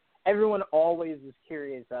movie is everyone always is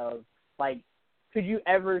curious of, like, could you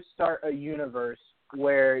ever start a universe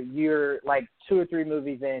where you're, like, 2 or 3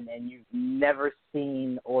 movies in and you've never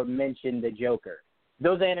seen or mentioned the Joker?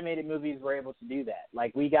 Those animated movies were able to do that.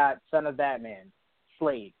 Like, we got Son of Batman,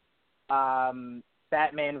 Slade,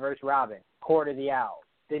 Batman vs. Robin, Court of the Owls.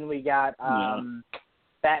 Then we got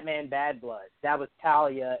Batman Bad Blood. That was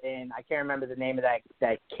Talia, and I can't remember the name of that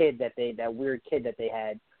weird kid that they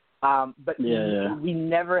had. But we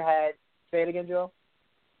never had. Say it again, Joe.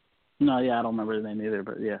 No, I don't remember the name either,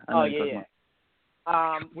 but yeah.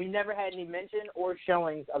 We never had any mention or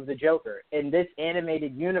showings of the Joker, and this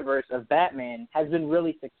animated universe of Batman has been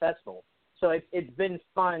really successful. So it's been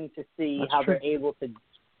fun to see how they're able to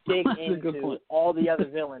dig into all the other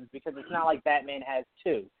villains, because it's not like Batman has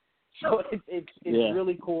 2. So it's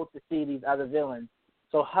really cool to see these other villains.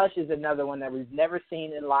 So Hush is another one that we've never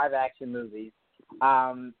seen in live-action movies,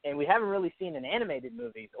 and we haven't really seen in animated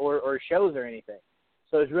movies or shows or anything.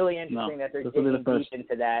 So it's really interesting that they're digging deep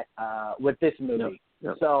into that with this movie.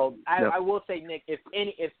 Yep. So I will say, Nick,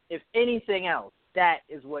 if anything else, that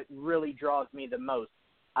is what really draws me the most,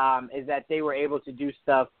 is that they were able to do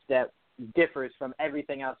stuff that differs from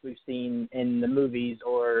everything else we've seen in the movies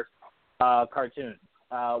or cartoons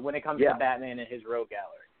when it comes to Batman and his rogue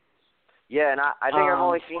gallery. Yeah, and I think I've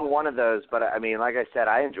only seen one of those, but I mean, like I said,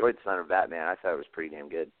 I enjoyed Son of Batman. I thought it was pretty damn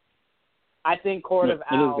good. I think Court of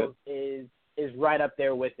Owls is right up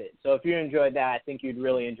there with it. So if you enjoyed that, I think you'd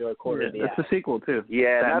really enjoy Court of the Owls. It's a sequel too.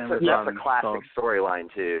 Yeah, that's a classic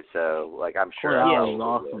storyline too. So like I'm sure. Yeah, it was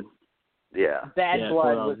awesome. Yeah. Bad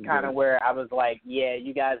Blood was kind of where I was like, yeah,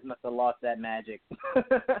 you guys must have lost that magic. But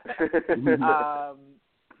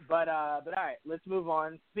all right, let's move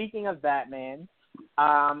on. Speaking of Batman,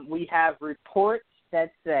 we have reports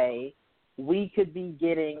that say we could be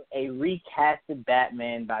getting a recasted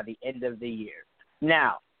Batman by the end of the year.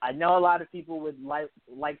 Now, I know a lot of people would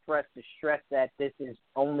like for us to stress that this is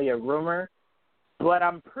only a rumor, but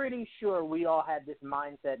I'm pretty sure we all had this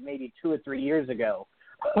mindset maybe 2 or 3 years ago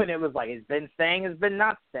when it was like, it's been staying, it's been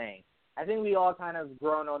not staying. I think we all kind of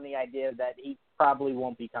grown on the idea that he probably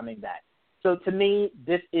won't be coming back. So to me,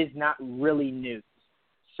 this is not really news.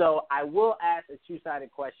 So I will ask a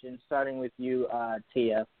two-sided question, starting with you,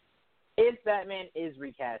 Tia. If Batman is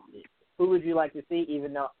recasted, who would you like to see,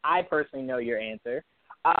 even though I personally know your answer?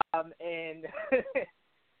 And,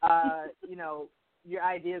 you know, your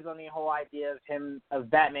ideas on the whole idea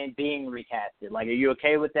of Batman being recasted. Like, are you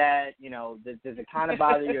okay with that? You know, does it kind of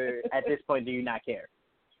bother you? At this point, do you not care?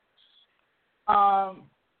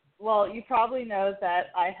 Well, you probably know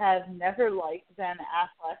that I have never liked Ben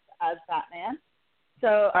Affleck as Batman. So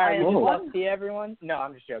all right, would you love to see everyone? No,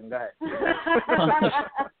 I'm just joking. Go ahead.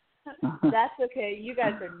 That's okay. You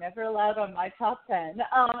guys are never allowed on my top 10.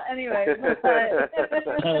 Anyway,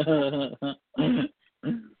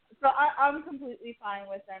 so I'm completely fine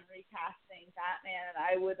with them recasting Batman, and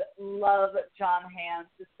I would love John Hamm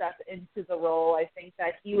to step into the role. I think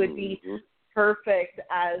that he would be perfect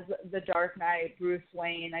as the Dark Knight Bruce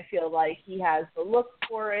Wayne. I feel like he has the look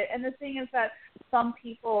for it. And the thing is that some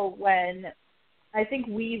people, when I think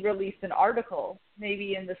we released an article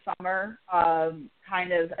maybe in the summer,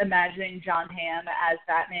 kind of imagining John Hamm as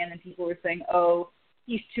Batman, and people were saying, oh,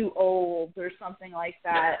 he's too old or something like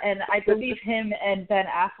that. And I believe him and Ben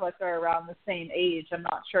Affleck are around the same age. I'm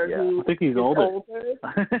not sure who I think he's is older.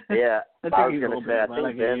 Yeah, I was going to say, I think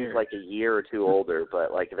like Ben's like a year or two older,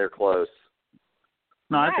 but like they're close.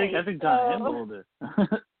 No, I think John Hamm's older.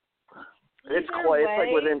 It's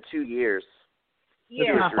like within 2 years.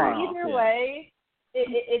 Yeah, either way,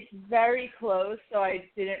 it's very close, so I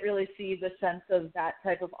didn't really see the sense of that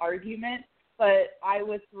type of argument. But I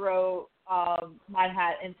would throw my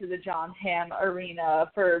hat into the John Hamm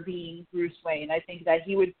arena for being Bruce Wayne. I think that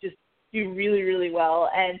he would just do really, really well.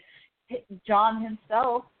 And John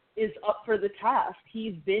himself is up for the task.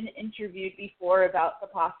 He's been interviewed before about the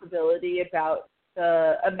possibility, about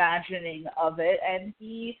the imagining of it, and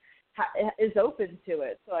he is open to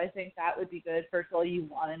it. So I think that would be good. First of all, you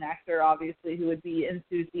want an actor, obviously, who would be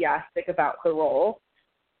enthusiastic about the role.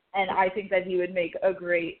 And I think that he would make a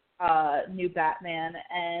great new Batman.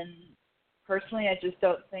 And personally, I just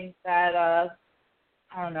don't think that, I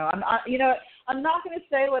don't know. I'm not going to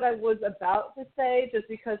say what I was about to say just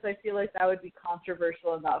because I feel like that would be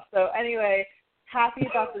controversial enough. So anyway, happy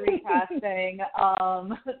about the recasting.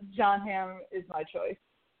 John Hamm is my choice.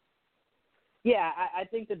 Yeah, I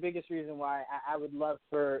think the biggest reason why I would love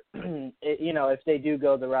for, you know, if they do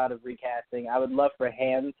go the route of recasting, I would love for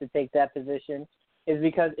Hamm to take that position, is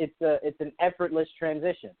because it's an effortless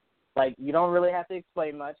transition. Like, you don't really have to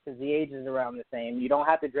explain much because the age is around the same. You don't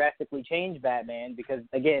have to drastically change Batman because,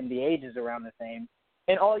 again, the age is around the same.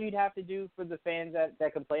 And all you'd have to do for the fans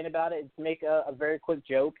that complain about it is make a very quick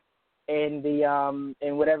joke in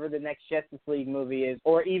whatever the next Justice League movie is,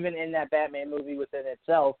 or even in that Batman movie within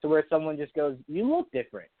itself, to where someone just goes, you look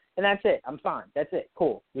different. And that's it. I'm fine. That's it.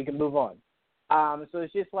 Cool. We can move on. So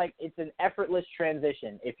it's just like, it's an effortless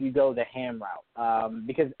transition if you go the Hamm route,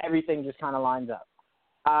 because everything just kind of lines up.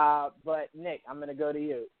 But Nick, I'm going to go to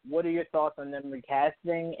you. What are your thoughts on them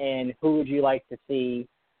recasting, and who would you like to see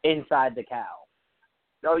inside the cowl?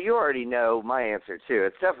 Oh, you already know my answer too.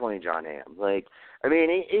 It's definitely John Hamm. Like, I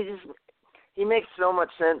mean, he makes so much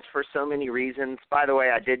sense for so many reasons. By the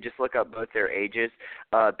way, I did just look up both their ages.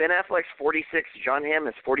 Ben Affleck's 46, John Hamm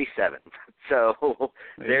is 47. So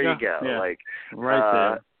there you go. Yeah. Like,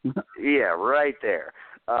 right there. Yeah, right there.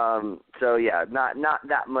 So yeah, not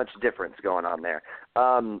that much difference going on there.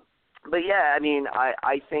 But yeah, I mean,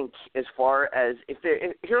 I think as far as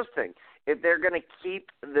here's the thing, if they're going to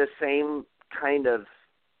keep the same kind of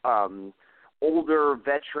older,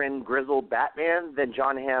 veteran, grizzled Batman, then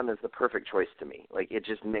John Hamm is the perfect choice to me. Like, it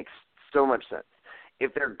just makes so much sense.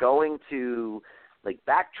 If they're going to, like,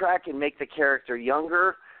 backtrack and make the character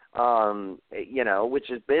younger, which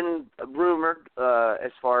has been rumored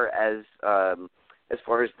as far as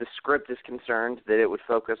the script is concerned, that it would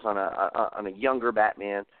focus on a younger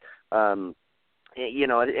Batman. And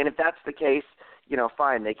if that's the case,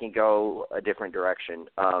 fine, they can go a different direction.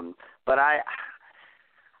 But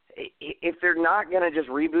if they're not going to just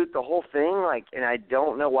reboot the whole thing, and I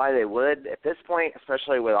don't know why they would at this point,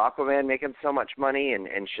 especially with Aquaman making so much money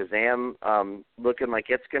and Shazam looking like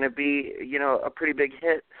it's going to be, a pretty big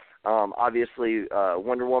hit. Obviously,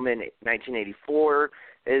 Wonder Woman 1984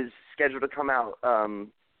 is scheduled to come out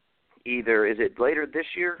either, is it later this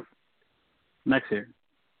year? Next year.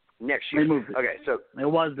 Next year. Okay, so it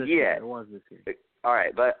was this year. It was this year. All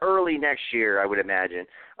right, but early next year, I would imagine,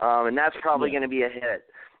 and that's probably going to be a hit.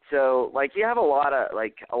 So, you have a lot of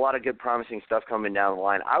good, promising stuff coming down the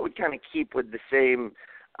line. I would kind of keep with the same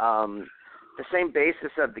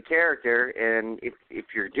basis of the character, and if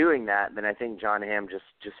you're doing that, then I think John Hamm just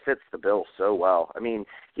fits the bill so well. I mean,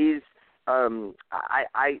 he's where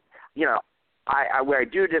I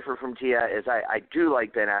do differ from Tia is I do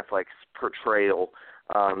like Ben Affleck's portrayal,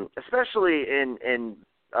 especially in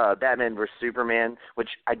Batman vs Superman, which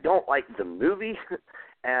I don't like the movie,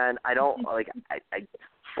 and I don't I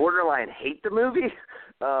borderline hate the movie,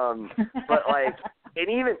 but and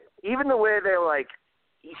even the way they're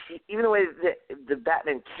even the way the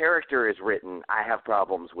Batman character is written, I have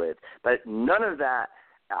problems with. But none of that,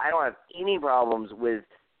 I don't have any problems with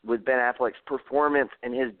Ben Affleck's performance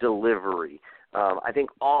and his delivery. I think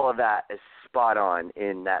all of that is spot on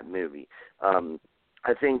in that movie.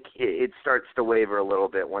 I think it starts to waver a little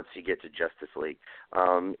bit once you get to Justice League,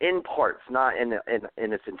 in parts, not in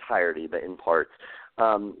its entirety, but in parts.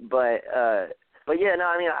 But yeah, no,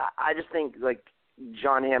 I mean, I just think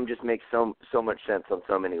John Hamm just makes so much sense on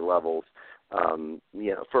so many levels.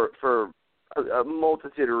 For a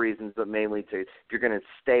multitude of reasons, but mainly if you're going to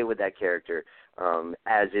stay with that character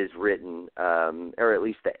as is written, or at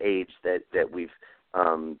least the age that we've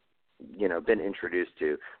been introduced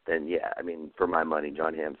to, then yeah, I mean, for my money,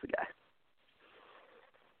 John Hamm's the guy.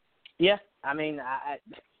 Yeah, I mean,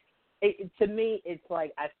 to me, it's I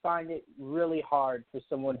find it really hard for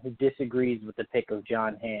someone who disagrees with the pick of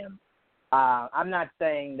John Hamm. I'm not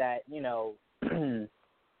saying that,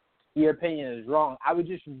 your opinion is wrong. I would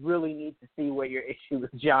just really need to see what your issue with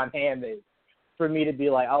John Hamm is for me to be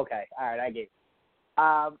okay, all right, I get it.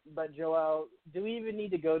 But, Joel, do we even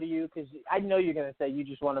need to go to you? Because I know you're going to say you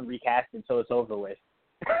just want to recast it so it's over with.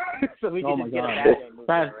 So we can just get a Batman movie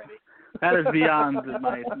already. That is beyond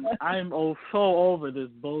I'm so over this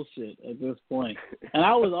bullshit at this point. And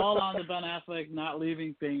I was all on the Ben Affleck not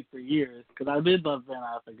leaving thing for years because I did love Ben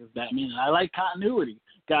Affleck as Batman, and I like continuity.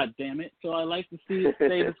 God damn it! So I like to see it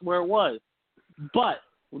stay where it was. But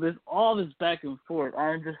there's all this back and forth.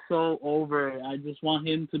 I'm just so over it. I just want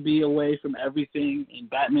him to be away from everything and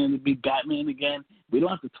Batman to be Batman again. We don't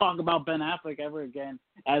have to talk about Ben Affleck ever again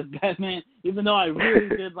as Batman, even though I really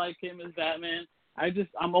did like him as Batman.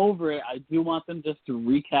 I'm over it. I do want them just to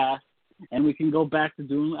recast, and we can go back to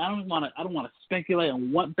doing. I don't want to speculate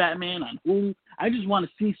on what Batman, on who. I just want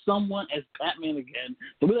to see someone as Batman again.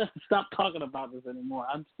 So we have to stop talking about this anymore.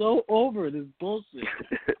 I'm so over this bullshit.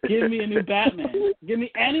 Give me a new Batman. Give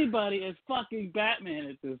me anybody as fucking Batman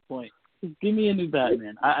at this point. Just give me a new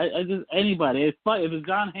Batman. I just anybody. If it's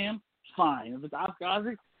John Hamm, fine. If it's Oscar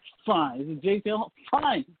Isaac, fine. If it's J.T.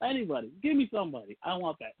 fine. Anybody. Give me somebody. I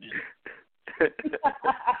want Batman.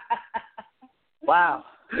 Wow.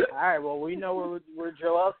 All right. Well, we know where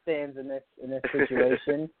Joel stands in this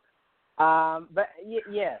situation. But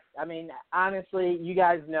yes, I mean, honestly, you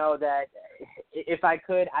guys know that if I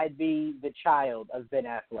could, I'd be the child of Ben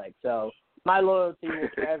Affleck. So my loyalty will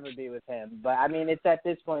forever be with him. But I mean, it's at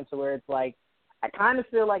this point to where it's I kind of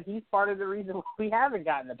feel like he's part of the reason we haven't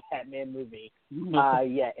gotten a Batman movie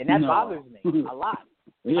yet, and that bothers me a lot.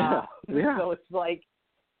 Yeah. So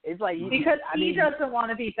because he doesn't want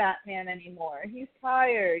to be Batman anymore. He's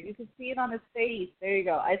tired. You can see it on his face. There you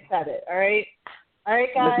go. I said it. All right,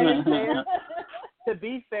 guys. To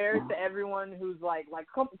be fair to everyone who's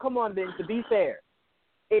come on, Ben. To be fair,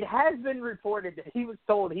 it has been reported that he was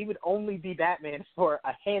told he would only be Batman for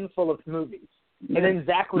a handful of movies, and then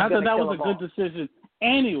Zach was not going to that kill was him a good decision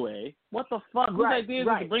anyway. What the fuck? Whose idea is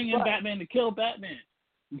to bring in Batman to kill Batman?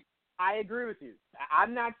 I agree with you.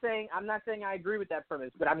 I'm not saying I agree with that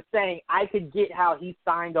premise, but I'm saying I could get how he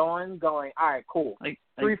signed on going, all right, cool.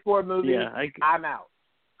 3-4 movies, I'm out.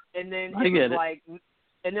 And then it was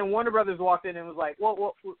And then Warner Brothers walked in and was like,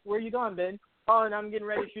 well, where are you going, Ben? Oh, and I'm getting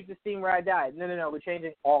ready to shoot the scene where I died. No, we're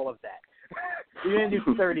changing all of that. We're going to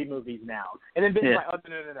do 30 movies now. And then Ben's like, oh,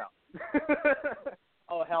 no.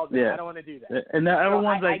 Oh, hell no, I don't want to do that. And then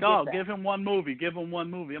everyone's like, that. give him one movie.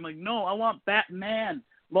 I'm like, no, I want Batman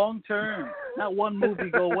long term, not one movie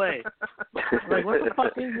go away. Like, what the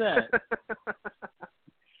fuck is that?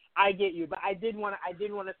 I get you, but I did want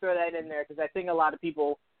to throw that in there because I think a lot of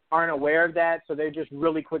people aren't aware of that, so they're just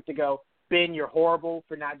really quick to go, Ben, you're horrible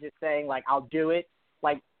for not just saying, like, I'll do it.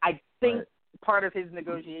 Like, I think part of his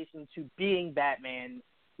negotiation to being Batman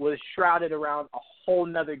was shrouded around a whole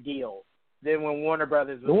nother deal than when Warner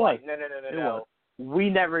Brothers was like, no. We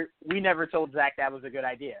never told Zach that was a good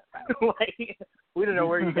idea. Like, we don't know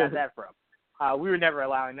where you got that from. We were never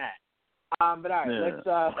allowing that. But all right,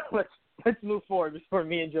 let's move forward before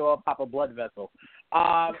me and Joel pop a blood vessel.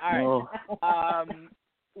 All right. I'm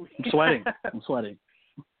sweating.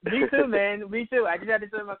 Me too, man. Me too. I just had to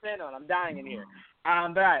turn my fan on. I'm dying in here. But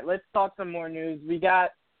all right, let's talk some more news. We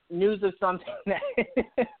got news of something that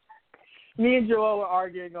me and Joel were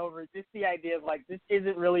arguing over. Just the idea of, like, this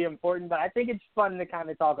isn't really important, but I think it's fun to kind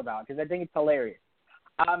of talk about because I think it's hilarious.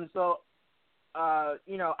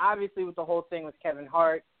 Obviously with the whole thing with Kevin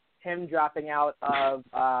Hart, him dropping out of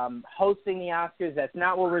hosting the Oscars, that's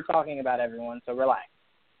not what we're talking about, everyone, so relax.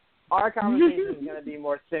 Our conversation is going to be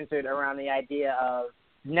more centered around the idea of,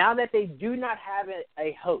 now that they do not have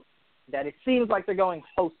a host, that it seems like they're going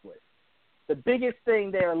hostless, the biggest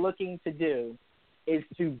thing they are looking to do is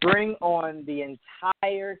to bring on the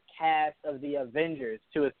entire cast of the Avengers,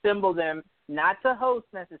 to assemble them, not to host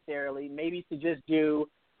necessarily, maybe to just do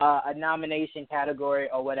a nomination category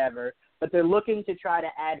or whatever, but they're looking to try to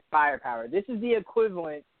add firepower. This is the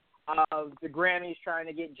equivalent of the Grammys trying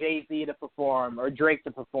to get Jay-Z to perform or Drake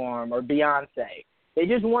to perform or Beyonce. They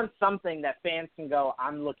just want something that fans can go,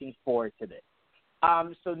 I'm looking forward to this.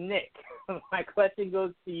 So, Nick, my question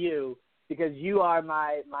goes to you because you are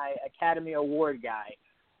my Academy Award guy.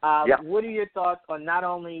 What are your thoughts on not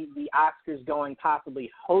only the Oscars going possibly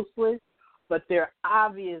hostless, but their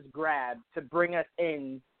obvious grab to bring us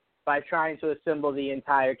in by trying to assemble the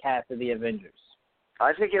entire cast of the Avengers?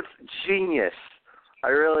 I think it's genius. I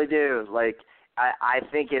really do. Like, I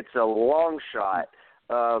think it's a long shot.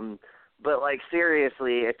 But, like,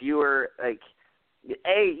 seriously, if you were, like,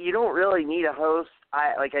 you don't really need a host.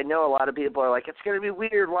 I know a lot of people are like, it's going to be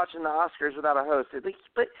weird watching the Oscars without a host.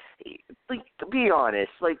 But to be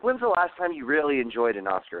honest, like, when's the last time you really enjoyed an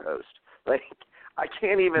Oscar host? Like, I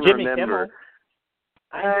can't even Jimmy remember. Kimmel.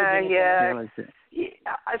 I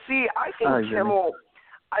think Kimmel.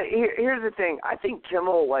 Here's the thing. I think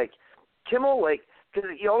Kimmel, because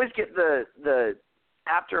you always get the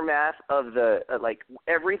aftermath of the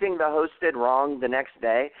everything the host did wrong the next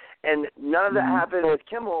day, and none of that happened with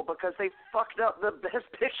Kimmel because they fucked up the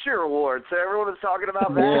Best Picture award, so everyone was talking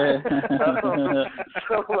about that.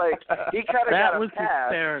 So he kind of got a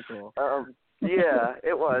pass. That was hysterical. Yeah,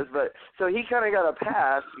 it was, but so he kind of got a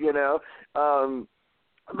pass,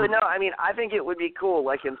 But no, I mean, I think it would be cool,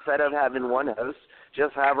 like, instead of having one host,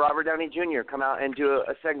 just have Robert Downey Jr. come out and do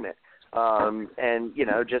a segment, and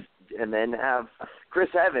then have Chris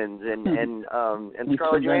Evans and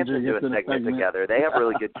Scarlett Johansson do a segment together. They have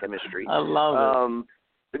really good chemistry. I love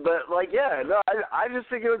it. But I just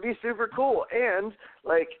think it would be super cool. And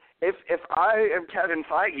if I am Kevin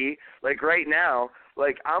Feige, right now,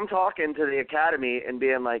 I'm talking to the Academy and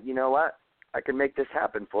being like, you know what, I can make this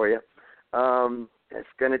happen for you. It's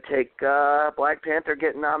going to take Black Panther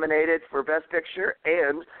getting nominated for Best Picture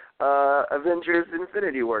and Avengers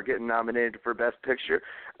Infinity War getting nominated for Best Picture.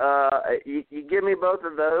 You give me both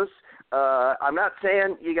of those. I'm not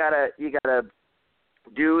saying you gotta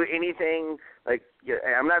do anything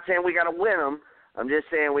I'm not saying we gotta win them. I'm just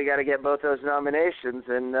saying we gotta get both those nominations,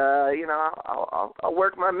 and I'll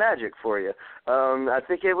work my magic for you. I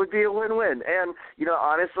think it would be a win-win. And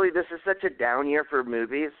honestly, this is such a down year for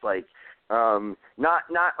movies.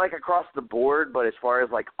 Not across the board, but as far as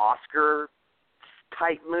Oscar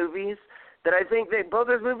type movies, that I think that both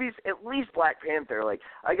those movies, at least Black Panther,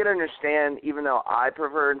 I can understand, even though I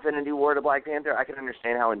prefer Infinity War to Black Panther, I can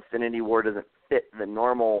understand how Infinity War doesn't fit the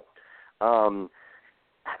normal movie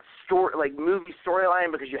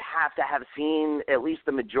storyline, because you have to have seen at least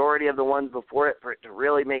the majority of the ones before it for it to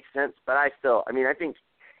really make sense. But I think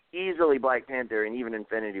easily Black Panther and even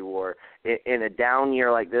Infinity War in a down year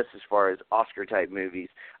like this, as far as Oscar-type movies,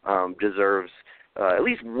 deserves at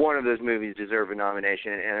least one of those movies deserve a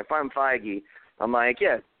nomination. And if I'm Feige, I'm like,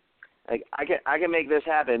 yeah, I can make this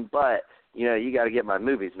happen, but you got to get my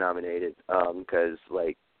movies nominated, because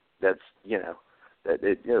that's a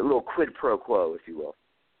little quid pro quo, if you will.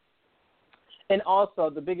 And also,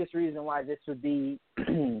 the biggest reason why this would be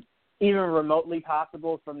even remotely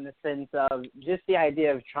possible from the sense of just the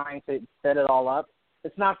idea of trying to set it all up.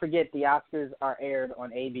 Let's not forget the Oscars are aired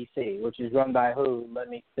on ABC, which is run by who? Let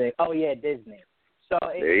me think. Oh, yeah, Disney. So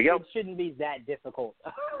it shouldn't be that difficult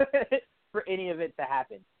for any of it to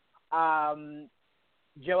happen.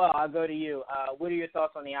 Joel, I'll go to you. What are your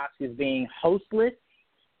thoughts on the Oscars being hostless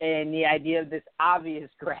and the idea of this obvious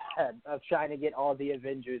grab of trying to get all the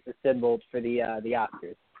Avengers assembled for the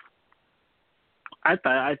Oscars?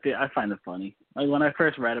 I find it funny. Like when I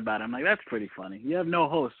first read about it, I'm like, that's pretty funny. You have no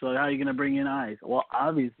host, so how are you going to bring in eyes? Well,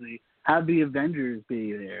 obviously, have the Avengers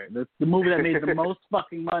be there. The movie that made the most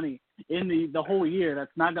fucking money in the whole year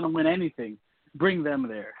that's not going to win anything. Bring them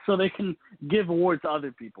there so they can give awards to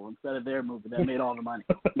other people instead of their movie that made all the money.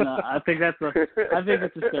 I think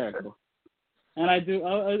it's hysterical. And I do.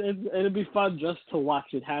 It'd be fun just to watch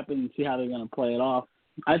it happen and see how they're going to play it off.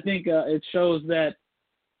 I think it shows that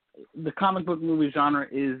the comic book movie genre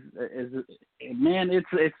is man,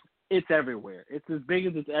 it's everywhere. It's as big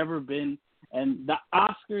as it's ever been, and the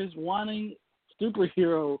Oscars wanting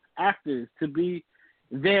superhero actors to be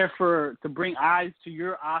there to bring eyes to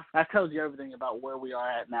your Oscar. That tells you everything about where we are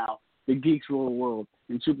at now. The geeks rule the world,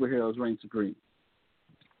 and superheroes reign supreme.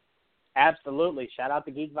 Absolutely. Shout out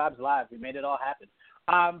to Geekvibes Live. We made it all happen.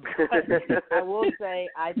 But I will say,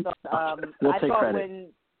 I thought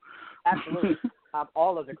absolutely,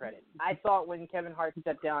 all of the credit. I thought when Kevin Hart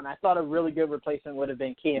stepped down, I thought a really good replacement would have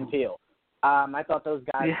been Key and Peele. I thought those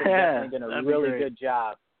guys would have definitely done a really good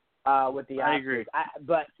job with the Oscars. I agree.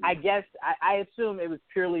 But I guess I assume it was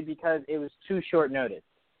purely because it was too short notice.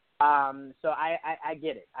 So I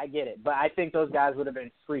get it. But I think those guys would have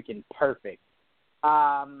been freaking perfect.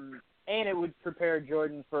 And it would prepare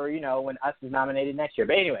Jordan for, when Us is nominated next year.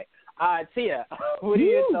 But anyway, Tia, what are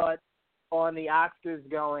your thoughts on the Oscars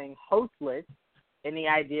going hostless and the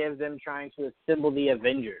idea of them trying to assemble the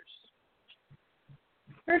Avengers?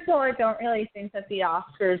 First of all, I don't really think that the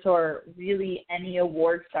Oscars or really any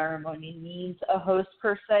award ceremony needs a host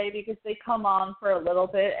per se, because they come on for a little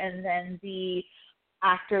bit and then the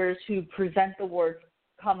actors who present the awards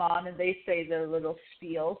come on and they say their little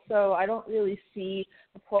spiel. So I don't really see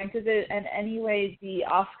the point of it. And anyway, the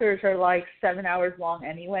Oscars are like 7 hours long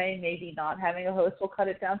anyway. Maybe not having a host will cut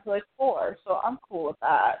it down to like 4. So I'm cool with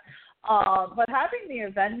that. But having the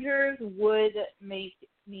Avengers would make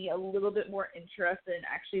me a little bit more interested in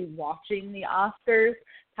actually watching the Oscars,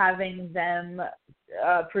 having them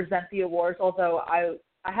present the awards, although I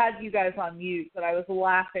had you guys on mute, but I was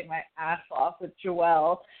laughing my ass off with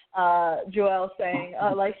Joelle saying,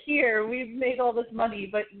 here, we've made all this money,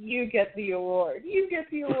 but you get the award. You get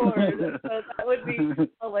the award. So that would be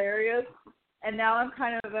hilarious. And now I'm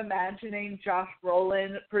kind of imagining Josh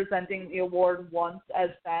Brolin presenting the award once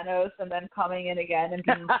as Thanos and then coming in again and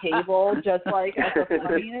being Cable, just like as a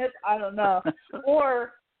funniness. I don't know.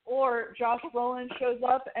 Or Josh Brolin shows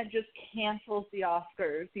up and just cancels the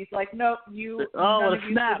Oscars. He's like, nope, none of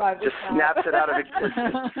you survived this. Just snaps it out of existence.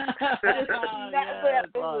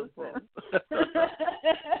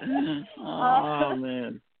 Oh,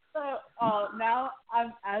 man. So now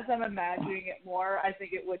I'm imagining it more, I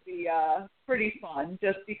think it would be pretty fun,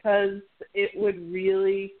 just because it would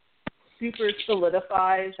really super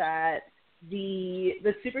solidify that the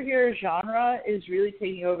superhero genre is really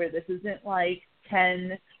taking over. This isn't like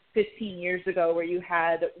 10, 15 years ago where you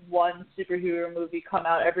had one superhero movie come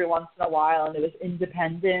out every once in a while and it was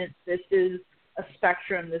independent. This is a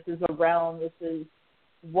spectrum. This is a realm. This is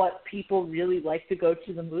what people really like to go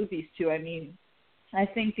to the movies to. I mean, I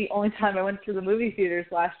think the only time I went to the movie theaters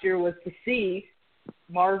last year was to see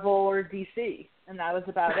Marvel or DC, and that was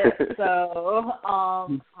about it. So I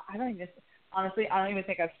don't even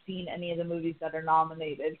think I've seen any of the movies that are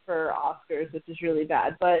nominated for Oscars, which is really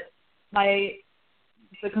bad. But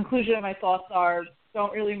the conclusion of my thoughts are,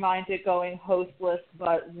 don't really mind it going hostless,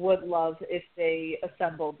 but would love if they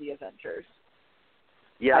assembled the Avengers.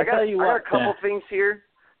 Yeah, I got a couple things here.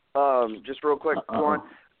 Just real quick, Lauren.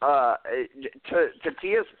 To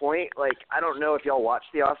Tia's point, like, I don't know if y'all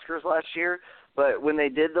watched the Oscars last year, but when they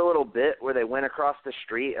did the little bit where they went across the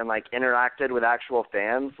street and, like, interacted with actual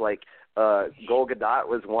fans, like, Gal Gadot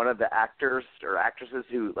was one of the actors or actresses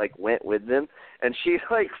who, like, went with them, and she,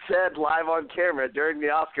 like, said live on camera during the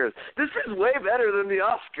Oscars, this is way better than the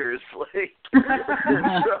Oscars. Like,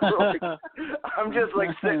 so, like, I'm just, like,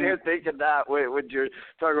 sitting here thinking that when you're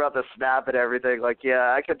talking about the snap and everything, like,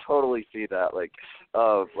 yeah, I could totally see that. Like,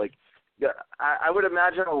 I would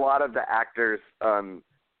imagine a lot of the actors,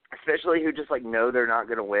 especially who just, like, know they're not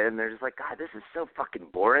going to win, they're just like, God, this is so fucking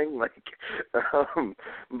boring. Like,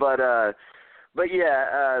 but But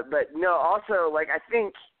yeah, but no. Also, like I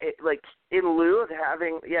think, in lieu of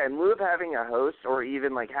having a host, or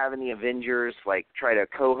even like having the Avengers like try to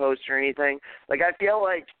co-host or anything, like I feel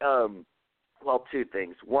like, well, two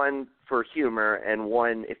things. One for humor, and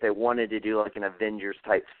one if they wanted to do like an Avengers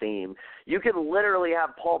type theme, you could literally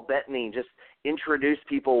have Paul Bettany just introduce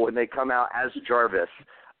people when they come out as Jarvis.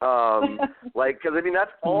 Because I mean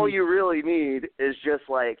that's all you really need is just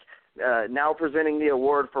like. Now presenting the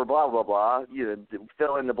award for blah, blah, blah,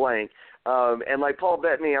 fill in the blank. And like Paul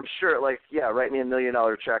Bettany, I'm sure, like, yeah, write me $1 million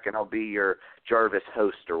check and I'll be your Jarvis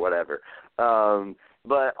host or whatever.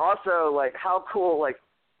 But also, like, how cool, like,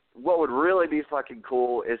 what would really be fucking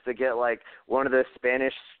cool is to get, like, one of the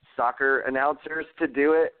Spanish soccer announcers to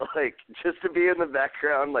do it, like, just to be in the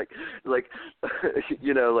background, like, like,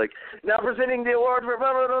 now presenting the award for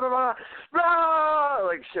blah, blah, blah, blah, blah,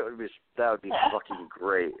 like, shit that would be fucking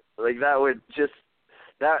great. Like, that would just,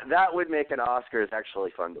 that would make an Oscars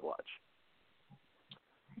actually fun to watch.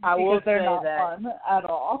 I will because they're say not that fun at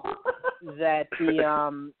all. that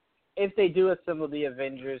the if they do assemble the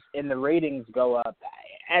Avengers and the ratings go up,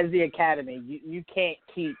 as the Academy, you can't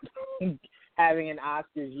keep having an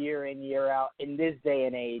Oscars year in, year out in this day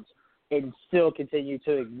and age and still continue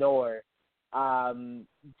to ignore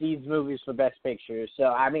these movies for Best Picture. So,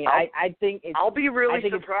 I mean, I think it's... I'll be really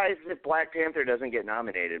surprised if Black Panther doesn't get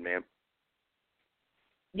nominated, man.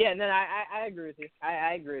 Yeah, no, I agree with you.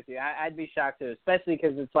 I agree with you. I'd be shocked too, especially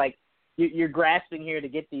because it's like you're grasping here to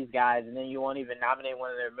get these guys, and then you won't even nominate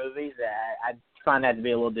one of their movies. I find that to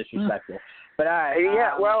be a little disrespectful. But all right.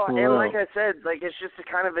 Yeah, well, and like I said, like it's just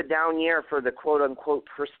a kind of a down year for the quote unquote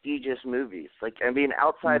prestigious movies. Like I mean,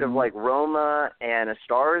 outside of like Roma and A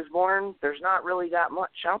Star Is Born, there's not really that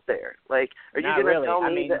much out there. Like, are you gonna tell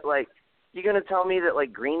me that like you gonna tell me that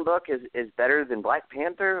like Green Book is better than Black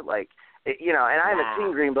Panther? Like, and I haven't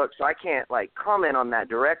seen Green Book, so I can't like comment on that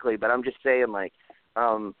directly. But I'm just saying like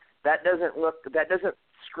that doesn't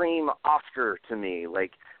scream Oscar to me.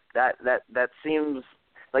 Like that seems.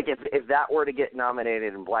 Like if that were to get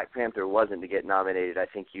nominated and Black Panther wasn't to get nominated, I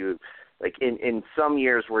think you, like in some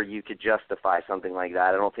years where you could justify something like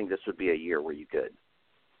that, I don't think this would be a year where you could.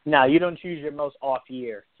 No, you don't choose your most off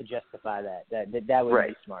year to justify that. That would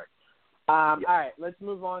be smart. All right, let's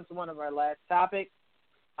move on to one of our last topics.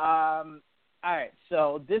 All right,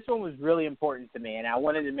 so this one was really important to me, and I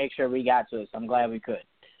wanted to make sure we got to it, so I'm glad we could.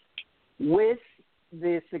 With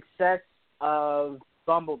the success of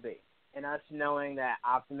Bumblebee, and us knowing that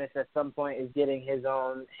Optimus at some point is getting his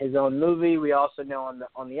own movie, we also know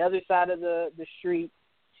on the other side of the street,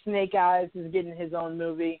 Snake Eyes is getting his own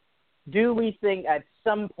movie. Do we think at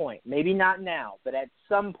some point, maybe not now, but at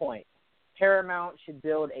some point, Paramount should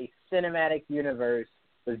build a cinematic universe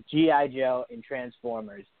with G.I. Joe and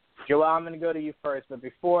Transformers? Joel, I'm going to go to you first, but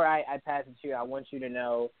before I pass it to you, I want you to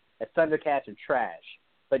know that Thundercats are trash.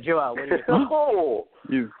 But Joel, what do you think? Oh,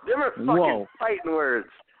 them are fucking fighting words.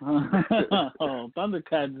 Oh,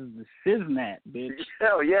 Thundercats is the shiznat, bitch.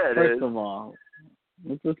 Hell yeah, it is. First of all,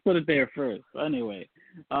 let's put it there first. Anyway,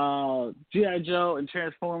 G.I. Joe and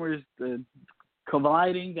Transformers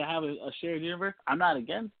colliding to have a shared universe. I'm not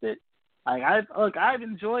against it. Like I've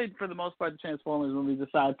enjoyed for the most part the Transformers movies,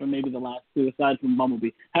 aside from maybe the last two, aside from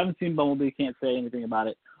Bumblebee. Haven't seen Bumblebee, can't say anything about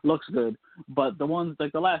it. Looks good, but the ones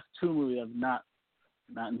like the last two movies I've not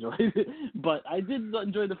enjoyed it, but I did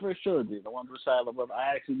enjoy the first trilogy, the ones with Shia LaBeouf.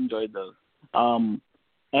 I actually enjoyed those.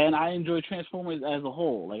 And I enjoy Transformers as a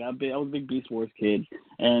whole. Like I was a big Beast Wars kid,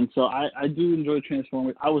 and so I do enjoy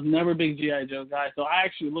Transformers. I was never a big G.I. Joe guy, so I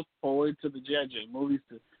actually look forward to the G.I. Joe movies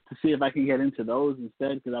to see if I can get into those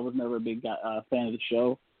instead, because I was never a big fan of the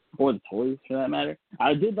show or the toys for that matter.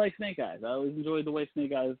 I did like Snake Eyes. I always enjoyed the way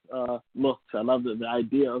Snake Eyes looked. I loved the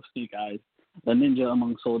idea of Snake Eyes, the ninja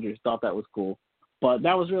among soldiers. Thought that was cool. But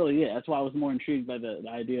that was really it. That's why I was more intrigued by the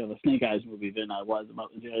idea of a Snake Eyes movie than I was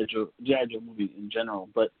about the G.I. Joe movie in general.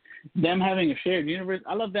 But them having a shared universe,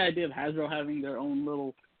 I love the idea of Hasbro having their own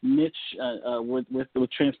little niche with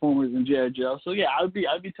Transformers and G.I. Joe. So yeah, I'd be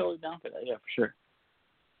totally down for that. Yeah, for sure.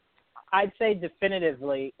 I'd say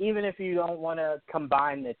definitively, even if you don't want to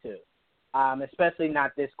combine the two, especially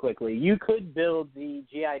not this quickly, you could build the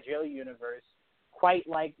G.I. Joe universe quite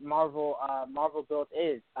like Marvel built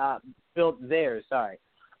theirs,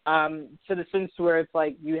 to the sense where it's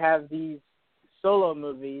like you have these solo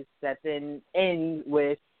movies that then end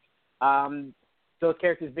with those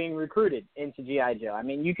characters being recruited into G.I. Joe. I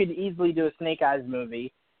mean, you could easily do a Snake Eyes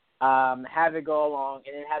movie, have it go along,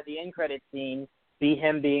 and then have the end credit scene be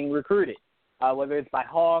him being recruited, whether it's by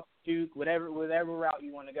Hawk, Duke, whatever route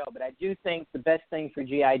you want to go. But I do think the best thing for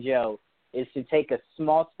G.I. Joe is to take a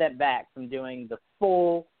small step back from doing the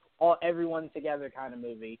full everyone together kind of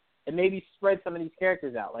movie, and maybe spread some of these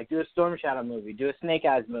characters out. Like do a Storm Shadow movie, do a Snake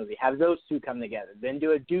Eyes movie, have those two come together, then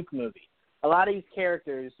do a Duke movie. A lot of these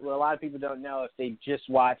characters, what a lot of people don't know if they just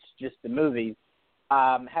watch just the movies,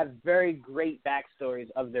 have very great backstories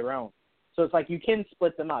of their own. So it's like you can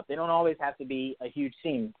split them up. They don't always have to be a huge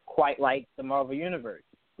scene, quite like the Marvel Universe.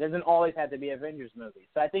 It doesn't always have to be Avengers movies.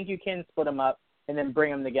 So I think you can split them up and then bring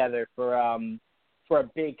them together for a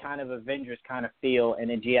big kind of Avengers kind of feel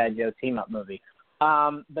in a G.I. Joe team-up movie.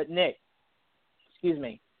 But Nick,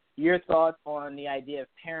 your thoughts on the idea of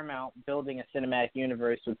Paramount building a cinematic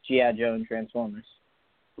universe with G.I. Joe and Transformers?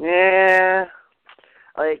 Yeah,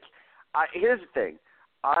 here's the thing.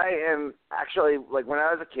 I am actually, like, when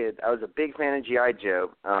I was a kid, I was a big fan of G.I.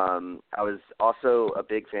 Joe. I was also a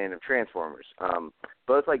big fan of Transformers.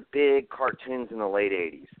 Both, like, big cartoons in the late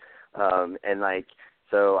 80s. And, like,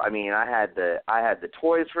 so, I mean, I had the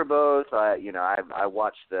toys for both. I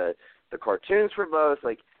watched the cartoons for both.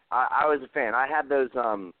 Like, I was a fan. I had those,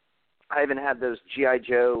 I even had those G.I.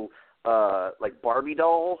 Joe, like, Barbie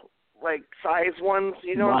doll, like, size ones.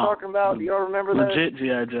 You know what I'm talking about? Do y'all remember those? Legit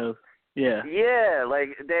G.I. Joe. Yeah. Yeah, like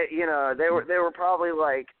they were probably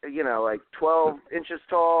like 12 inches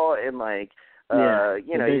tall and like they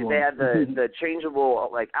had the changeable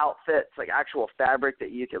like outfits, like actual fabric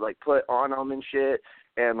that you could like put on them and shit,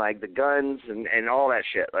 and like the guns and all that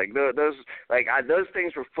shit. Like those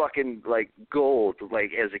things were fucking like gold.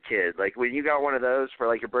 Like as a kid, like when you got one of those for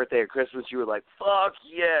like your birthday or Christmas, you were like, fuck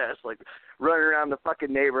yes, like running around the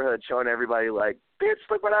fucking neighborhood showing everybody like, bitch,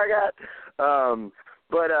 look what I got.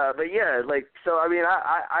 But yeah, like, so, I mean,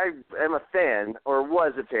 I am a fan, or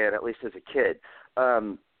was a fan, at least as a kid.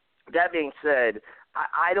 That being said,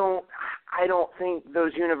 I don't think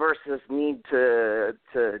those universes need to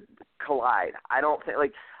collide. I don't think,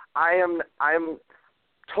 like, I'm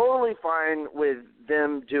totally fine with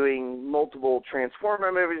them doing multiple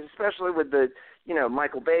Transformer movies, especially with the,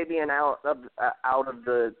 Michael Bay being out of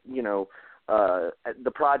the,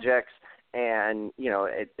 the projects. And,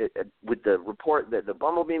 with the report that the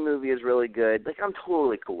Bumblebee movie is really good, like, I'm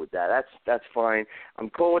totally cool with that. That's fine. I'm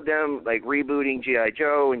cool with them, like, rebooting G.I.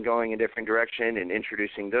 Joe and going a different direction and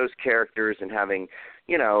introducing those characters and having,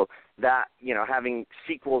 having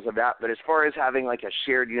sequels of that. But as far as having, like, a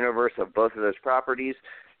shared universe of both of those properties,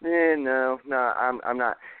 no, I'm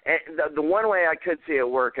not. And the one way I could see it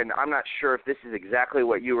work, and I'm not sure if this is exactly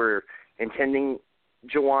what you were intending,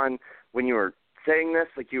 Jawan, when you were saying this,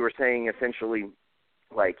 like you were saying, essentially,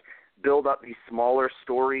 like, build up these smaller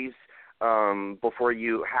stories before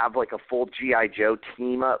you have like a full G.I. Joe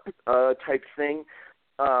team up type thing.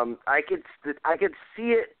 I could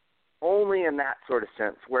see it only in that sort of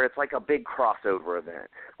sense, where it's like a big crossover event,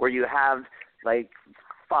 where you have like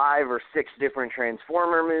 5 or 6 different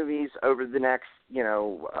Transformer movies over the next,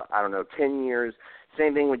 10 years.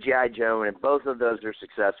 Same thing with G.I. Joe, and if both of those are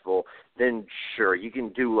successful, then sure, you can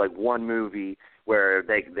do like one movie where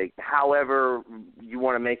they however you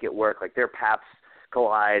want to make it work, like their paths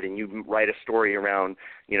collide and you write a story around,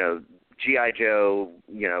 G.I. Joe,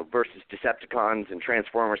 versus Decepticons and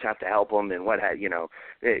Transformers have to help them and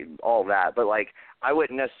all that. But like, I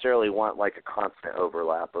wouldn't necessarily want like a constant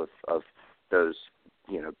overlap of those,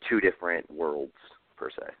 2 different worlds per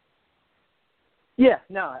se. Yeah,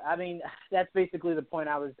 no, I mean, that's basically the point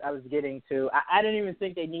I was getting to. I didn't even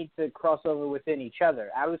think they need to cross over within each other.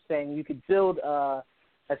 I was saying you could build a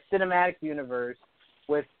cinematic universe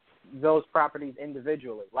with those properties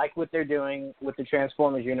individually, like what they're doing with the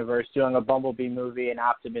Transformers universe, doing a Bumblebee movie, an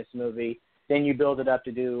Optimus movie. Then you build it up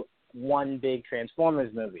to do one big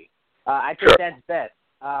Transformers movie. I think that's best.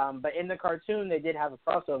 But in the cartoon, they did have a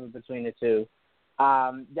crossover between the two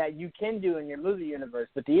that you can do in your movie universe.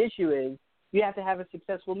 But the issue is, you have to have a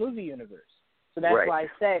successful movie universe. So that's why I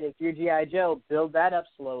said, if you're G.I. Joe, build that up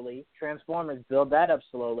slowly. Transformers, build that up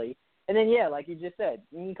slowly. And then, yeah, like you just said,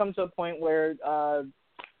 you can come to a point where,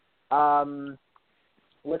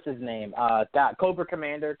 what's his name? Cobra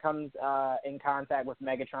Commander comes in contact with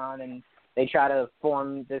Megatron, and they try to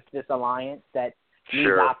form this alliance that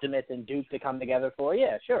needs Optimus and Duke to come together for.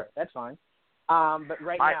 Yeah, sure, that's fine. But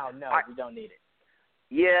now, we don't need it.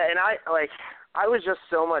 Yeah, and I would just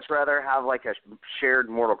so much rather have like a shared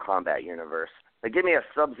Mortal Kombat universe. Like, give me a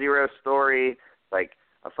Sub-Zero story, like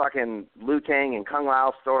a fucking Liu Kang and Kung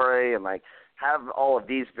Lao story, and like have all of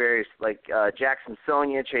these various like Jackson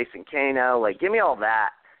Sonya chasing Kano. Like, give me all that,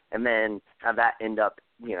 and then have that end up,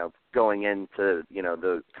 going into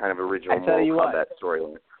the kind of original Mortal Kombat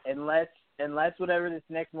storyline. Unless whatever this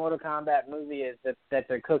next Mortal Kombat movie is that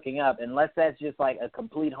they're cooking up, unless that's just like a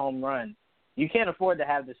complete home run. You can't afford to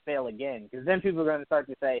have this fail again, because then people are going to start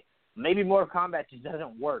to say, maybe Mortal Kombat just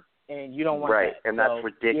doesn't work. and you don't want right, that. and that's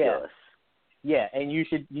ridiculous. Yeah, and you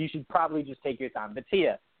should probably just take your time. But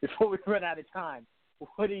Tia, before we run out of time,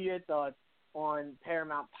 what are your thoughts on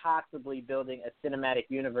Paramount possibly building a cinematic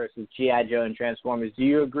universe with G.I. Joe and Transformers? Do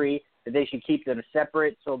you agree that they should keep them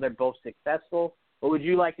separate so they're both successful, or would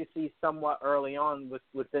you like to see somewhat early on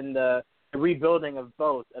within the rebuilding of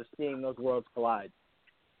both, of seeing those worlds collide?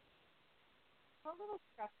 I'm a little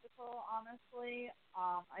skeptical, honestly.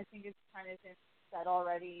 I think it's kind of been said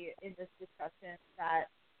already in this discussion that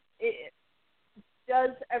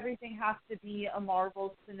does everything have to be a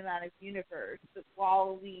Marvel Cinematic Universe? But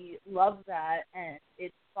while we love that and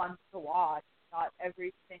it's fun to watch, not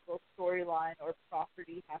every single storyline or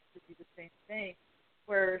property has to be the same thing.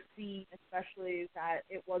 We're seeing especially that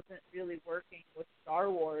it wasn't really working with Star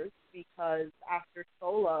Wars, because after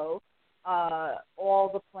Solo, all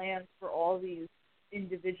the plans for all these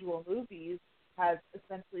individual movies have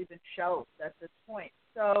essentially been shelved at this point.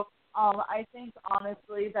 So I think,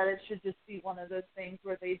 honestly, that it should just be one of those things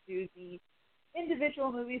where they do the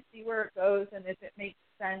individual movies, see where it goes, and if it makes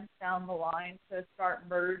sense down the line to start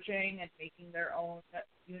merging and making their own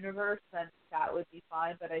universe, then that would be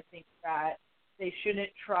fine. But I think that they shouldn't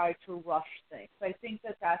try to rush things. I think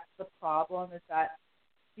that that's the problem, is that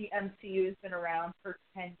the MCU has been around for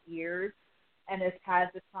 10 years and has had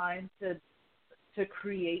the time to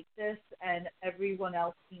create this, and everyone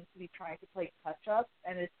else seems to be trying to play catch-up.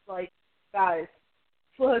 And it's like, guys,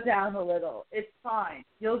 slow down a little. It's fine.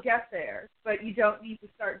 You'll get there. But you don't need to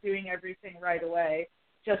start doing everything right away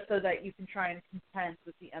just so that you can try and contend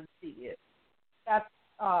with the MCU. That's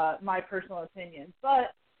my personal opinion.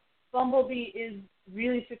 But Bumblebee is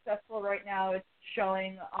really successful right now. It's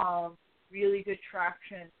showing really good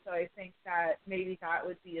traction. So I think that maybe that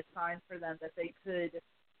would be a sign for them that they could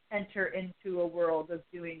enter into a world of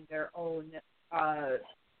doing their own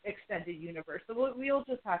extended universe. So we'll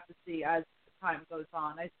just have to see as time goes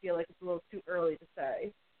on. I feel like it's a little too early to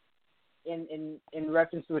say. In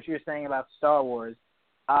reference to what you were saying about Star Wars,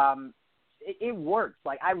 it works.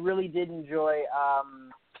 Like, I really did enjoy,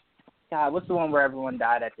 God, what's the one where everyone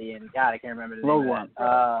died at the end? God, I can't remember the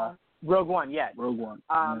name. Rogue One, yeah. Rogue One.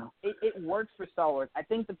 It works for Star Wars. I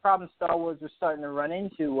think the problem Star Wars was starting to run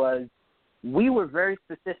into was we were very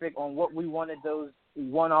specific on what we wanted those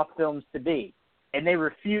one-off films to be. And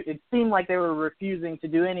it seemed like they were refusing to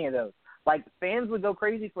do any of those. Like, fans would go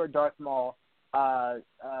crazy for a Darth Maul,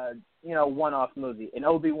 one-off movie, an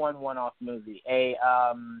Obi-Wan one-off movie,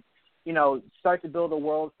 start to build a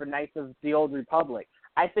world for Knights of the Old Republic.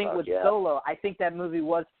 I think with Solo, I think that movie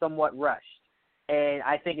was somewhat rushed, and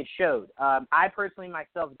I think it showed. I personally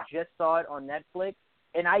myself just saw it on Netflix,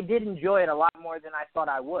 and I did enjoy it a lot more than I thought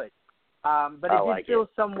I would. But it did feel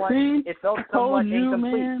somewhat. It felt somewhat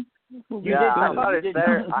incomplete. Man. I thought it's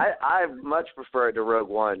better. I much prefer it to Rogue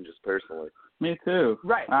One, just personally. Me too.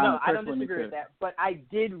 Right. No, I don't disagree with that. But I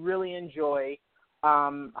did really enjoy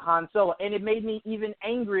Han Solo, and it made me even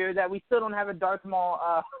angrier that we still don't have a Darth Maul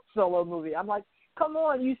Solo movie. I'm like, come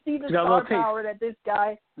on, you see the star power that this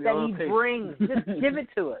guy brings. Just give it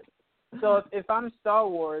to us. So if I'm Star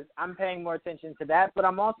Wars, I'm paying more attention to that, but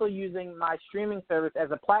I'm also using my streaming service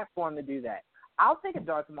as a platform to do that. I'll take a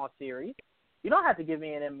Darth Maul series. You don't have to give me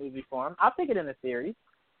it in movie form. I'll take it in a series.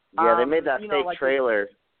 Yeah, they made that fake trailer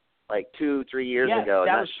like 2-3 years ago.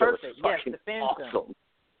 That and was perfect. Yes, the fan awesome. film.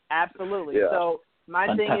 Absolutely. Yeah. So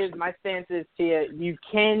my stance is, Tia, you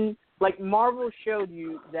can, like Marvel showed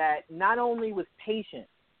you that not only with patience,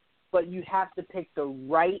 but you have to pick the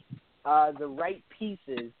right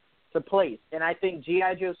pieces to place. And I think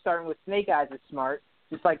G.I. Joe starting with Snake Eyes is smart,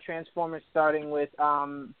 just like Transformers starting with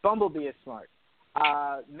Bumblebee is smart.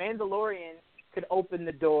 Mandalorian could open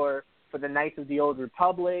the door for the Knights of the Old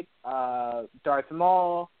Republic, Darth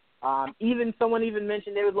Maul. Someone even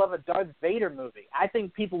mentioned they would love a Darth Vader movie. I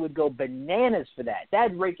think people would go bananas for that.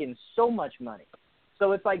 That'd rake in so much money.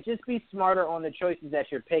 So it's like, just be smarter on the choices that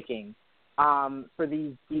you're picking for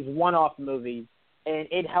these one-off movies, and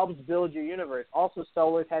it helps build your universe. Also, Star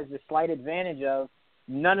Wars has the slight advantage of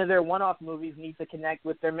none of their one-off movies need to connect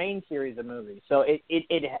with their main series of movies. So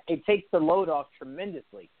it takes the load off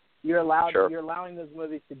tremendously. You're allowing those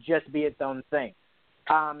movies to just be its own thing.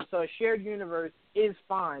 So a shared universe is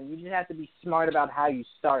fine. You just have to be smart about how you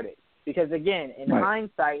start it. Because, again, in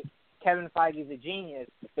hindsight, Kevin Feige is a genius,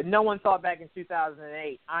 but no one thought back in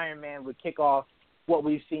 2008 Iron Man would kick off what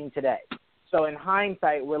we've seen today. So in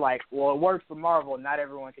hindsight, we're like, well, it worked for Marvel. Not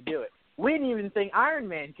everyone could do it. We didn't even think Iron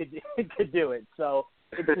Man could do it. So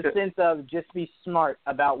it's a sense of just be smart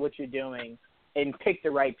about what you're doing and pick the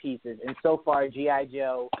right pieces. And so far, G.I.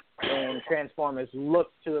 Joe and Transformers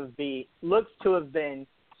looks to have been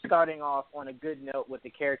starting off on a good note with the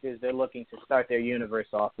characters they're looking to start their universe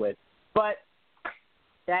off with. But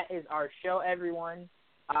that is our show, everyone.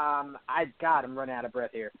 I'm running out of breath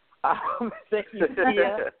here. Thank you,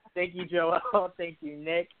 Tia. Thank you, Joel. Thank you,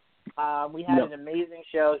 Nick. We had an amazing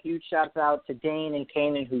show. Huge shouts out to Dane and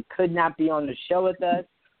Kanan, who could not be on the show with us,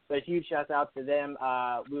 but huge shouts out to them.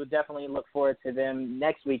 We will definitely look forward to them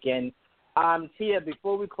next weekend. Tia,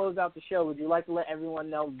 before we close out the show, would you like to let everyone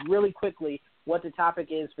know really quickly what the topic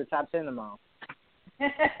is for Top 10 tomorrow?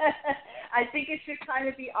 I think it should kind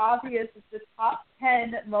of be obvious. It's the top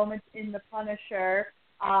 10 moments in The Punisher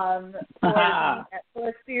for the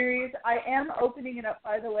Netflix series. I am opening it up,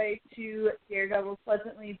 by the way, to Daredevil,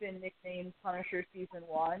 pleasantly been nicknamed Punisher Season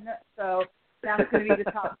 1. So that's going to be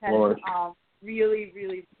the top 10. Really,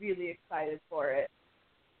 really, really excited for it.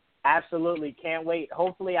 Absolutely, can't wait.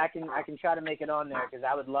 Hopefully, I can try to make it on there because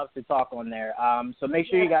I would love to talk on there. So make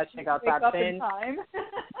sure you guys check out Top 10.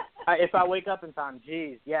 If I wake up in time,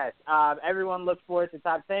 geez, yes. Everyone look forward to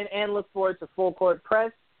Top 10 and look forward to Full Court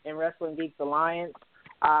Press and Wrestling Geeks Alliance.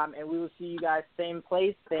 And we will see you guys same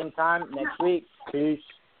place, same time next week. Peace.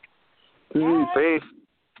 Peace.